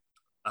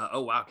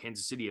 oh wow,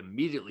 Kansas City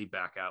immediately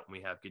back out when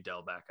we have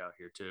Goodell back out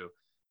here too.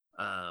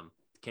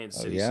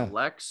 Kansas City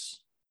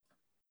selects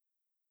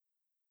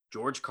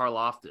George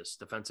Karlaftis,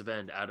 defensive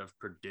end out of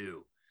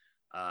Purdue.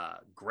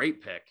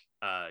 Great pick.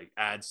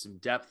 Adds some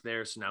depth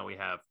there. So now we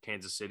have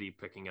Kansas City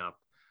picking up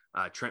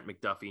Trent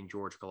McDuffie and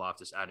George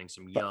Karlaftis, adding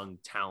some young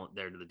talent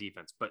there to the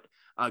defense. But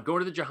going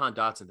to the Jahan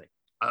Dotson thing,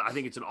 I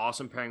think it's an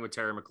awesome pairing with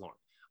Terry McLaurin.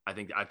 I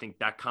think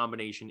that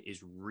combination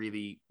is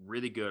really,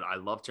 really good. I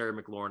love Terry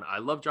McLaurin. I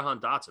love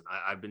Jahan Dotson.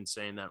 I've been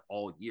saying that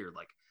all year.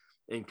 Like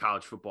in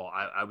college football,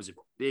 I was a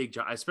big,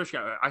 especially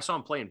I saw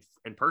him play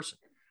in person.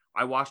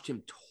 I watched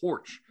him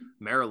torch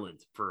Maryland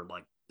for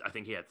I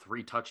think he had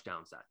 3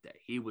 touchdowns that day.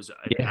 He was an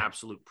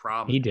absolute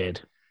problem. He did.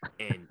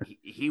 And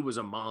he was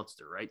a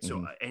monster, right?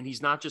 So, and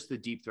he's not just the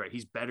deep threat.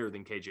 He's better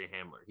than KJ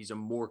Hamler. He's a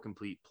more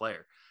complete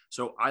player.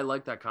 So I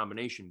like that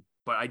combination.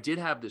 But I did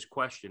have this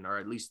question, or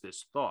at least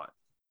this thought.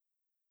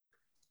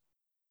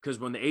 Because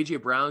when the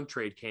AJ Brown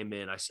trade came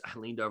in, I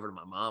leaned over to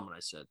my mom and I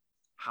said,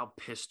 how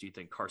pissed do you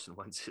think Carson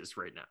Wentz is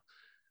right now?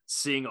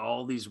 Seeing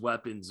all these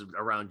weapons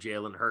around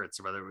Jalen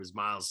Hurts, whether it was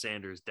Miles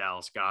Sanders,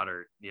 Dallas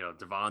Goedert,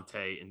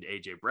 Devontae and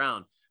AJ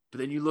Brown. But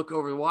then you look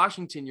over to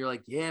Washington, you're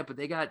like, yeah, but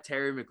they got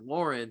Terry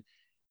McLaurin,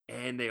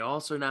 and they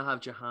also now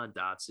have Jahan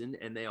Dotson,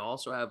 and they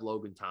also have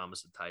Logan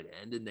Thomas at tight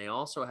end, and they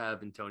also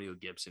have Antonio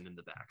Gibson in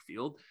the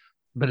backfield.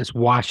 But it's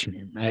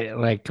Washington.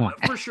 Come on.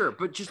 For sure.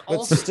 But just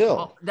also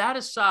still, that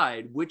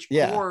aside, which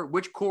core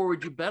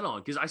would you bet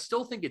on? Because I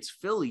still think it's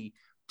Philly.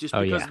 Just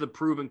because of the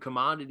proven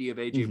commodity of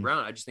A.J.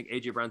 Brown. I just think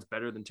A.J. Brown's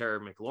better than Terry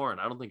McLaurin.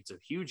 I don't think it's a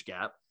huge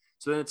gap.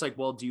 So then it's like,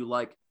 well, do you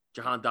like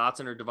Jahan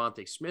Dotson or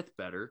Devontae Smith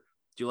better?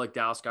 Do you like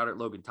Dallas Goedert,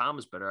 Logan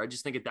Thomas better? I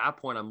just think at that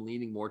point, I'm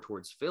leaning more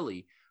towards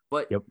Philly.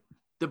 But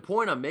the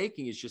point I'm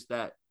making is just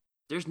that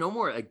there's no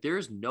more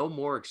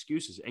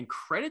excuses. And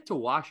credit to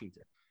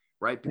Washington,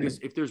 right? Because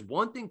if there's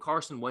one thing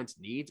Carson Wentz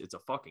needs, it's a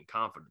fucking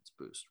confidence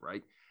boost,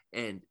 right?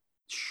 And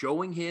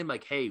showing him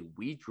like, hey,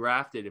 we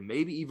drafted and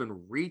maybe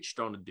even reached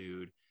on a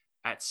dude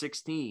at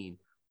 16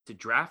 to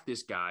draft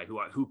this guy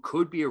who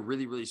could be a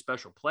really, really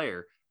special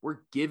player. We're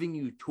giving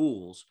you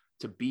tools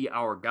to be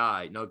our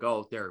guy. Now go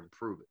out there and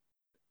prove it.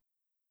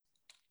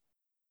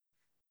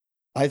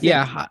 I think,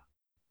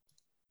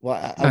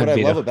 what I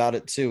love about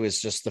it too, is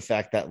just the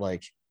fact that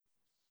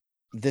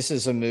this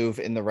is a move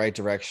in the right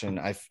direction.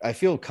 I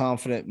feel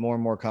confident, more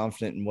and more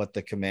confident in what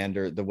the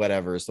Washington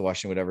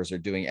whatevers are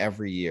doing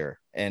every year.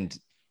 And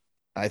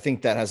I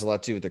think that has a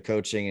lot to do with the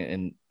coaching,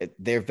 and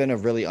they've been a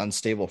really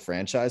unstable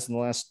franchise in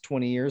the last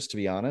 20 years, to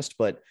be honest,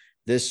 but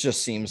this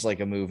just seems like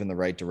a move in the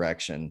right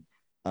direction.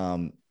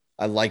 I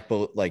like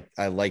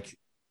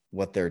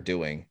what they're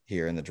doing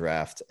here in the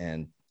draft,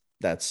 and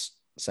that's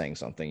saying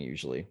something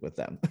usually with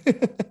them.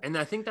 And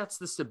I think that's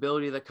the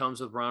stability that comes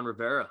with Ron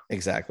Rivera.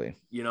 Exactly.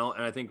 And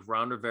I think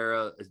Ron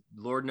Rivera,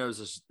 Lord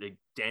knows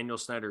Daniel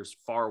Snyder's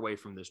far away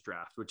from this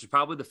draft, which is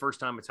probably the first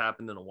time it's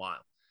happened in a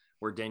while,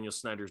 where Daniel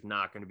Snyder's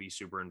not going to be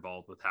super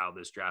involved with how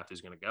this draft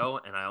is going to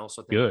go. And I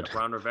also think that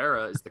Ron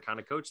Rivera is the kind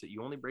of coach that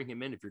you only bring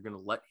him in if you're going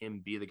to let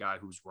him be the guy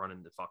who's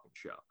running the fucking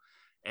show.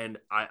 And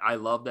I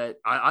love that.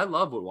 I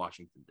love what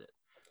Washington did.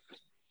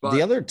 But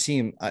the other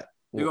team,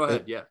 go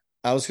ahead. Yeah.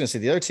 I was going to say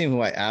the other team who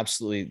I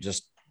absolutely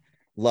just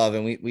love,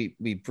 and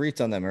we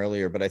briefed on them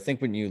earlier, but I think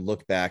when you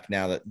look back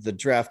now that the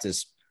draft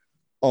is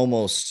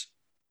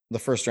the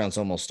first round's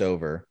almost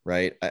over,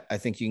 right? I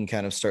think you can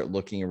kind of start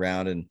looking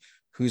around and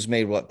who's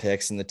made what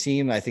picks. And the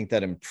team I think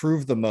that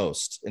improved the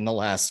most in the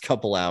last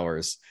couple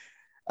hours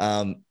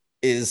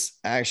is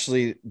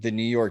actually the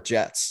New York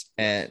Jets.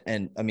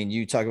 And I mean,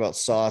 you talk about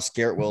Sauce,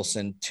 Garrett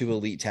Wilson, two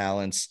elite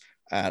talents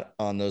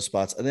on those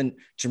spots. And then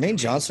Jermaine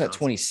Johnson at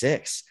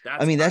 26.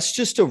 That's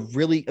just they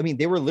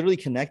were literally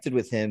connected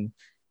with him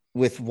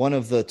with one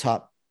of the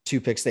top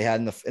 2 picks they had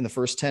in the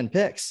first 10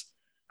 picks.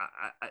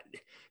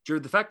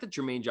 The fact that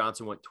Jermaine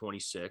Johnson went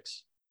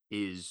 26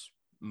 is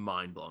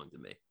mind blowing to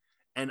me.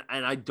 And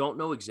I don't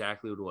know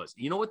exactly what it was.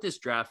 You know what this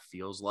draft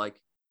feels like?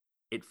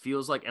 It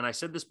feels like, and I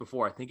said this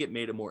before, I think it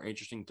made it more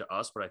interesting to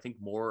us, but I think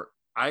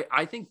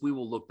I think we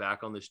will look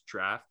back on this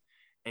draft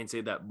and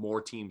say that more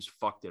teams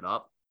fucked it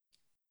up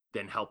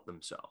than helped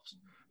themselves,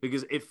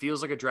 because it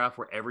feels like a draft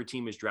where every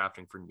team is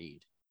drafting for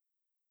need.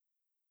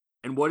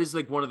 And what is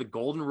like one of the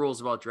golden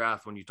rules about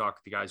draft when you talk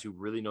to the guys who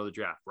really know the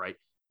draft, right?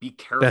 Be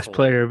careful. Best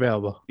player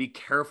available. Be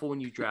careful when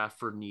you draft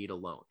for need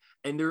alone.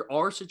 And there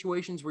are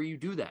situations where you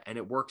do that and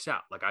it works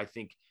out. Like I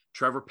think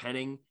Trevor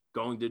Penning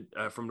going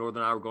to from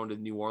Northern Iowa, going to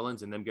New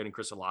Orleans and them getting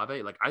Chris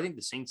Olave. Like I think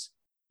the Saints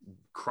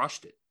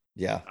crushed it.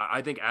 Yeah.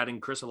 I think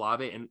adding Chris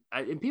Olave and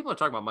people are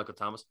talking about Michael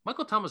Thomas.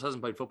 Michael Thomas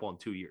hasn't played football in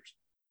 2 years.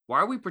 Why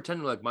are we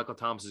pretending like Michael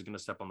Thomas is going to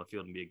step on the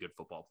field and be a good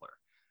football player?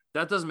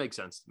 That doesn't make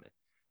sense to me.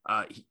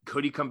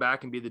 Could he come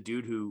back and be the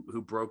dude who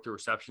broke the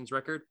receptions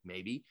record?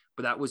 Maybe,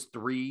 but that was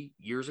 3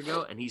 years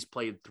ago, and he's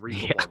played 3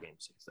 football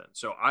games since then.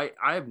 So I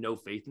have no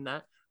faith in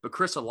that. But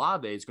Chris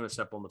Olave is going to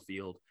step on the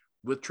field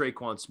with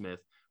Traquan Smith,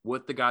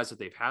 with the guys that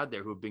they've had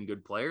there who have been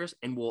good players,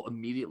 and will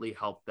immediately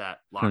help that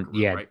locker room.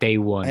 Yeah, right? day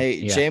one.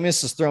 Hey,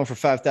 Jameis has thrown for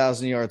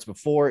 5,000 yards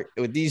before.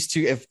 With these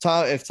two, if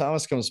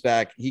Thomas comes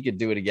back, he could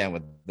do it again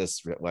with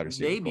this wide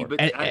receiver. Maybe, but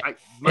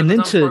and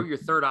then to your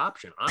third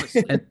option,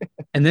 honestly,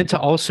 and then to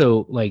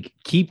also like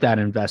keep that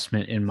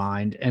investment in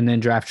mind, and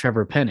then draft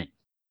Trevor Penning.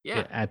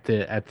 Yeah,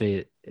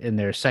 in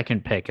their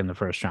second pick in the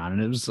first round,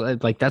 and it was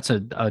like that's a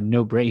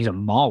no-brainer. He's a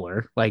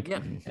mauler,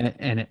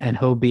 and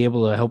he'll be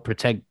able to help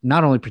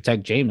not only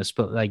protect Jameis,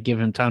 but like give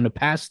him time to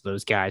pass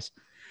those guys.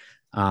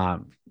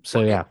 And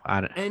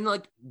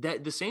like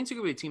that, the Saints are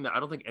going to be a team that I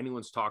don't think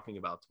anyone's talking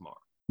about tomorrow.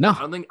 No,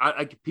 I don't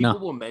think people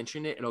will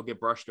mention it and it'll get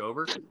brushed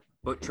over.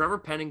 But Trevor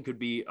Penning could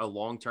be a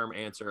long-term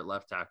answer at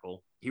left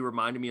tackle. He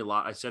reminded me a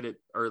lot. I said it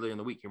earlier in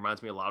the week. He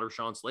reminds me a lot of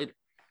Rashawn Slater.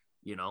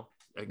 You know,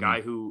 a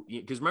guy who,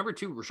 because remember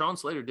too, Rashawn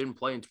Slater didn't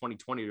play in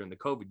 2020 during the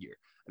COVID year,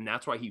 and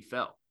that's why he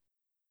fell.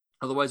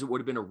 Otherwise, it would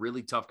have been a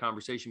really tough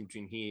conversation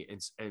between he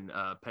and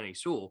Penny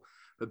Sewell.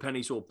 But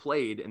Penny Sewell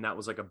played, and that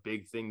was like a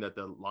big thing that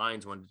the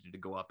Lions wanted to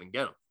go up and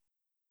get him.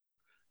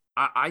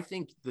 I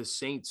think the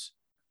Saints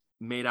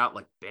made out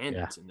like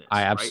bandits in this.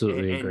 I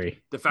absolutely agree.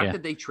 The fact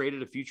that they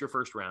traded a future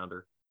first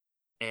rounder,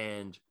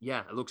 and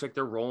it looks like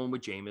they're rolling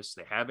with Jameis.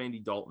 They have Andy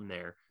Dalton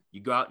there. You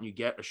go out and you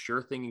get a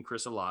sure thing in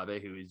Chris Olave,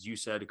 who, as you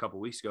said a couple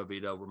of weeks ago,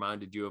 Vito,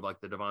 reminded you of like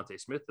the Devontae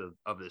Smith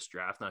of this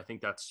draft. And I think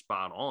that's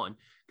spot on,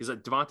 because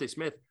Devontae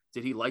Smith,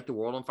 did he light the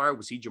world on fire?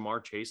 Was he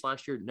Jamar Chase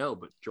last year? No,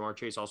 but Jamar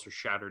Chase also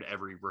shattered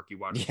every rookie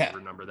wide receiver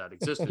number that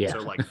existed. So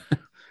like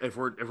if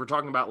we're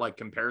talking about like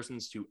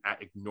comparisons to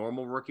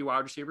normal rookie wide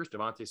receivers,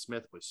 Devontae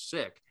Smith was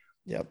sick.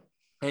 Yep.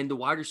 And the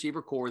wide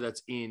receiver core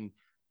that's in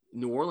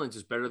New Orleans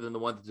is better than the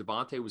one that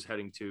Devontae was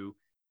heading to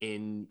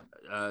in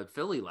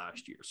Philly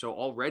last year. So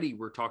already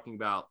we're talking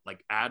about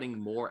like adding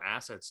more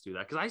assets to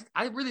that, because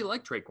I really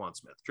like Traquan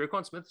Smith.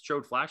 Traquan Smith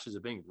showed flashes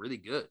of being really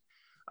good.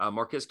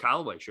 Marquez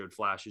Callaway showed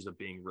flashes of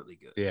being really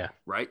good. Yeah.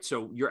 Right.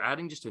 So you're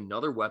adding just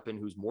another weapon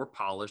who's more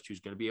polished, who's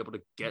going to be able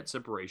to get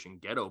separation,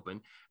 get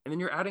open. And then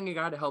you're adding a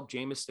guy to help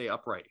Jameis stay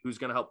upright, who's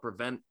going to help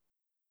prevent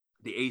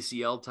the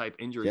ACL type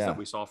injuries that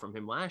we saw from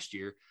him last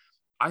year.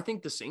 I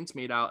think the Saints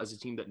made out as a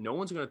team that no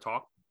one's going to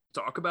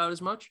talk about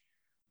as much,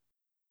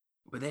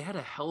 but they had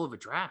a hell of a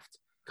draft.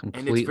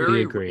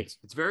 Completely agree.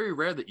 It's very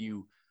rare that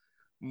you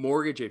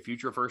mortgage a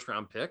future first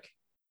round pick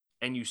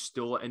and you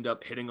still end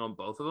up hitting on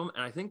both of them.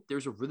 And I think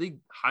there's a really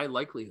high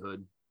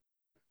likelihood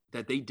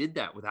that they did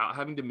that without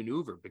having to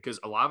maneuver, because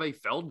Olave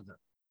fell to them.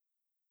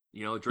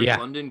 You know, Drake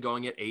London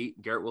going at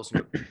 8, Garrett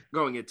Wilson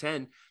going at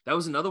 10. That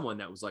was another one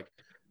that was like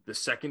the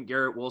second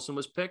Garrett Wilson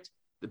was picked,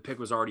 the pick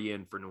was already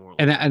in for New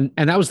Orleans.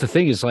 And that was the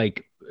thing, is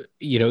like,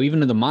 you know,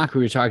 even in the mock,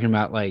 we were talking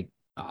about like,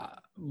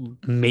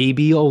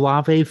 maybe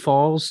Olave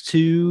falls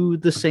to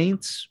the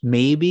Saints,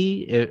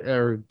 maybe,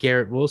 or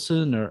Garrett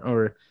Wilson,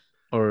 or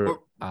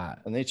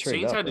and they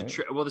trade Saints up, had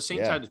to the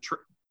Saints had to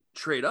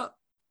trade up.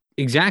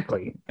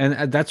 Exactly,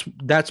 and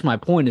that's my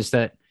point, is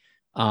that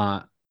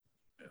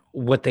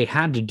what they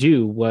had to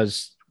do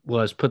was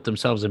put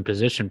themselves in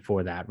position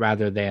for that,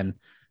 rather than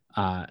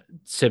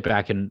sit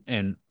back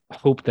and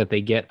hope that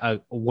they get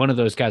one of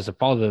those guys to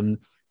follow them.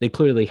 They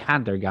clearly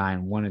had their guy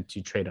and wanted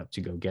to trade up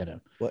to go get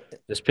him.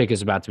 This pick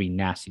is about to be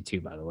nasty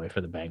too, by the way,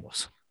 for the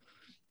Bengals.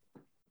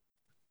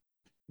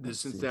 The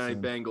Cincinnati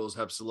Bengals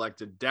have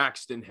selected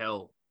Daxton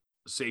Hill,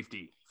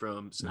 safety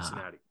from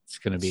Cincinnati. It's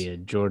going to be a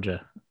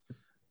Georgia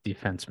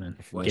defenseman,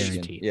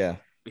 guaranteed. Yeah.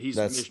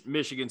 He's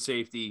Michigan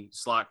safety,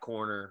 slot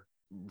corner,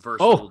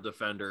 versatile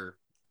defender,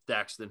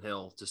 Daxton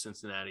Hill to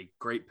Cincinnati.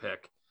 Great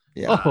pick.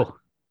 Yeah.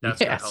 That's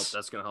gonna help.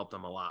 That's gonna help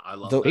them a lot. I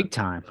love big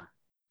time.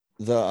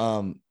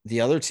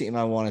 The other team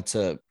I wanted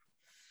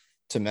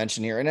to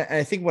mention here, and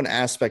I think one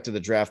aspect of the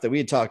draft that we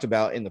had talked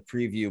about in the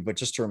preview, but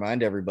just to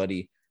remind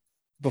everybody,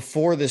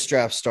 before this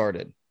draft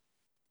started,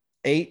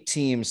 8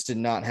 teams did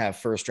not have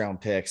first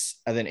round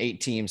picks, and then 8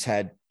 teams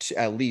had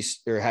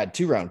had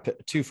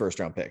 2 first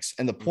round picks.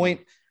 And the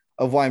point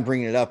of why I'm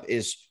bringing it up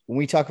is when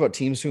we talk about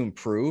teams who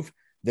improve,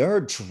 there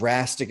are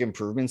drastic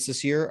improvements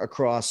this year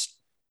across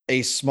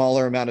a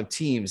smaller amount of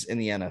teams in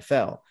the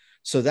NFL.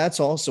 So that's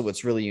also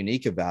what's really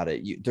unique about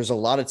it. There's a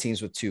lot of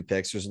teams with 2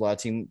 picks. There's a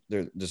lot of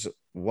there's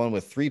one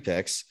with 3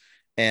 picks,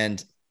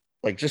 and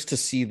like just to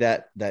see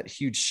that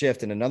huge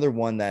shift. And another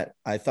one that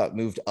I thought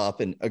moved up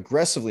and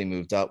aggressively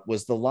moved up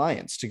was the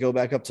Lions to go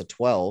back up to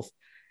 12.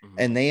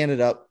 And they ended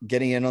up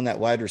getting in on that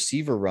wide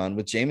receiver run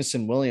with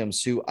Jameson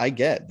Williams, who I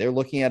get, they're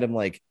looking at him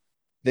like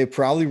they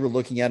probably were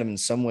looking at him in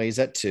some ways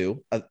at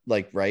 2,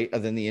 right.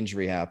 And then the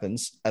injury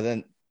happens. And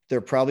then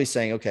they're probably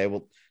saying, okay,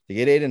 well, they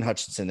get Aiden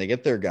Hutchinson, they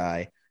get their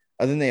guy.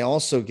 And then they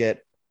also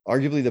get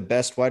arguably the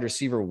best wide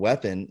receiver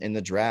weapon in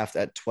the draft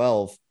at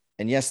 12.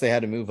 And yes, they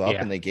had to move up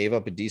and they gave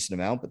up a decent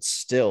amount, but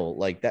still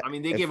like that. I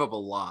mean, they gave up a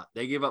lot.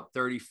 They gave up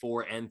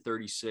 34 and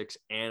 36,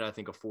 and I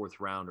think a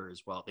 4th rounder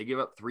as well. They gave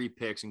up 3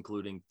 picks,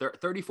 including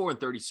 34 and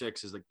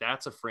 36 is like,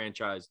 that's a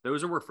franchise.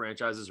 Those are where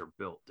franchises are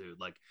built, dude.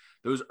 Like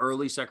those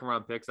early 2nd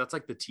round picks, that's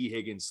like the T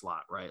Higgins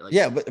slot, right? Like,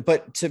 yeah.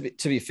 But to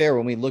be fair,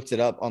 when we looked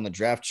it up on the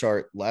draft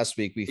chart last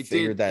week, we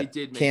figured that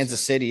Kansas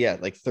City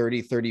at like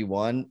 30,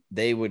 31,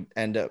 they would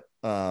end up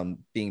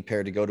being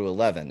paired to go to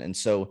 11. And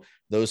so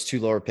those 2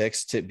 lower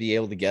picks to be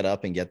able to get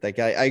up and get that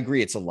guy, I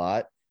agree it's a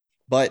lot,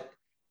 but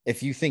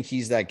if you think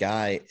he's that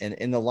guy,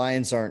 and the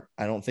Lions I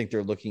don't think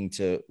they're looking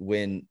to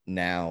win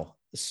now,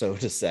 so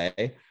to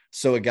say.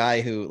 So a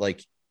guy who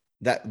like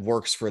that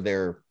works for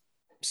their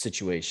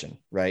situation,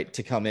 right?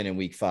 To come in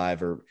week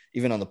 5 or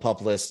even on the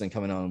pup list and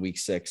coming on in week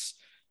 6,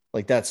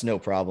 like that's no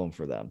problem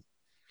for them.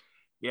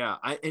 Yeah.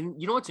 And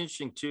you know, what's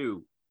interesting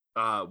too,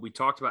 we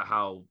talked about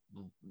how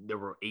there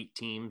were 8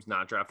 teams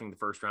not drafting the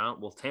first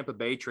round. Well, Tampa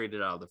Bay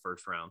traded out of the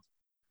first round.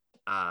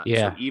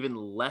 So even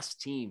less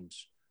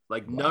teams.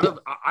 Like none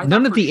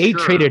of the 8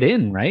 traded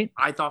in, right?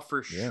 I thought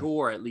for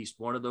sure at least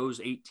one of those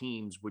 8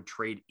 teams would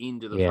trade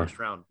into the first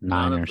round.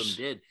 None of them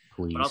did.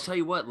 Please. But I'll tell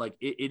you what, like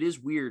it is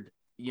weird,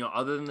 you know,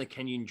 other than the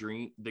Kenyon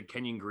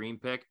Green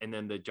pick and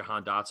then the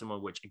Jahan Dotson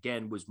one, which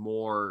again was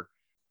more,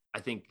 I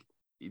think,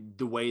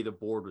 the way the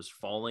board was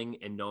falling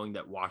and knowing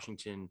that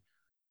Washington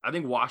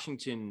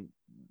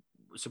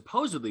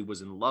supposedly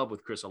was in love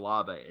with Chris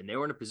Olave, and they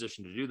were in a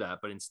position to do that.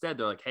 But instead,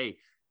 they're like, hey,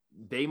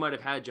 they might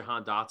have had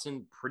Jahan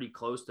Dotson pretty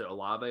close to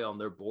Olave on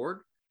their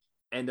board,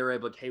 and they're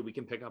able to, hey, we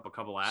can pick up a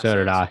couple assets. So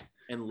did I.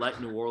 And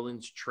let New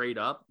Orleans trade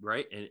up,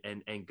 right,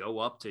 and go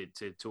up to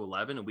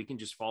 11, and we can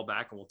just fall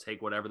back and we'll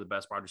take whatever the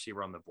best wide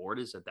receiver on the board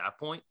is at that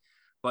point.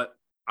 But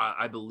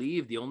I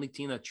believe the only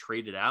team that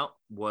traded out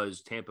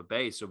was Tampa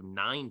Bay. So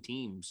 9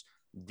 teams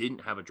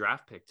didn't have a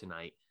draft pick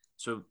tonight.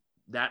 So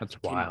that's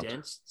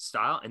condensed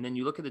style. And then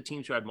you look at the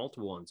teams who had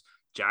multiple ones.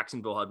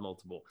 Jacksonville had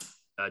multiple.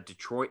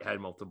 Detroit had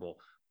multiple.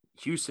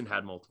 Houston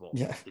had multiple.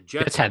 Yeah. The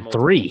Jets had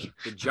multiple. 3.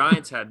 The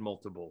Giants had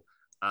multiple.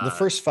 The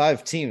first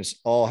 5 teams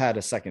all had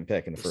a second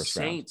pick in the first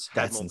round. Saints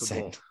had multiple.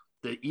 Insane.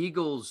 The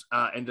Eagles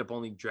ended up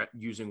only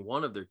using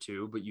one of their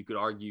 2, but you could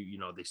argue, you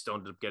know, they still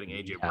ended up getting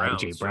AJ Brown.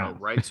 AJ Brown.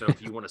 Right? So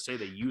if you want to say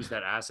they used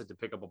that asset to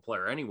pick up a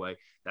player anyway,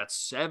 that's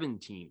 7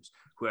 teams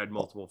who had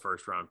multiple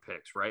first-round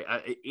picks, right?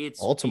 It's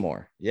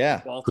Baltimore,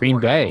 Green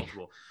Bay,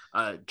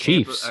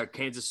 Chiefs,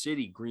 Kansas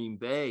City, Green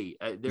Bay.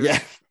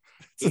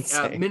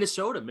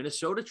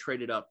 Minnesota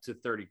traded up to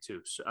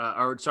 32.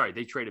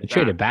 They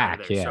traded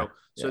back. Yeah.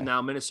 So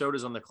now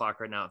Minnesota's on the clock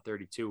right now at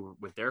 32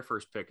 with their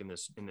first pick in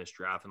this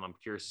draft, and I'm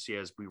curious to see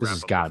as we wrap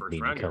up the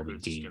first round who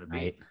it's going to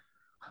be.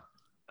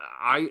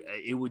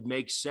 It would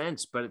make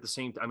sense, but at the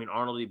same time, I mean,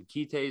 Arnold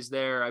Ebiketie is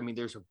there. I mean,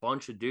 there's a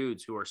bunch of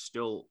dudes who are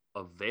still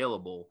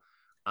available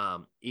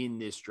in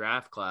this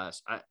draft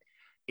class.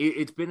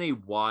 It's been a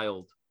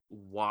wild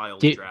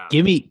draft.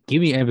 Give me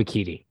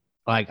Ebiketie.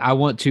 Like, I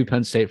want 2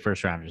 Penn State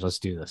first rounders. Let's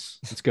do this.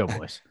 Let's go,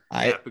 boys.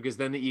 Because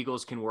then the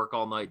Eagles can work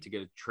all night to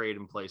get a trade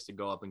in place to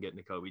go up and get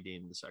Nakobe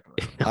Dean in the second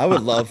round. I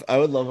would love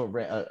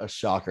a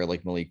shocker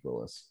like Malik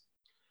Willis.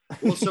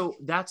 Well, so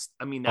that's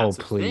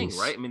the thing,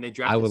 right? I mean, they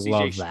drafted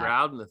CJ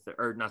Stroud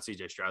not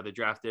CJ Stroud. They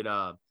drafted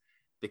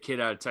the kid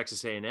out of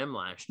Texas A&M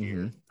last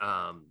year.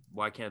 Mm-hmm.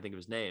 Why can't I think of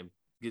his name?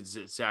 It's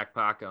Zach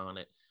Paca on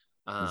it.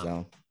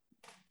 Oh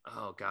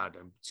God,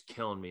 it's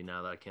killing me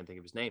now that I can't think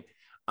of his name.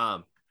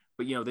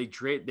 But, you know, they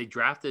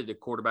drafted a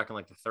quarterback in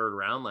like the 3rd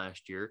round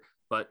last year,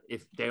 but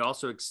if they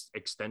also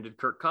extended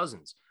Kirk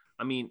Cousins.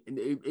 I mean,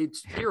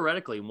 it's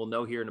theoretically, and we'll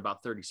know here in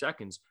about 30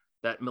 seconds,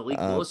 that Malik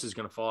Willis is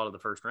going to fall out of the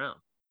first round.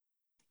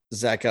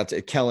 Zach got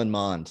to Kellen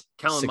Mond,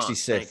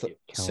 66th,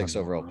 6th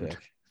overall pick.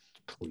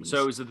 Please.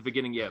 So it was at the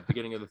beginning of the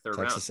 3rd round.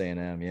 Texas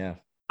A&M, yeah.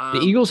 The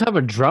Eagles have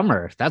a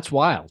drummer. That's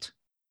wild.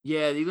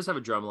 Yeah, the Eagles have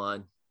a drum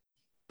line.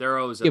 They're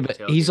always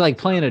but he's like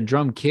playing a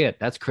drum kit.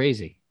 That's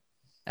crazy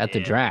at the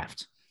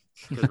draft.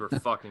 because we're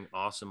fucking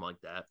awesome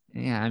like that.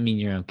 Yeah, I mean,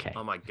 you're okay.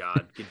 Oh my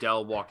God.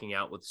 Goodell walking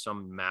out with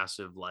some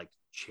massive like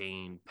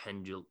chain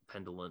pendulum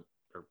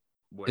or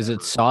whatever. Is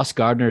it Sauce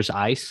Gardner's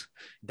ice?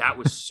 That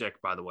was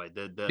sick, by the way.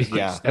 The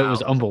Yeah, it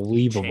was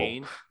unbelievable.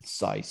 Chain,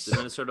 Sice. the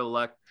Minnesota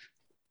elect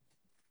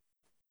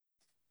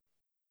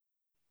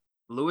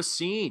Lewis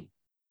Seen.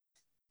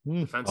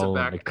 Defensive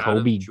back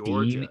Kobe out of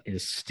Georgia. Dean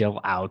is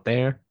still out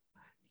there.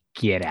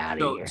 Get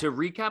out of here. To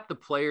recap the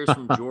players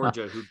from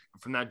Georgia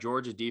from that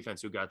Georgia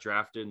defense who got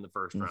drafted in the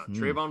first round: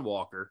 Trayvon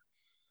Walker,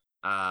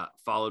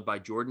 followed by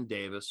Jordan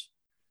Davis,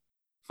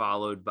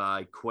 followed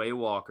by Quay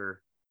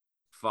Walker,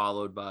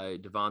 followed by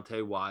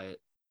Devontae Wyatt,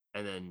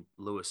 and then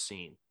Lewis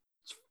Seen.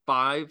 It's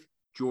 5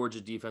 Georgia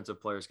defensive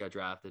players got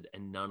drafted,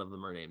 and none of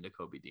them are named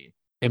Nakobe Dean.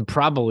 And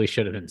probably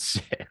should have been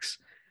 6.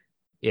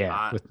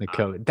 Yeah, with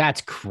Nakobe. That's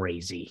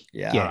crazy.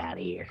 Yeah. Get out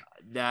of here.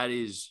 That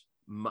is,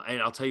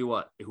 and I'll tell you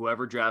what,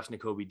 whoever drafts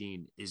Nakobe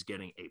Dean is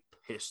getting a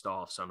pissed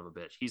off son of a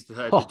bitch. He's the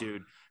type of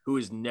dude who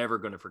is never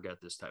going to forget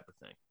this type of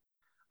thing.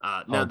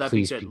 Now, that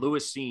being said,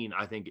 Lewis Seen,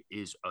 I think,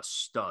 is a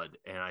stud.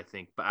 And I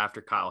think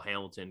after Kyle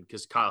Hamilton,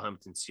 because Kyle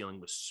Hamilton's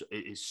ceiling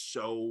is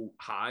so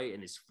high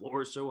and his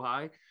floor is so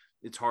high,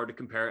 it's hard to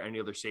compare any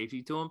other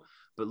safety to him.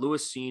 But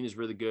Lewis Seen is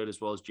really good, as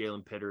well as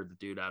Jalen Pitter, the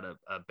dude out of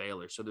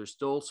Baylor. So there's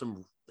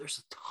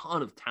a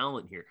ton of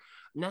talent here.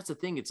 And that's the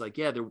thing. It's like,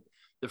 yeah,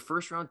 the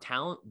first round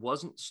talent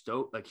wasn't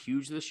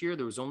huge this year.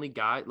 There was only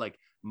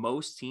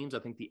most teams, I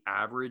think the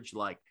average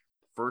like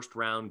first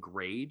round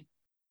grade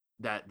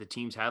that the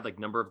teams had, like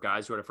number of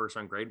guys who had a first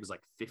round grade was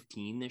like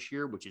 15 this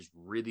year, which is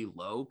really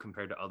low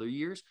compared to other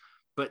years.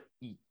 But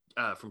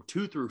from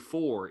 2 through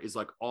 4 is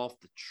like off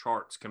the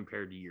charts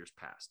compared to years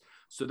past.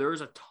 So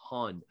there's a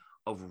ton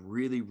of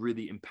really,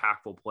 really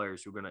impactful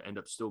players who are going to end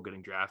up still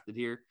getting drafted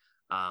here.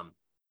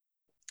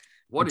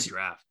 What a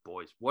draft,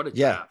 boys. What a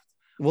draft.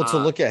 Well, to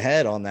look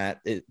ahead on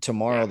that,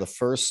 tomorrow, the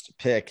first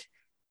pick,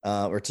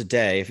 or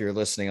today, if you're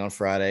listening on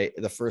Friday,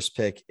 the first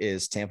pick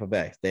is Tampa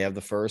Bay. They have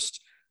the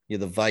first,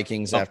 the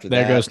Vikings after that.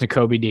 There goes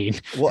Nakobe Dean.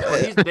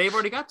 Well, they've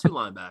already got 2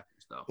 linebackers,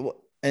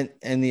 though.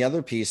 And the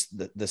other piece,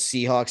 the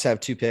Seahawks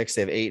have 2 picks.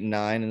 They have 8 and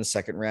 9 in the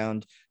second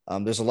round.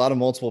 There's a lot of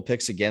multiple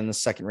picks again in the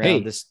second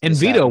round. And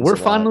Vito, we're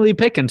finally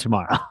picking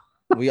tomorrow.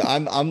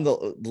 I'm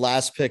the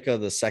last pick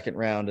of the second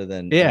round, and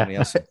then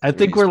I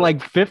think we're like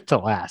 5th to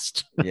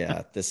last.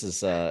 Yeah,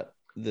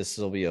 this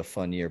will be a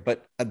fun year,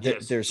 but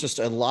there's just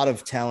a lot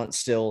of talent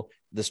still.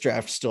 This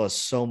draft still has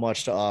so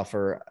much to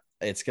offer.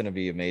 It's going to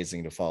be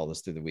amazing to follow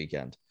this through the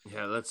weekend.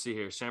 Yeah, let's see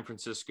here. San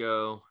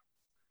Francisco,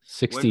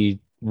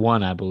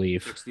 61, I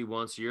believe.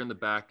 61. So you're in the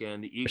back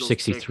end. The Eagles,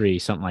 63,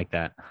 something like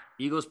that.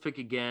 Eagles pick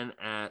again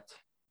at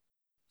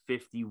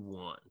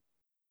 51,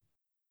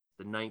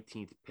 the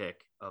 19th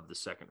pick of the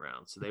second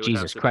round. So they would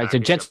Jesus Christ, the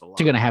Jets are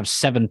going to have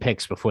 7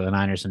 picks before the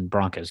Niners and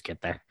Broncos get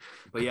there.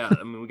 But yeah,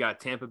 I mean, we got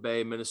Tampa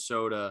Bay,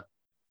 Minnesota,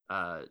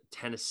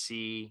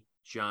 Tennessee,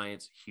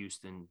 Giants,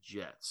 Houston,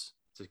 Jets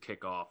to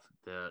kick off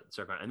the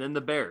second round, and then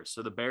the Bears.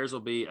 So the Bears will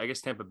be, I guess,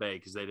 Tampa Bay,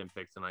 because they didn't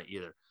pick tonight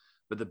either.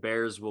 But the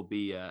Bears will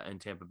be,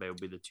 and Tampa Bay will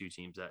be the 2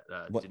 teams that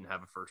didn't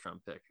have a first round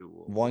pick who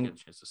will get a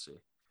chance to see.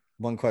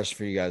 One question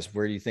for you guys: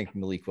 where do you think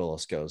Malik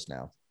Willis goes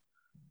now?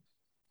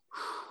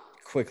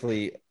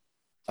 Quickly,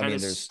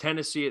 there's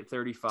Tennessee at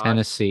 35.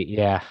 Tennessee,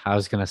 yeah, I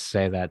was gonna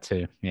say that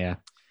too. Yeah,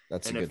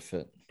 that's a good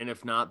fit. And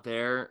if not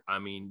there, I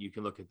mean, you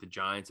can look at the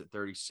Giants at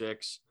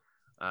 36,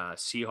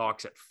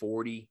 Seahawks at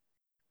 40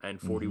 and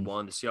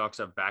 41. The Seahawks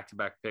have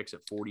back-to-back picks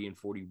at 40 and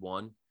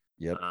 41.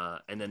 Yep.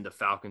 And then the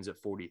Falcons at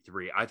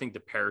 43. I think the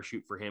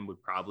parachute for him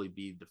would probably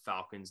be the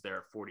Falcons there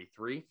at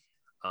 43.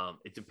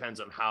 It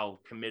depends on how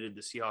committed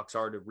the Seahawks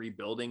are to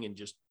rebuilding and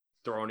just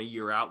throwing a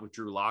year out with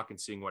Drew Lock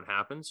and seeing what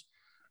happens.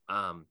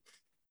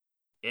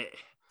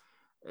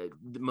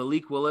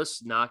 Malik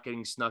Willis not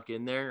getting snuck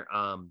in there,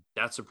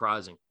 that's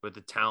surprising. But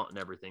the talent and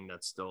everything,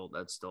 that's still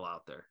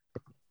out there.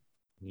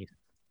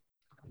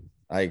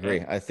 I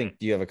agree. I think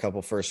you have a couple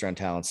first-round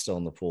talents still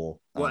in the pool.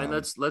 Well, and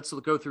let's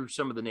go through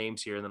some of the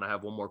names here, and then I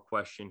have one more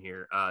question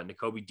here.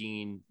 Nakobe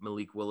Dean,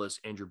 Malik Willis,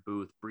 Andrew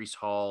Booth, Breece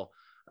Hall,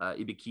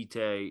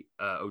 Ibikite,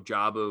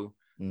 Ojabu,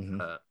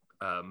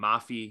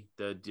 Mafi,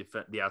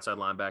 the outside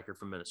linebacker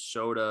from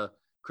Minnesota,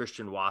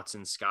 Christian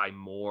Watson, Sky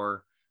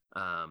Moore,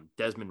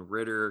 Desmond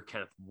Ridder,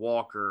 Kenneth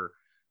Walker,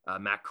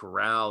 Matt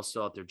Corral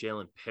still out there,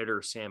 Jalen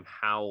Pitter, Sam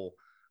Howell,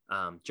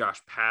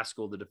 Josh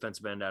Paschal, the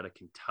defensive end out of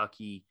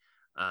Kentucky,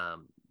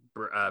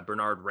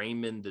 Bernard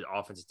Raymond, the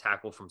offensive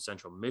tackle from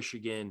Central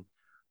Michigan,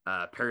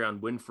 Perion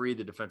Winfrey,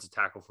 the defensive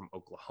tackle from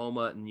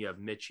Oklahoma, and you have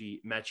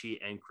Mechie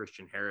and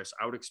Christian Harris.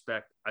 I would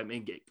expect,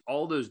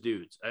 all those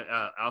dudes.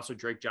 Also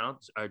Drake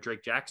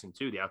Jackson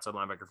too, the outside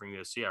linebacker from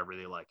USC. I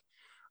really like.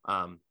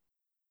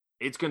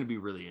 It's going to be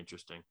really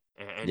interesting.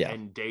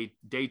 And day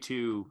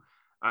 2,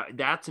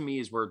 that to me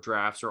is where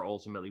drafts are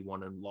ultimately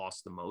won and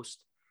lost the most.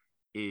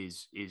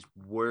 Is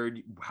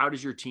how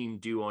does your team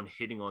do on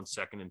hitting on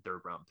second and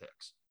third round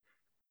picks?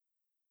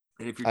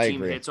 And if your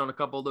team hits on a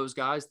couple of those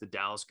guys, the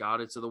Dallas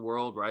Goddard's of the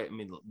world, right? I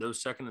mean,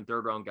 those second and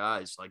third round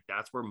guys, like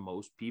that's where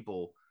most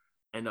people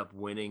end up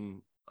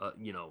winning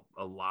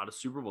a lot of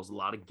Super Bowls, a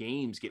lot of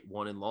games get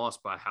won and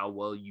lost by how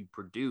well you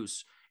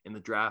produce in the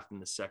draft in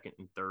the second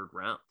and third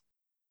round.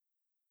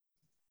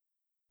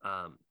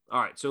 All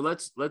right, so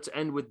let's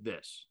end with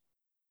this.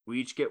 We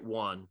each get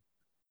one.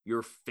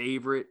 Your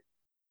favorite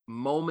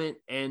moment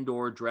and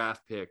or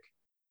draft pick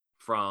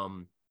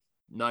from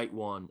night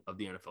one of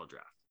the NFL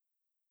draft.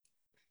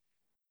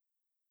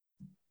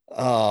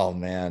 Oh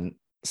man.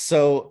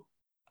 So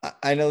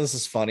I know this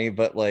is funny,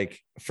 but like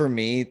for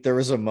me, there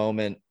was a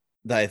moment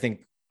that I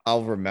think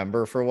I'll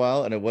remember for a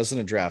while, and it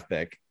wasn't a draft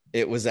pick.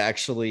 It was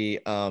actually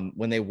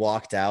when they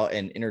walked out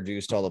and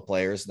introduced all the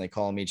players, and they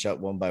call them each up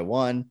one by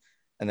one,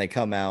 and they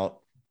come out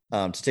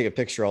to take a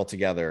picture all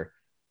together.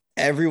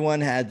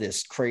 Everyone had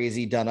this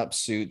crazy done up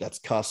suit that's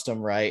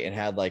custom, right? And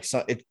had like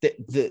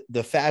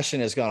the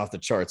fashion has gone off the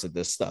charts at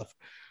this stuff.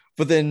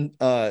 But then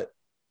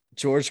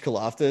George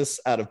Kalafdis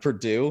out of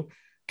Purdue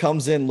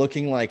comes in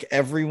looking like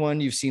everyone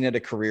you've seen at a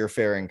career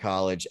fair in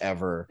college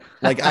ever.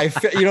 Like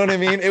you know what I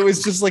mean? It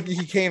was just like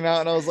he came out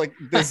and I was like,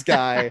 this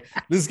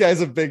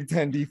guy's a Big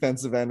Ten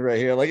defensive end right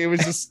here. Like it was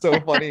just so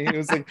funny. It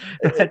was like,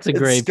 that's a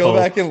great go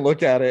back and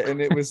look at it.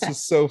 And it was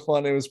just so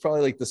fun. It was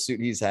probably like the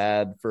suit he's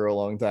had for a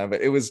long time,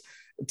 but it was,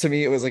 to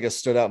me, it was like a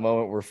stood out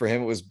moment where for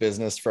him, it was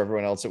business. For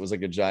everyone else, it was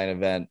like a giant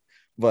event.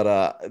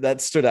 But that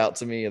stood out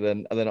to me.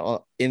 And then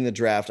in the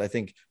draft, I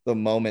think the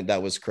moment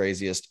that was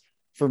craziest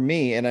for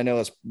me, and I know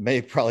it's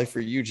probably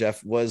for you,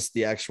 Jeff, was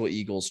the actual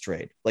Eagles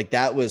trade. Like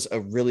that was a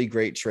really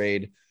great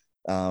trade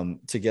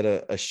to get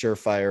a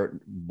surefire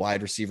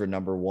wide receiver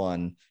number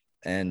one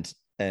and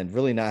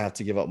really not have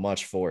to give up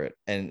much for it.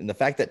 And the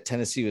fact that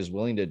Tennessee was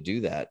willing to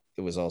do that,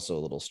 it was also a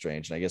little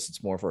strange. And I guess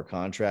it's more for a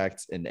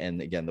contract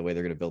and again, the way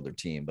they're going to build their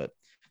team. But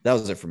that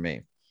was it for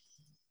me.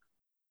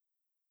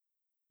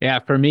 Yeah,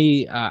 for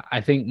me,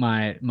 I think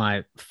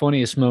my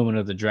funniest moment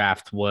of the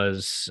draft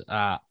was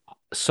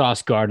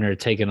Sauce Gardner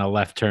taking a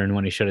left turn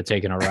when he should have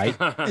taken a right.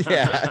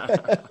 Yeah.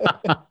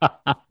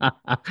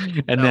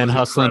 And then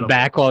hustling incredible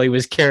back while he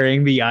was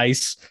carrying the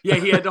ice. Yeah,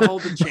 he had to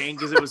hold the chain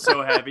because it was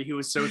so heavy. He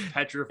was so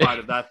petrified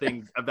of that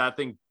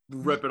thing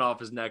ripping off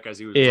his neck as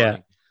he was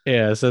running.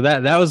 Yeah, so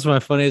that was my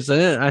funniest.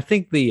 I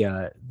think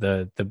the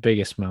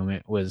biggest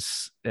moment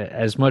was,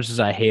 as much as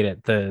I hate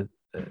it,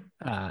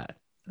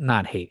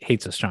 not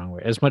hate's a strong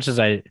word. As much as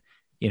I,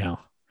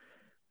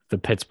 the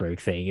Pittsburgh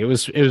thing, it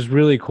was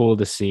really cool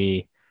to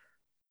see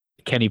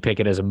Kenny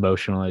Pickett as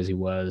emotional as he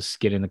was,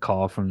 getting the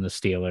call from the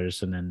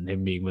Steelers and then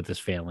him being with his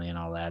family and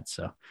all that.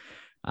 So,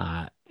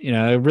 a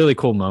really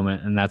cool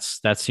moment, and that's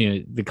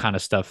the kind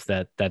of stuff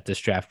that this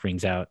draft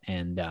brings out.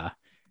 And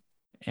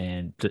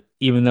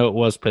even though it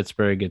was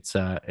Pittsburgh, it's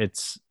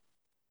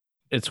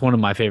one of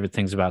my favorite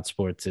things about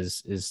sports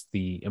is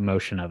the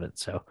emotion of it.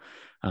 So,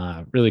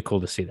 really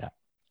cool to see that.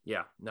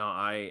 Yeah, no,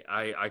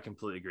 I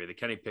completely agree. The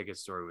Kenny Pickett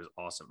story was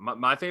awesome.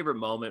 My favorite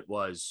moment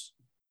was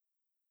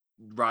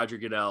Roger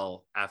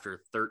Goodell,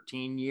 after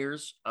 13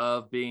 years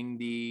of being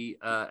the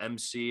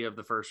MC of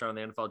the first round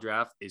of the NFL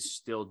draft, is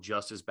still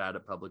just as bad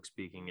at public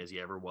speaking as he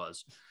ever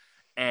was.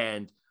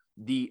 And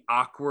the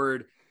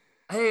awkward,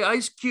 hey,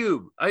 Ice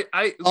Cube, I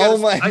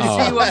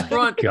see you up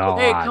front. God.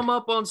 Hey, come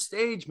up on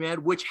stage,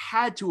 man, which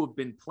had to have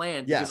been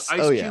planned because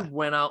Ice Cube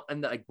went out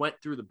and went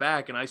through the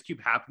back, and Ice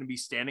Cube happened to be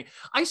standing.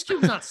 Ice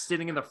Cube's not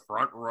sitting in the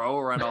front row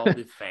around all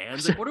the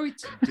fans. Like, what are we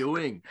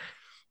doing?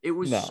 It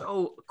was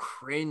so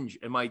cringe.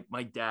 And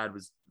my dad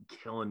was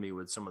killing me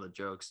with some of the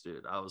jokes,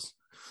 dude.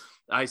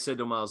 I said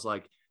to him, I was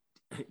like,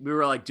 we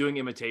were like doing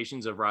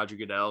imitations of Roger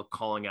Goodell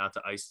calling out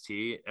to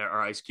Ice-T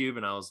or Ice Cube.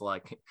 And I was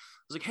like,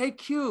 hey,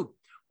 Cube,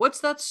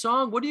 what's that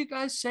song? What do you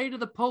guys say to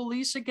the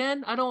police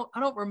again? I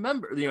don't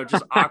remember,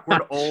 just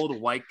awkward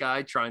old white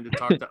guy trying to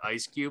talk to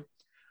Ice Cube.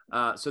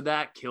 So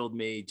that killed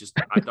me.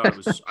 I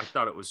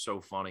thought it was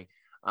so funny.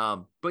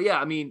 But yeah,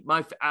 I mean,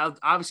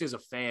 obviously as a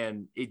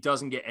fan, it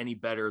doesn't get any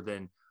better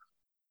than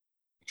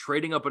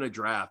trading up in a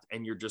draft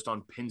and you're just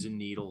on pins and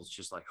needles,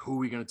 just like, who are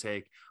we going to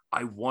take?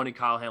 I wanted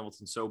Kyle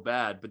Hamilton so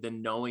bad, but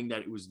then knowing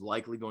that it was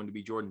likely going to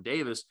be Jordan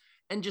Davis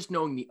and just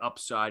knowing the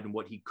upside and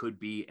what he could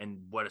be and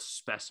what a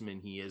specimen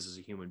he is as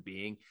a human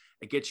being,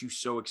 it gets you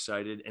so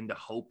excited and the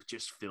hope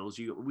just fills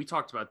you. We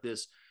talked about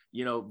this,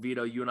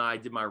 Vito, you and I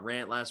did my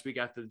rant last week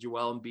after the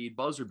Joel Embiid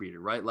buzzer beater,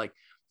 right? Like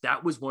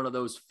that was one of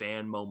those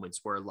fan moments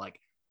where like,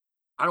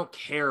 I don't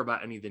care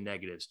about any of the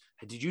negatives.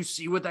 Did you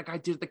see what that guy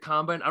did at the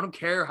combine? I don't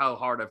care how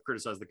hard I've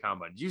criticized the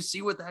combine. Did you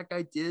see what that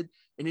guy did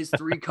in his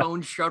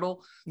 3-cone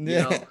shuttle?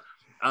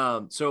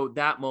 So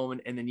that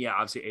moment, and then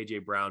obviously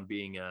AJ Brown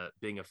being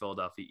a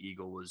Philadelphia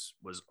Eagle was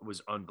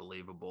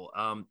unbelievable.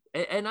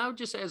 And I would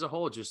just say as a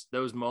whole, just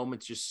those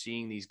moments, just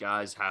seeing these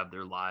guys have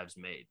their lives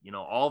made.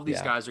 All of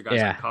these guys are guys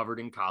I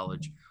covered in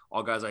college,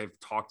 all guys I've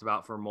talked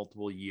about for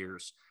multiple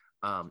years.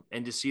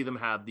 And to see them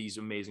have these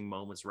amazing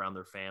moments around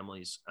their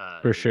families,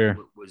 for sure,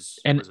 was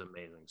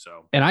amazing.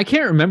 So, and I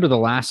can't remember the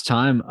last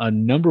time a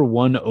number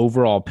 1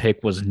 overall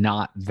pick was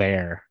not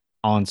there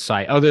on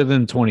site, other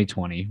than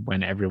 2020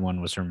 when everyone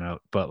was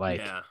remote. But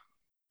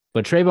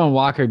but Trayvon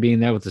Walker being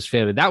there with his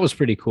family, that was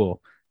pretty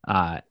cool.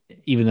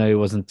 Even though he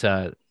wasn't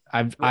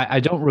I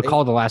don't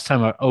recall the last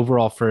time our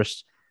overall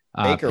first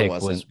Baker pick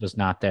wasn't. was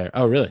not there.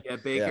 Oh, really? Yeah,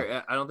 Baker.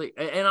 Yeah. I don't think,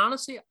 and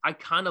honestly, I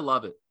kind of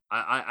love it.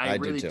 I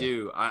really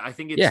do. I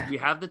think we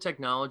have the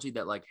technology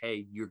that like,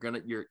 hey,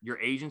 your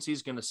agency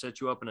is gonna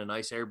set you up in a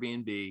nice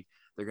Airbnb.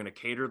 They're gonna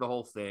cater the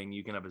whole thing.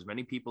 You can have as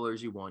many people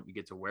as you want. You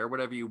get to wear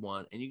whatever you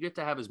want, and you get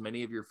to have as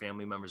many of your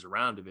family members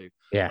around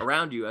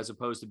you, as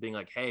opposed to being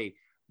like, hey,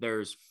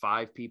 there's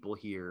 5 people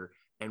here,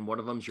 and one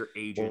of them's your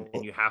agent,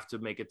 and you have to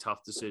make a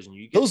tough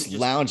decision. Those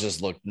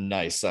lounges looked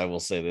nice, I will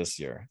say, this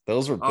year.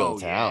 Those were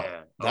built out.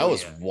 That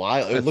was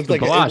wild. It looked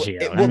like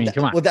Bellagio. I mean,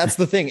 come on. Well, that's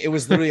the thing. It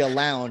was literally a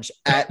lounge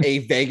at a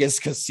Vegas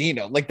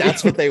casino. Like,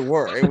 that's what they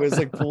were. It was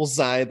like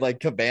poolside, like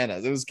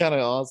cabanas. It was kind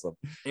of awesome.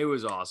 It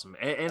was awesome.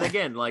 And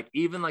again, like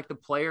even like the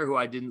player who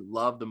I didn't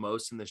love the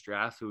most in this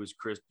draft, who was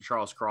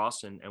Charles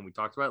Cross, and we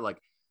talked about it, like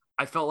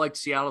I felt like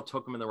Seattle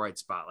took him in the right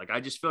spot. Like I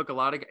just feel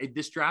like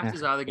this draft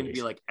is either going to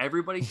be like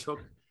everybody took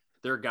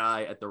their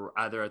guy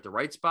either at the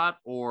right spot,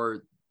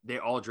 or they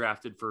all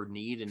drafted for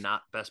need and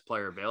not best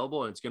player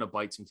available, and it's going to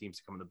bite some teams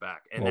to come in the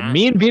back. And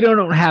me and Vito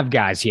don't have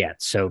guys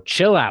yet, so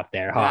chill out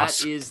there, Hoss.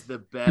 That is the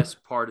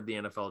best part of the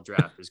NFL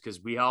draft, is because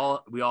we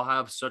all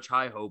have such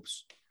high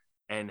hopes,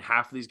 and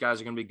half of these guys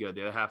are going to be good.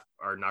 The other half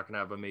are not going to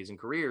have amazing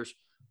careers,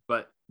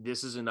 but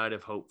this is a night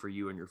of hope for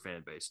you and your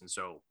fan base. And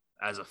so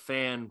as a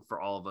fan,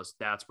 for all of us,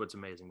 that's what's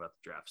amazing about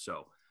the draft.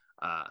 So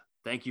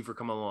thank you for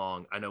coming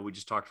along. I know we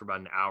just talked for about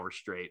an hour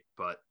straight,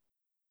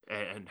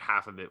 and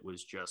half of it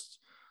was just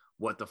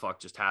what the fuck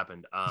just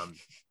happened.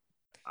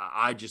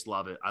 I just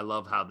love it. I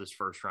love how this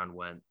first round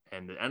went,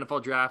 and the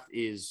NFL draft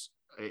it's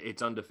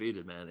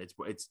undefeated, man.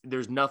 It's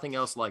there's nothing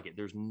else like it.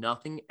 There's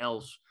nothing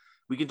else.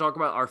 We can talk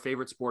about our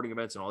favorite sporting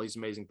events and all these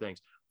amazing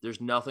things. There's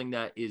nothing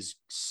that is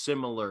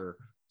similar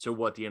to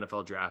what the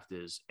NFL draft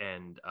is.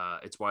 And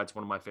it's why it's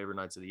one of my favorite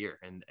nights of the year.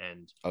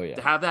 And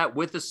to have that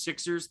with the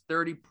Sixers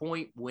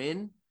 30-point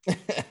win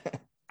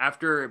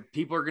after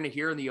people are going to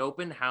hear in the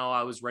open how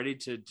I was ready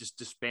to just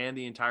disband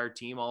the entire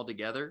team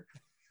altogether.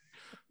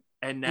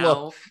 And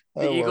now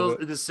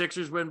the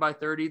Sixers win by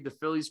 30. The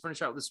Phillies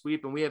finish out with the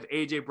sweep, and we have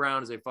AJ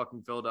Brown as a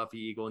fucking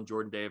Philadelphia Eagle, and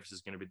Jordan Davis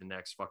is going to be the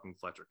next fucking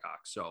Fletcher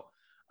Cox. So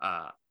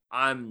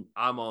I'm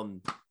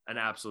on an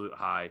absolute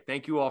high.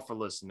 Thank you all for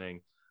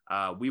listening.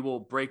 We will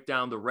break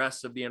down the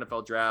rest of the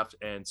NFL draft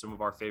and some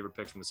of our favorite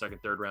picks from the second,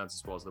 third rounds,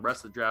 as well as the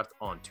rest of the draft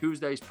on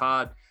Tuesday's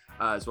pod,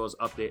 as well as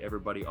update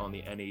everybody on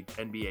the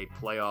NBA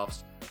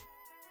playoffs.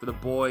 For the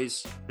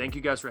boys, thank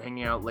you guys for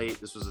hanging out late.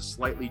 This was a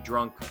slightly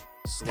drunk,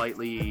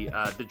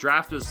 the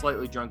draft was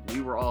slightly drunk.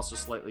 We were also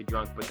slightly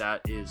drunk, but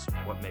that is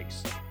what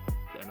makes the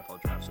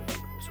NFL draft so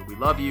beautiful. So we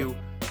love you.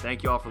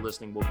 Thank you all for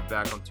listening. We'll be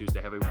back on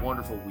Tuesday. Have a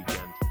wonderful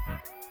weekend.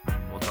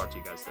 We'll talk to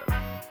you guys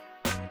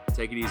then.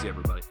 Take it easy,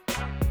 everybody.